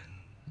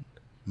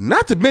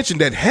 Not to mention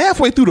that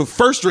halfway through the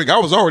first drink, I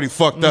was already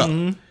fucked up.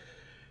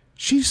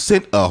 She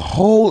sent a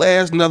whole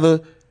ass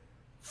another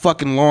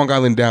fucking Long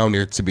Island down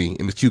there to me,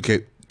 and Miss Q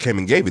came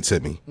and gave it to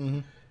me.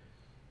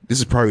 This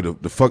is probably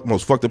the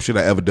most fucked up shit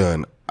I ever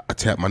done. I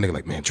tapped my nigga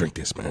like, "Man, drink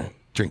this, man.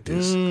 Drink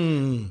this."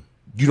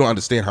 You don't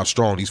understand how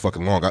strong these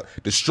fucking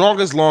the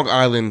strongest Long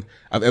Island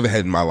I've ever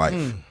had in my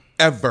life.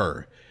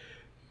 Ever.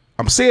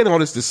 I'm saying all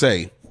this to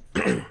say,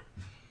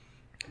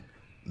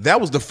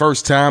 that was the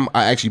first time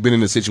I actually been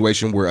in a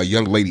situation where a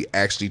young lady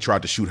actually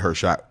tried to shoot her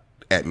shot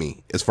at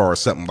me as far as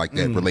something like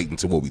that relating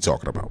to what we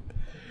talking about.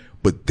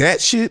 But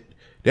that shit,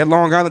 that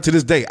Long Island, to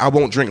this day, I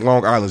won't drink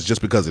Long Islands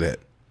just because of that.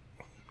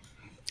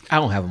 I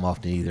don't have them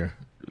often either.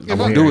 I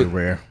won't do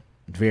it.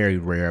 Very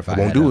rare if I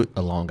won't had do it.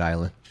 A Long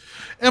Island.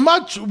 Then why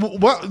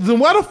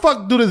the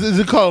fuck is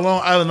it called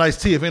Long Island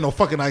iced tea if ain't no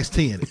fucking iced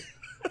tea in it?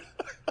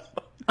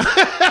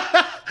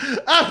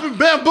 I've been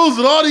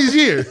bamboozled all these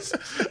years.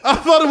 I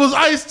thought it was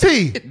iced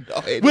tea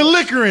with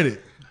liquor in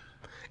it.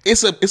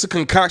 It's a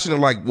concoction of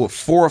like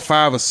 4 or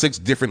 5 or 6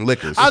 different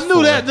liquors. I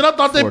knew that. Then I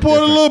thought they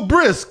poured a little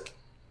brisk.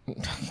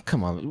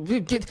 Come on.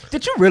 Did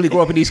you really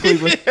grow up in East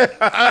Cleveland?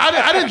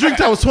 I didn't drink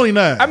till I was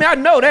 29. I mean, I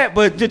know that,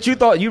 but did you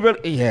thought you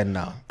really? Yeah,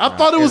 no. I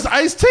thought it was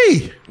iced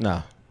tea.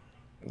 No.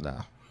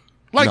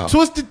 Like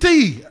twisted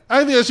tea. I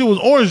didn't think that shit was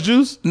orange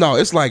juice. No,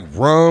 it's like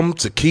rum,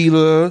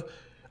 tequila,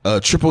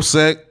 triple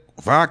sec,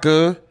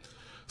 vodka.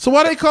 So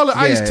why they call it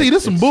iced tea?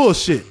 This some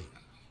bullshit.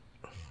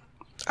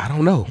 I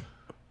don't know.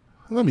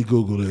 Let me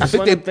Google this. I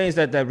think one of the things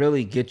that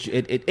really get you,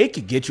 it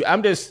could get you.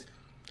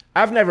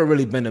 I've never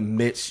really been a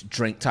mixed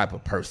drink type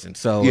of person,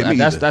 so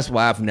that's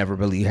why I've never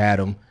really had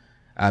them.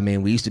 I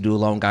mean, we used to do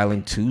Long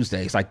Island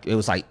Tuesdays. Like it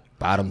was like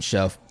bottom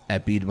shelf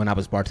at B when I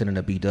was bartending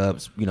at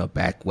B-Dubs. You know,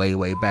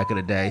 way back in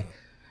the day.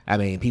 I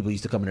mean, people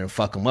used to come in there and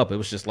fuck them up. It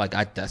was just like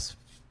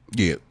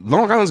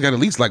Long Island's got at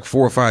least like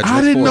 4 or 5 drinks.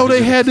 I didn't know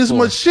they had this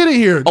much shit in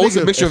here. Oh, it's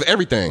a mixture of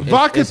everything.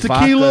 Vodka,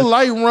 tequila,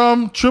 light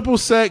rum, triple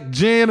sec,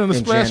 gin, and a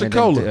splash of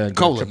cola.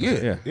 Cola,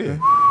 yeah.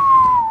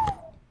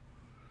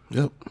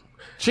 Yep.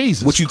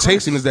 Jesus. What you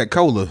tasting is that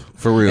cola,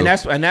 for real.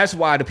 And that's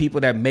why the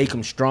people that make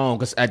them strong,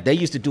 because they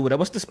used to do it.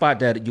 What's the spot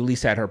that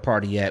Ulysses had her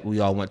party at? We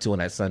all went to on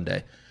that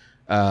Sunday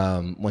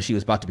when she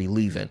was about to be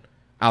leaving.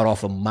 Out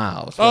off of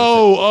Miles.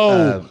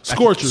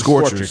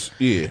 Scorchers.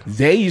 Yeah.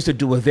 They used to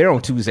do it there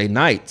on Tuesday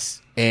nights.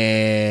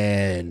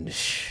 And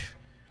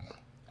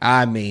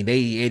I mean,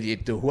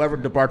 whoever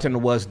the bartender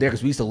was there,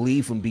 because we used to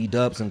leave from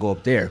B-Dubs and go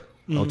up there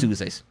on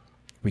Tuesdays.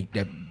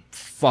 That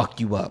fuck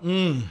you up.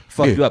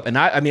 Fuck you up. And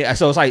I mean,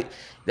 so it's like,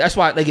 that's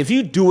why, like, if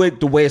you do it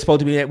the way it's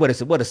supposed to be, what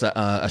is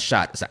a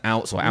shot? It's an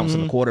ounce or ounce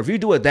and a quarter. If you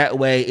do it that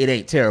way, it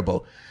ain't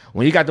terrible.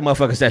 When you got the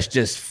motherfuckers that's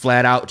just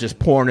flat out just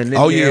pouring it in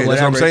there, yeah,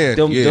 that's what I'm saying.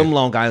 Them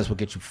Long Islands will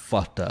get you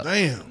fucked up.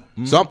 Damn.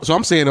 So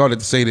I'm saying all that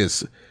to say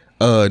this.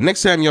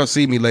 Next time y'all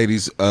see me,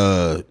 ladies,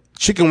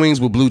 chicken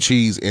wings with blue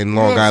cheese and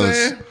Long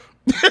Islands.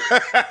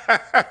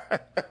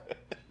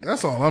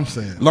 That's all I'm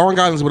saying. Long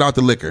Islands without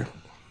the liquor.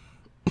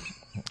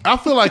 I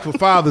feel like for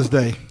Father's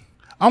Day,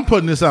 I'm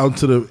putting this out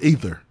into the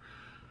ether.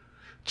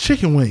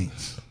 Chicken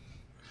wings.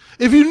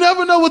 If you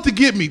never know what to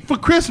get me for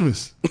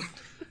Christmas,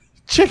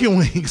 chicken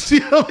wings.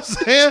 You know what I'm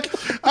saying?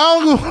 I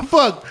don't give a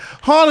fuck.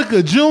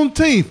 Hanukkah,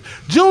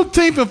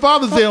 Juneteenth and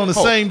Father's Day on the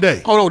same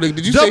day. Hold on,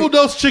 did you double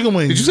dose chicken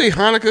wings? Did you say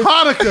Hanukkah?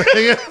 Hanukkah,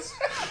 yes.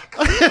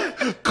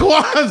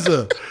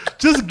 Kwanzaa.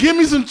 Just give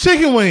me some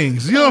chicken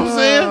wings. You know what I'm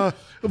saying?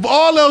 If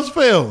all else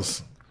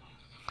fails.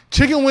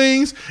 Chicken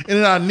wings, and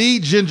then I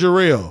need ginger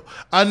ale.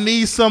 I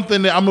need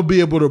something that I'm going to be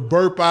able to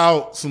burp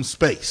out some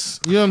space.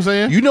 You know what I'm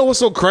saying? You know what's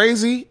so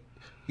crazy?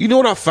 You know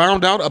what I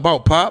found out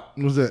about pop?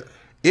 What's that?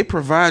 It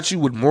provides you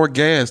with more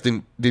gas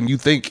than you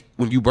think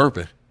when you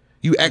burping.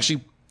 You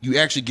actually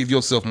give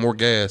yourself more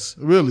gas.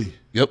 Really?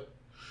 Yep.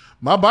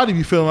 My body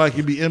be feeling like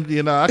it be empty,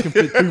 and I can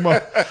fit 3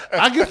 more.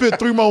 I can fit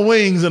 3 more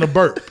wings in a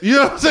burp. You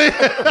know what I'm saying?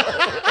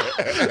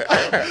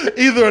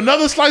 Either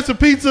another slice of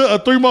pizza or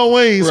 3 more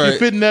wings can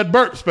fit in that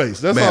burp space.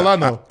 That's all I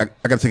know. I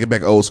got to take it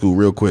back old school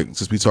real quick.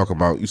 Since we talking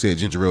about, you said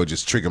ginger ale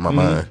just triggered my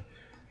mind.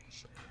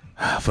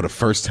 For the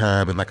first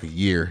time in like a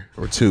year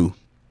or 2,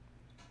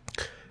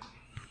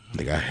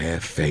 I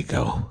had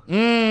Faygo.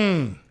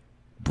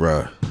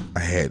 Bruh, I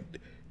had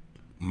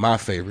my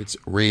favorites: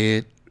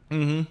 red,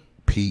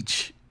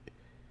 peach,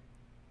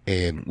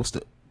 and what's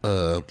the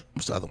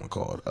other one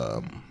called?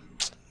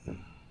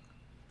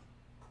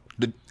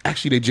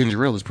 Actually, their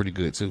ginger ale is pretty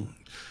good too.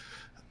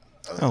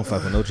 I don't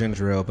fuck with no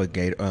ginger ale, but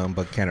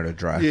Canada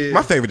Dry. Yeah.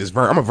 My favorite is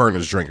Vern. I'm a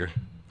Vernors drinker.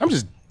 I'm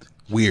just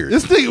weird.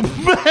 This nigga,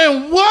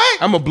 man,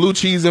 what? I'm a blue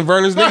cheese and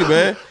Vernors nigga,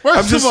 man.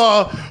 First of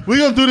all, we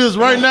gonna do this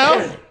right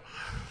now.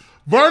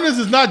 Vernors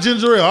is not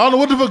ginger ale. I don't know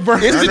what the fuck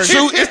Vernors It's is. the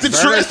true. It's the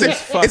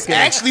true. It's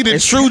actually the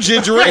true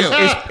ginger ale.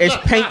 It's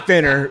paint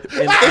thinner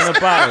in a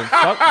bottle.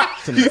 Fuck.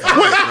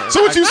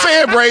 So what you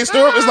saying,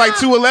 Brainstorm? It's like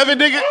 211,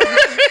 nigga.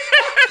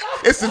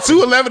 It's the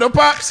 211 of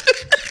pops.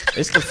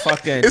 It's the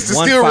fucking. It's the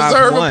Steel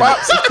Reserve of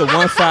pops. It's the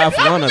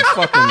 151 of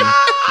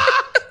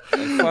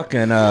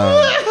fucking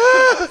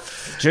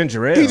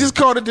ginger ale. He just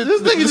called it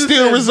the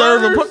Steel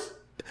Reserve of pops.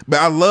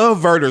 Man, I love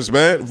Vernors,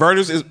 man.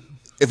 Vernors is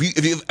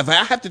if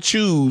I have to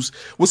choose.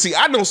 Well, see,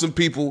 I know some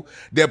people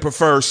that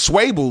prefer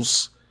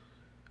Swables.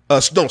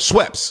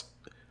 Schweppes.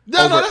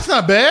 No, that's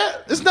not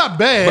bad. It's not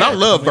bad. But I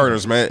love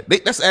Vernors, man.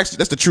 That's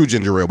the true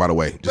ginger ale, by the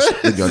way.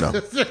 Just let you know.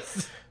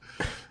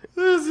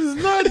 This is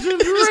not ginger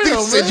This ale,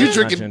 nigga said man. you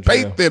drinking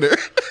paint thinner.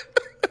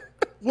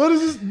 What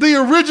is this? The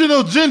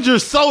original ginger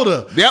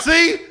soda. Yep.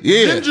 See?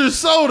 Yeah. Ginger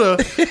soda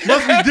must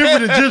be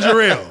different than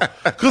ginger ale.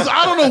 Because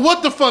I don't know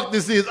what the fuck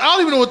this is. I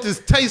don't even know what this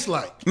tastes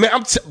like. Man,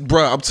 I'm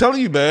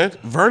telling you, man.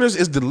 Vernors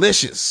is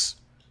delicious.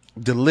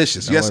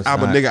 Delicious. No, Yes, it's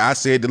I'm not. a nigga. I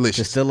said delicious.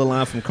 Just still a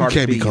line from Cardi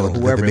can't be B or calling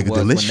whoever that it nigga was.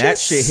 delicious. When that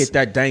shit hit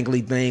that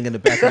dangly thing in the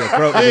back of your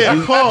throat,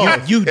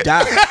 Yeah, you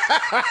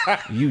die.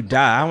 You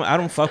die. I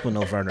don't fuck with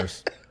no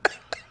Vernors.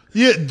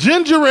 Yeah,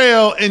 ginger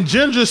ale and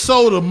ginger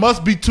soda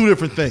must be two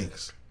different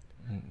things.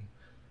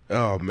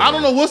 Oh man. I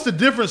don't know what's the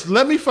difference.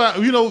 Let me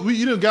find. You know,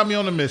 you done got me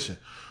on a mission.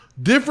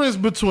 Difference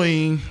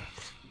between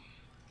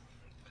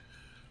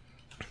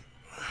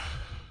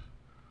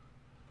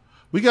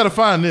we got to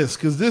find this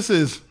because this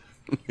is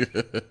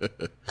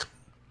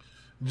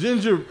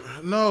ginger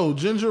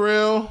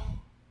ale.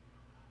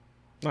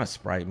 Not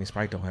Sprite. I mean,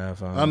 Sprite don't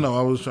have. I know.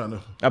 I was trying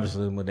to. I was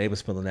when they were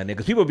spilling that nigga.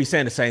 Because people be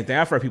saying the same thing.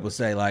 I've heard people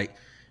say like,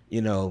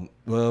 you know,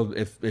 well,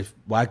 if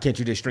why can't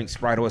you just drink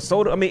Sprite or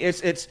soda? I mean,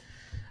 it's.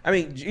 I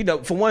mean, you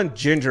know, for one,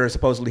 ginger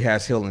supposedly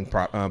has healing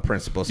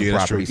principles and Yeah,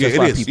 that's true. properties. Yeah, That's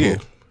why it is, people. yeah.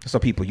 So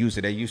people use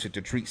it. They use it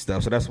to treat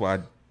stuff. So that's why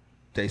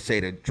they say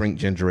to drink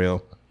ginger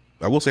ale.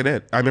 I will say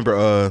that. I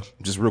remember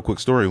just a real quick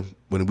story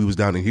when we was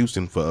down in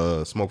Houston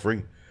for Smoke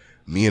Free.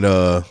 Me and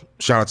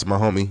shout out to my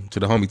homie, to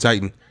the homie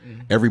Titan.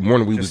 Every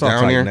morning we was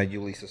down there. That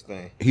Ulysses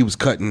thing. He was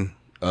cutting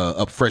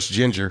up fresh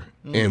ginger,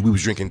 and we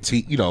was drinking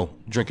tea. You know,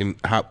 drinking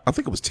hot. I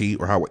think it was tea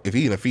or how. If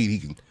he in a feed, he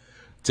can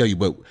tell you.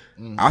 But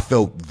I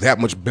felt that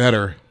much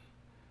better,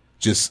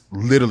 just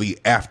literally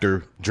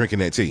after drinking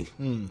that tea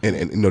and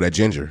you know that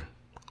ginger.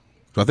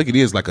 So I think it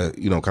is like a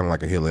kind of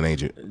like a healing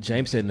agent.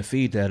 James said in the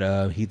feed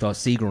that he thought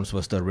Seagram's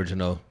was the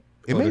original.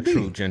 It or may the be.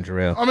 true ginger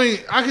ale. I mean,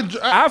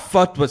 I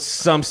fucked with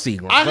some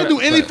Seagram's. can do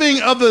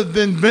anything other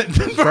than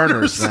Vernors,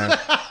 Vernors. man.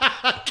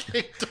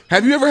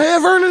 Have you ever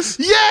had Vernors?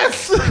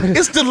 Yes,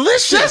 It's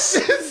delicious.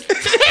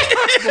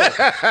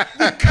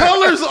 the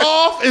color's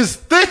off. Is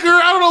thicker.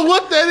 I don't know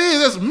what that is.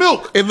 That's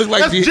milk. It looked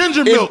like that's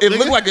ginger milk. It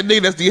looked like a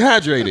nigga that's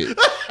dehydrated.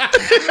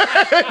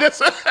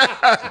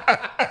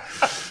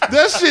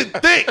 that shit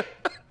thick.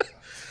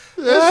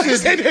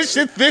 That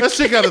shit thick. That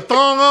shit got a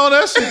thong on.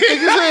 That shit thick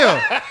as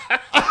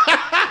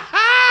hell.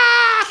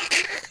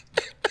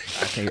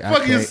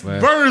 Fucking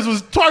Vernors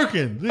was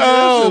twerking. Yeah,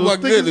 Oh that shit was my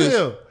thick as goodness!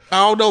 hell. I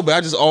don't know, but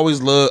I just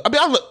always love. I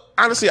mean,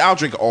 honestly, I'll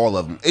drink all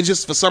of them. It's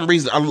just for some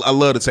reason I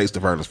love the taste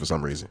of Vernors for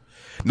some reason.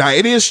 Now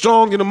it is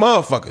strong in a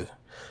motherfucker.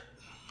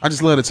 I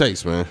just love the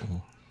taste, man.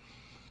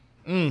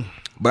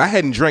 But I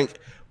hadn't drank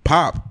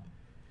pop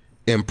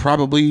in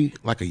probably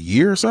like a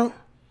year or so.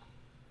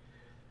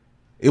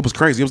 It was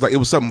crazy. It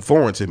was something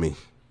foreign to me.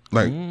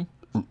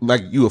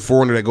 Like you a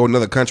foreigner that go to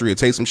another country and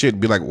taste some shit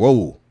and be like,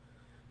 whoa.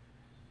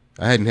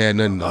 I hadn't had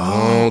nothing in a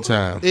long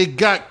time. It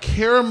got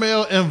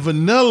caramel and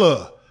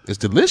vanilla. It's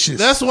delicious.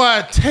 That's why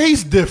it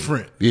tastes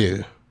different.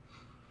 Yeah.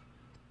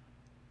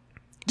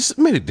 Just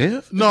admit it,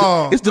 Dev.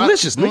 No, It's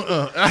delicious,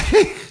 nigga.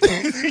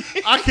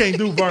 I can't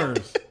do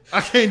Vernors. I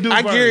can't do.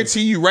 I Vernors.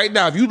 guarantee you right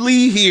now, if you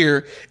leave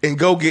here and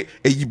go get,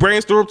 and you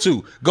Brainstorm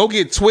too, go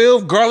get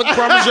 12 garlic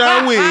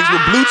Parmesan wings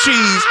with blue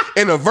cheese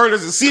and a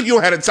Vernors and see if you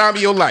don't have the time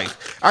of your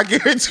life. I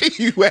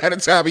guarantee you had the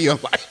time of your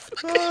life.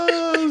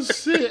 Oh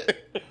shit!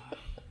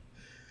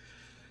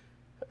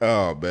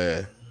 Oh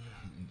man.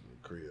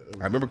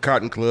 I remember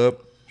Cotton Club.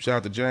 Shout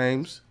out to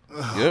James.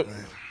 Yep.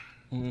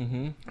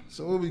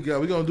 So what we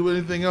got? We gonna do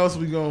anything else?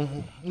 What we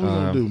gonna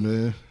do,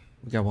 man?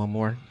 We got one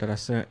more that I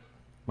sent.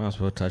 Might as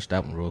well touch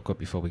that one real quick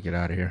before we get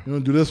out of here. You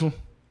wanna do this one?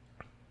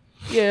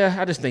 Yeah,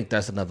 I just think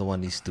that's another one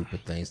of these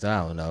stupid things.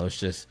 I don't know. It's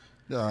just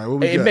All right. What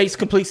we it got? makes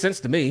complete sense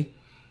to me,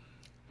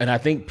 and I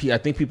think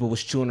people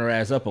was chewing her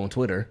ass up on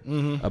Twitter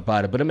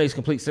about it. But it makes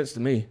complete sense to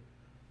me.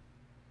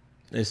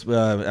 It's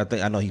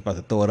I know he's about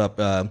to throw it up.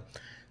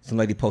 Some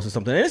lady posted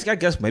something. And it's, I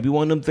guess maybe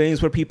one of them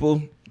things where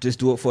people just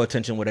do it for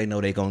attention, where they know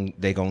they gon'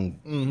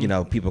 you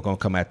know, people gonna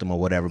come at them or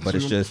whatever. But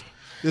it's just.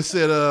 It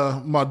said,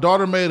 my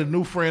daughter made a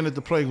new friend at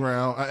the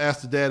playground. I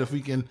asked the dad if we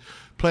can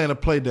plan a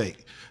play date.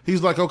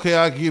 He's like, okay,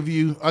 I'll give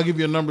you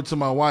a number to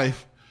my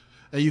wife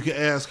and you can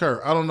ask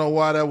her. I don't know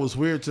why that was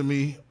weird to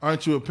me.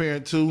 Aren't you a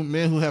parent too?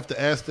 Men who have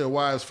to ask their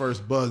wives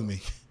first bug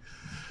me.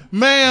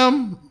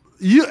 Ma'am,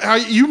 are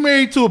you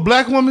married to a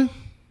black woman?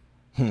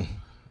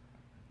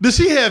 Does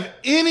she have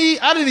any?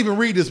 I didn't even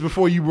read this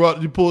before you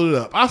pulled it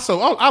up.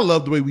 I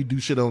love the way we do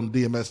shit on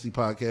the DMSD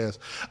podcast.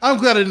 I'm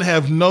glad I didn't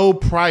have no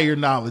prior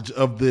knowledge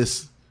of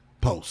this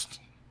post.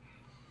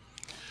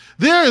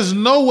 There is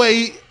no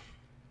way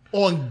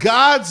on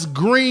God's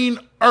green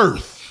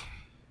earth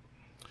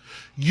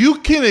you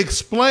can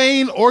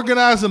explain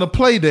organizing a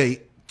play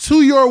date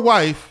to your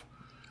wife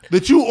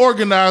that you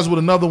organized with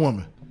another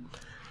woman.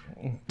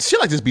 She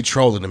like just be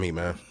trolling to me,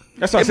 man.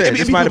 That's what I said.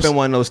 This might have been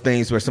one of those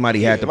things where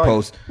somebody had to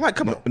post,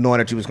 come on, knowing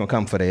that you was gonna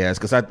come for their ass.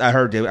 Because I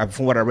heard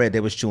from what I read, they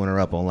was chewing her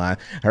up online.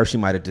 I heard she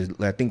might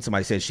have. I think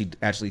somebody said she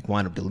actually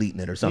wound up deleting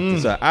it or something.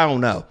 So I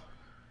don't know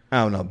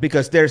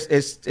because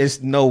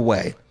it's no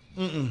way.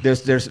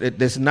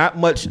 There's not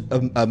much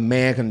a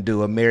man can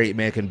do, a married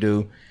man can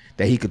do,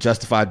 that he could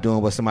justify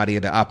doing with somebody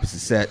in the opposite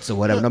sex or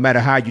whatever. No matter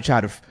how you try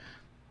to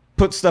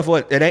put stuff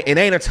on, it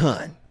ain't a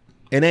ton.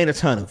 It ain't a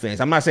ton of things.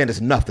 I'm not saying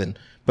it's nothing,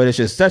 but it's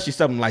just especially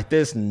something like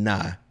this.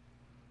 Nah.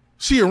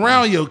 She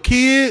around your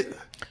kid?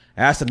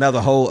 That's another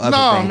whole other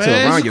thing.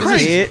 Man, around your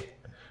kid.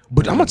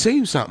 But I'm gonna tell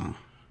you something.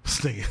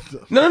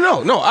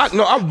 No.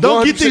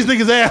 Don't get these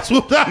niggas ass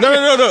whooped out. No.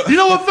 You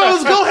know what,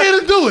 fellas? Go ahead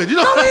and do it.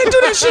 Go ahead and do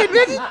that shit,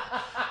 nigga.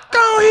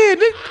 Go ahead,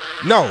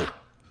 nigga. No.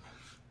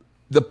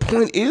 The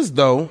point is,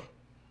 though,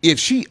 if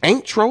she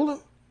ain't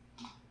trolling,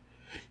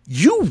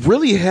 you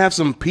really have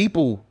some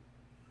people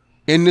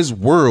in this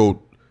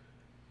world.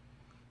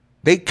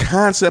 Their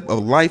concept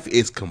of life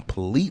is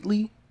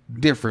completely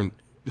different.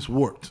 It's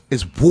warped.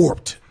 It's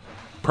warped.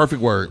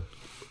 Perfect word.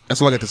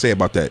 That's all I got to say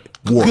about that.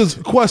 Because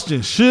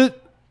question, should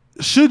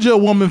your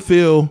woman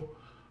feel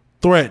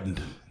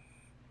threatened?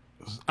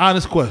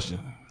 Honest question.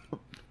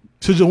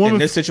 Should your woman in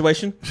this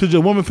situation? Should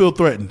your woman feel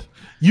threatened?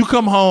 You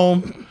come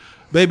home,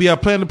 baby, I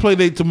plan to play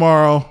date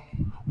tomorrow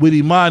with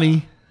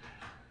Imani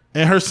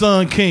and her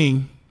son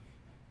King.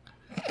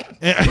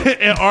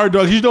 And our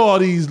dog, you know all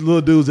these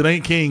little dudes that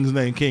ain't kings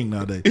named King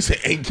nowadays. It's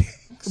ain't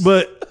kings.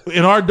 But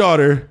and our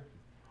daughter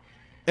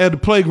at the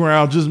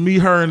playground, just me,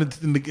 her, and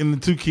the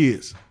two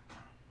kids.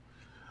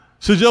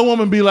 Should your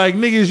woman be like,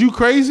 nigga, is you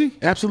crazy?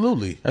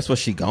 Absolutely. That's what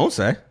she gonna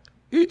say.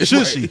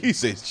 Should she? He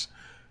says.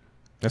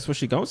 That's what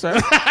she gonna say.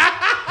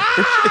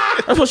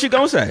 That's what she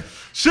gonna say.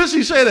 Should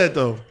she say that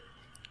though?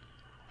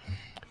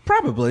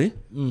 Probably.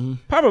 Mm-hmm.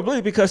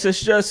 Probably because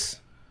it's just,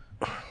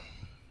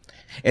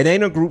 it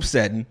ain't a group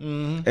setting.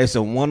 Mm-hmm. It's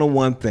a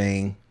one-on-one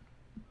thing.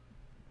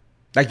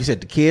 Like you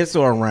said, the kids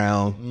are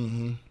around.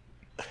 Mm-hmm.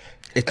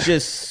 It's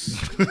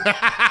just the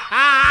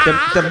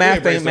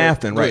math ain't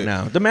mathing right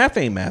now. The math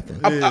ain't mathing.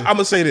 I'm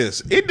gonna say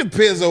this. It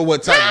depends on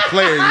what type of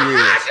player you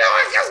is.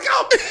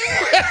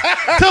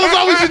 Tell us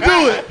how we should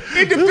do it.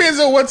 It depends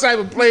on what type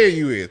of player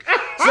you is.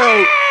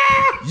 So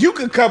you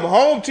can come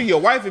home to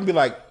your wife and be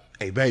like,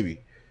 "Hey, baby,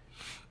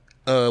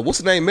 what's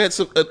the name? Met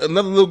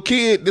another little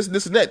kid. This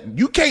and that."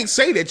 You can't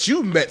say that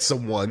you met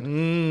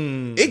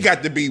someone. It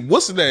got to be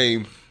what's the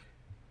name.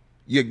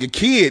 Your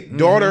kid,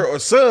 daughter or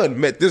son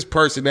met this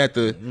person at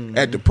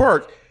the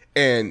park,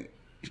 and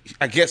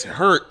I guess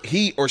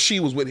he or she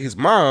was with his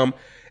mom,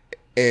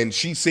 and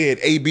she said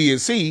A, B,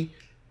 and C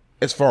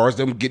as far as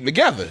them getting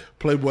together.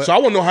 Playboy. So I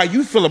want to know how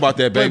you feel about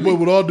that, baby. Playboy,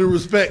 with all due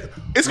respect,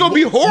 it's gonna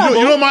be horrible.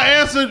 You know my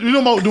answer. You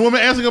know the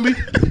woman answer gonna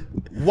be,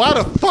 why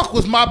the fuck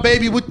was my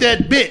baby with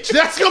that bitch?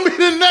 That's gonna be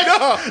the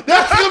next.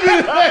 That's gonna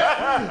be the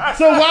next.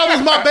 So why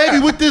was my baby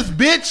with this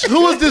bitch?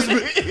 Who is this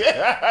bitch?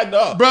 Yeah, I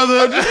know,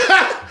 brother.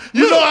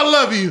 You know I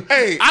love you.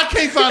 Hey, I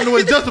can't find a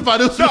way to justify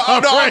this. No,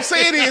 I'm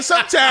saying is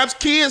sometimes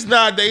kids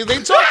nowadays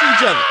they talk to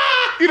each other.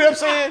 You know what I'm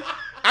saying?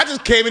 I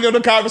just came in on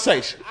the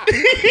conversation.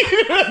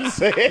 You know what I'm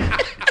saying?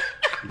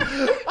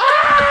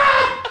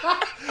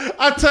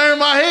 I turned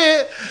my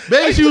head,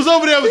 baby. She was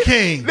over there with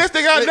King. Next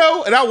thing I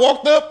know, and I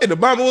walked up, and the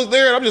mama was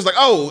there, and I'm just like,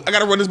 "Oh, I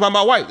gotta run this by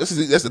my wife." That's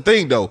the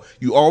thing, though.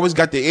 You always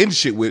got the end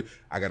shit with,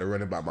 "I gotta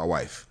run it by my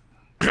wife."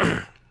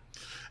 And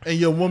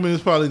your woman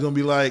is probably gonna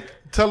be like,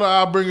 "Tell her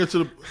I'll bring her to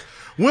the."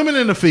 Women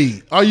in the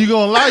feed. Are you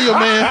gonna allow your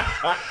man?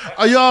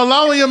 Are y'all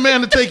allowing your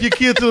man to take your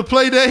kid to the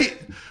play date?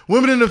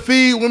 Women in the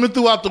feed, women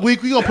throughout the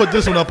week. We gonna put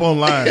this one up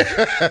online.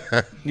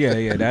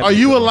 Yeah. Are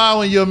you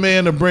allowing your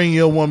man to bring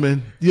your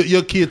woman,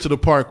 your kid to the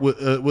park with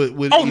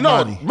Oh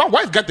Imani? No, my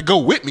wife got to go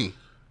with me.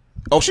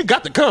 Oh, she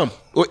got to come.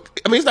 I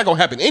mean, it's not gonna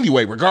happen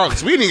anyway,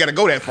 regardless. We ain't gotta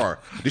go that far.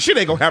 The shit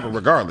ain't gonna happen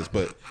regardless.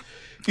 But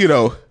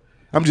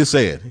I'm just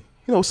saying.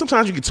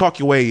 Sometimes you can talk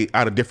your way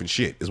out of different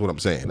shit, is what I'm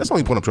saying. That's the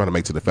only point I'm trying to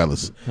make to the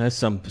fellas. That's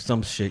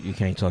some shit you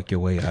can't talk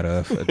your way out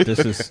of. This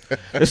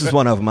is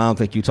one of them. I don't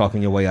think you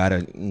talking your way out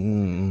of.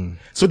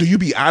 So do you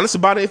be honest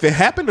about it if it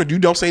happened, or you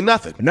don't say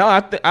nothing? No,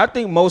 I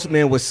think most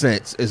men with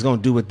sense is gonna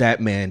do what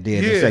that man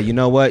did and say, you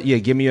know what? Yeah,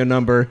 give me your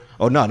number.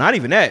 Oh no, not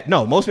even that.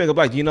 No, most men go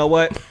like, you know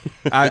what?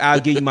 I'll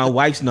give you my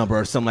wife's number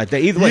or something like that.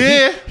 Either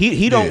way,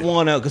 he don't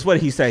want to. Because what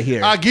did he say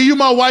here? I'll give you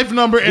my wife's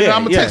number, and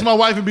I'm gonna text my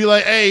wife and be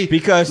like, hey,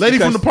 lady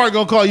from the park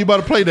gonna call you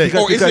about a play date.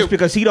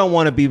 Because he don't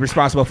want to be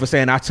responsible for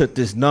saying I took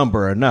this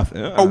number or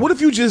nothing. Or what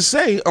if you just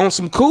say on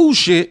some cool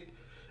shit,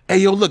 hey,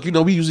 yo, look,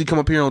 we usually come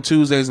up here on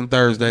Tuesdays and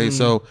Thursdays,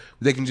 so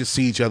they can just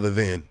see each other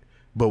then.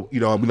 But, we're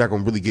not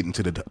going to really get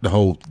into the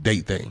whole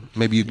date thing.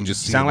 Maybe you can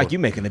just see. Sound like you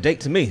making a date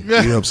to me. You know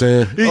what I'm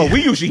saying? Oh,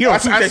 we usually hear on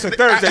Tuesdays and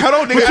Thursdays. Hold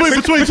on, nigga.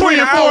 Between 3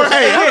 and 4.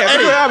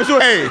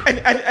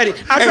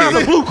 I found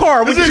the blue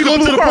car. We just go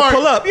to the park.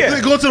 Pull up. Yeah.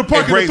 Go to the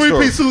park in a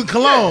 3-piece suit and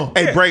cologne.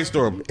 Hey,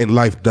 brainstorm. In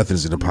life, nothing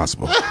is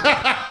impossible.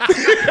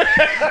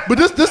 But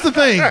this the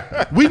thing.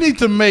 We need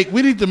to make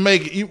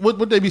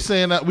what they be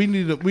saying. We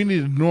need to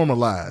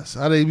normalize.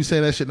 How they be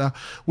saying that shit now?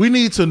 We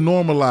need to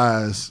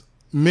normalize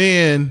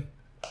men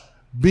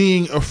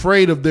being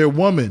afraid of their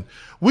woman.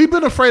 We've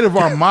been afraid of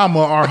our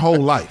mama our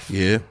whole life.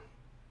 Yeah.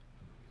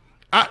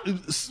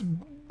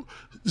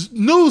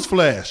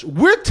 Newsflash: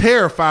 we're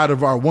terrified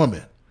of our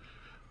woman,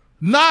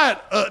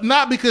 not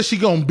because she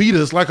gonna beat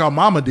us like our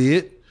mama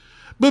did,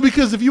 but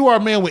because if you are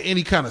a man with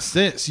any kind of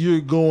sense, you're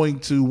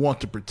going to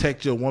want to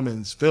protect your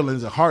woman's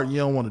feelings and heart, and you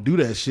don't want to do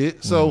that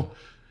shit. So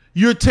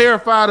you're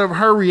terrified of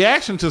her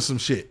reaction to some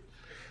shit.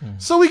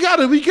 So we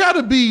gotta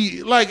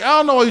be like, I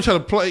don't know why you try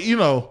to play.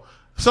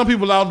 Some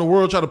people out in the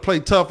world try to play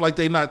tough like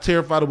they not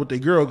terrified of what their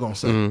girl gonna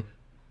say.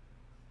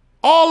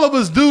 All of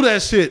us do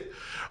that shit.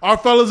 Our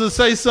fellas will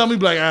say something,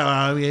 be like,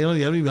 let me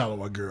holler at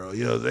my girl.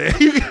 You know what I'm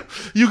saying?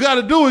 You got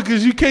to do it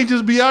because you can't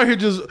just be out here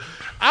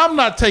I'm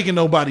not taking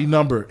nobody's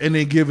number and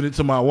then giving it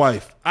to my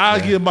wife. I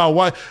give my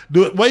wife,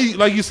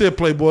 like you said,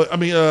 Playboy,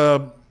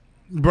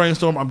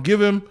 Brainstorm, I'm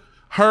giving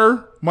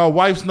her my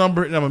wife's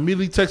number and I'm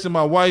immediately texting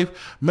my wife,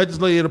 met this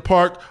lady at the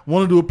park,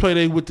 want to do a play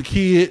date with the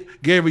kid,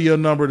 gave her your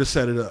number to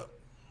set it up.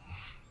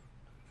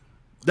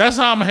 That's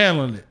how I'm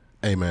handling it.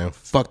 Hey, man,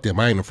 fuck them.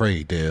 I ain't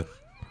afraid, Dev.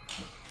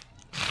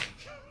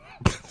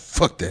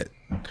 Fuck that.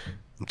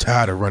 I'm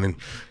tired of running.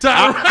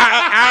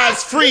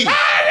 Eyes free.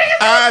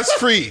 Eyes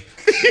free.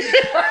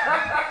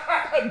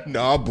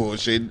 Nah,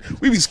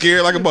 bullshit. We be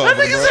scared like a motherfucker.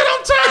 That nigga said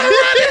I'm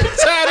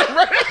tired of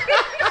running.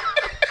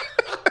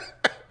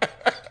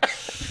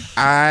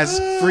 Eyes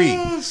free.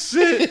 Oh,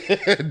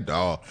 shit.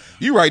 No.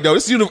 You right, though.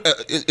 It's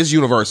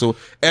universal.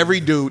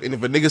 Every dude, and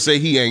if a nigga say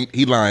he ain't,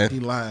 he lying. He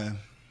lying.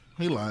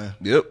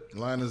 Yep.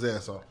 Lying his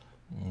ass off.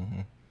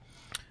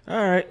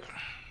 All right.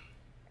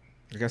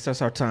 I guess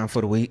that's our time for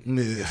the week.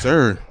 Yes,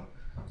 sir.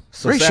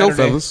 So Great show,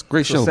 fellas.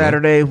 Great show, man.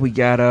 Saturday, we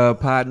got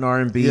Pod and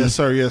R&B. Yes,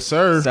 sir.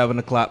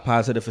 7:00,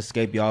 Positive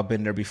Escape. Y'all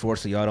been there before,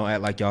 so y'all don't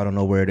act like y'all don't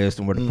know where it is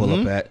and where to pull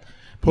up at.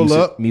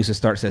 Music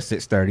starts at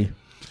 6:30.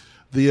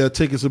 The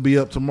tickets will be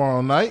up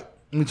tomorrow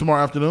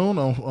afternoon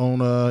on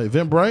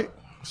Eventbrite.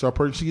 Start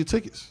purchasing your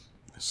tickets.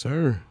 Yes,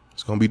 sir.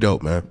 It's going to be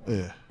dope, man.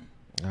 Yeah.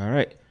 All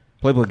right.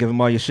 Playboy, give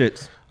them all your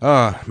shits.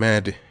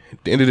 Man, at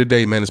the end of the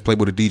day, man, it's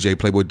Playboy the DJ,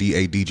 Playboy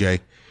DA.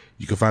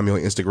 You can find me on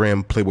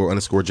Instagram,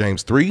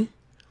 Playboy_James3.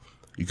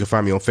 You can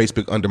find me on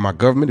Facebook under my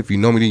government. If you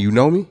know me, then you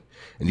know me.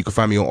 And you can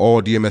find me on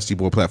all DMST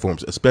Boy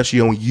platforms, especially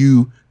on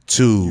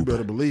YouTube. You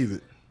better believe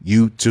it.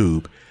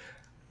 YouTube.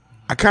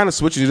 I kind of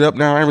switching it up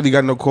now. I ain't really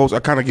got no quotes. I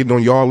kind of getting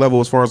on y'all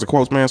level as far as the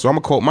quotes, man. So I'm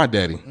going to quote my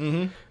daddy.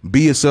 Mm-hmm.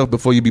 Be yourself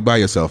before you be by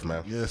yourself,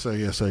 man. Yes, sir.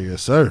 Yes, sir.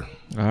 Yes, sir.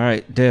 All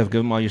right. Dev, give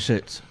them all your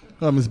shits.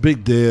 It's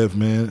Big Dev,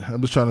 man. I'm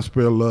just trying to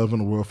spread love in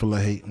a world full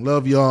of hate.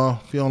 Love y'all.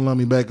 If you don't love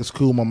me back, it's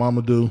cool. My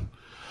mama do.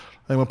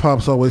 Like my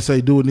pops always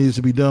say, do what needs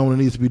to be done when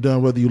it needs to be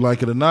done, whether you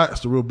like it or not. It's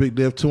the real Big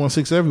Dev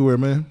 216 everywhere,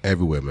 man.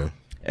 Everywhere, man.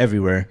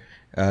 Everywhere.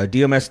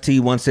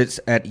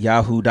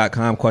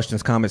 DMST16@yahoo.com.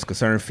 Questions, comments,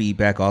 concern,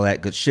 feedback, all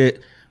that good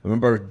shit.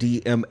 Remember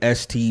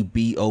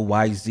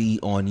DMSTBOYZ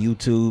on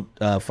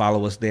YouTube.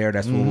 Follow us there.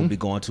 That's where we'll be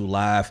going to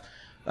live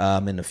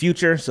in the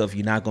future. So if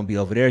you're not going to be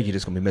over there, you're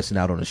just going to be missing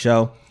out on the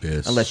show.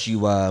 Yes. Unless you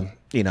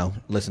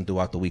listen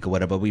throughout the week or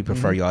whatever. We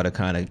prefer y'all to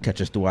kind of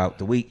catch us throughout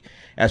the week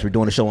as we're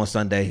doing the show on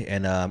Sunday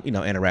and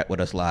interact with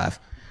us live.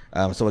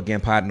 So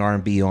again, Pod and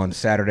R&B on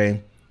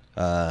Saturday,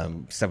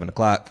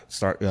 7:00.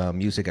 Start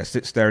music at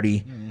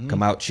 6:30.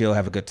 Come out, chill,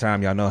 have a good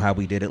time. Y'all know how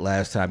we did it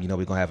last time. You know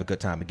we're gonna have a good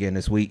time again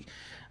this week.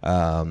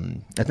 I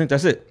think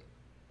that's it.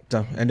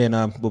 So, and then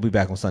we'll be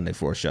back on Sunday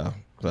for a show.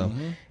 So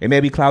it may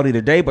be cloudy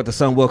today, but the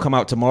sun will come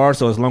out tomorrow.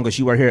 So as long as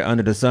you are here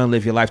under the sun,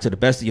 live your life to the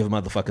best of your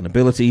motherfucking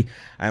ability.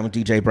 I am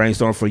DJ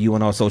Brainstorm for you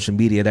on all social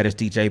media. That is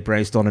DJ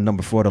Brainstorm, the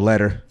number 4, the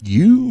letter.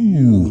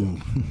 You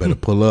better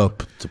pull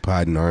up to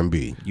Pod and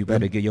R&B. You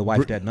better give your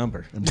wife that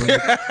number. And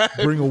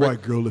bring a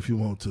white girl if you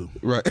want to.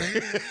 Right.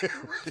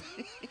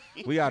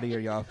 We out of here,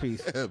 y'all.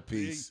 Peace.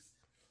 Peace.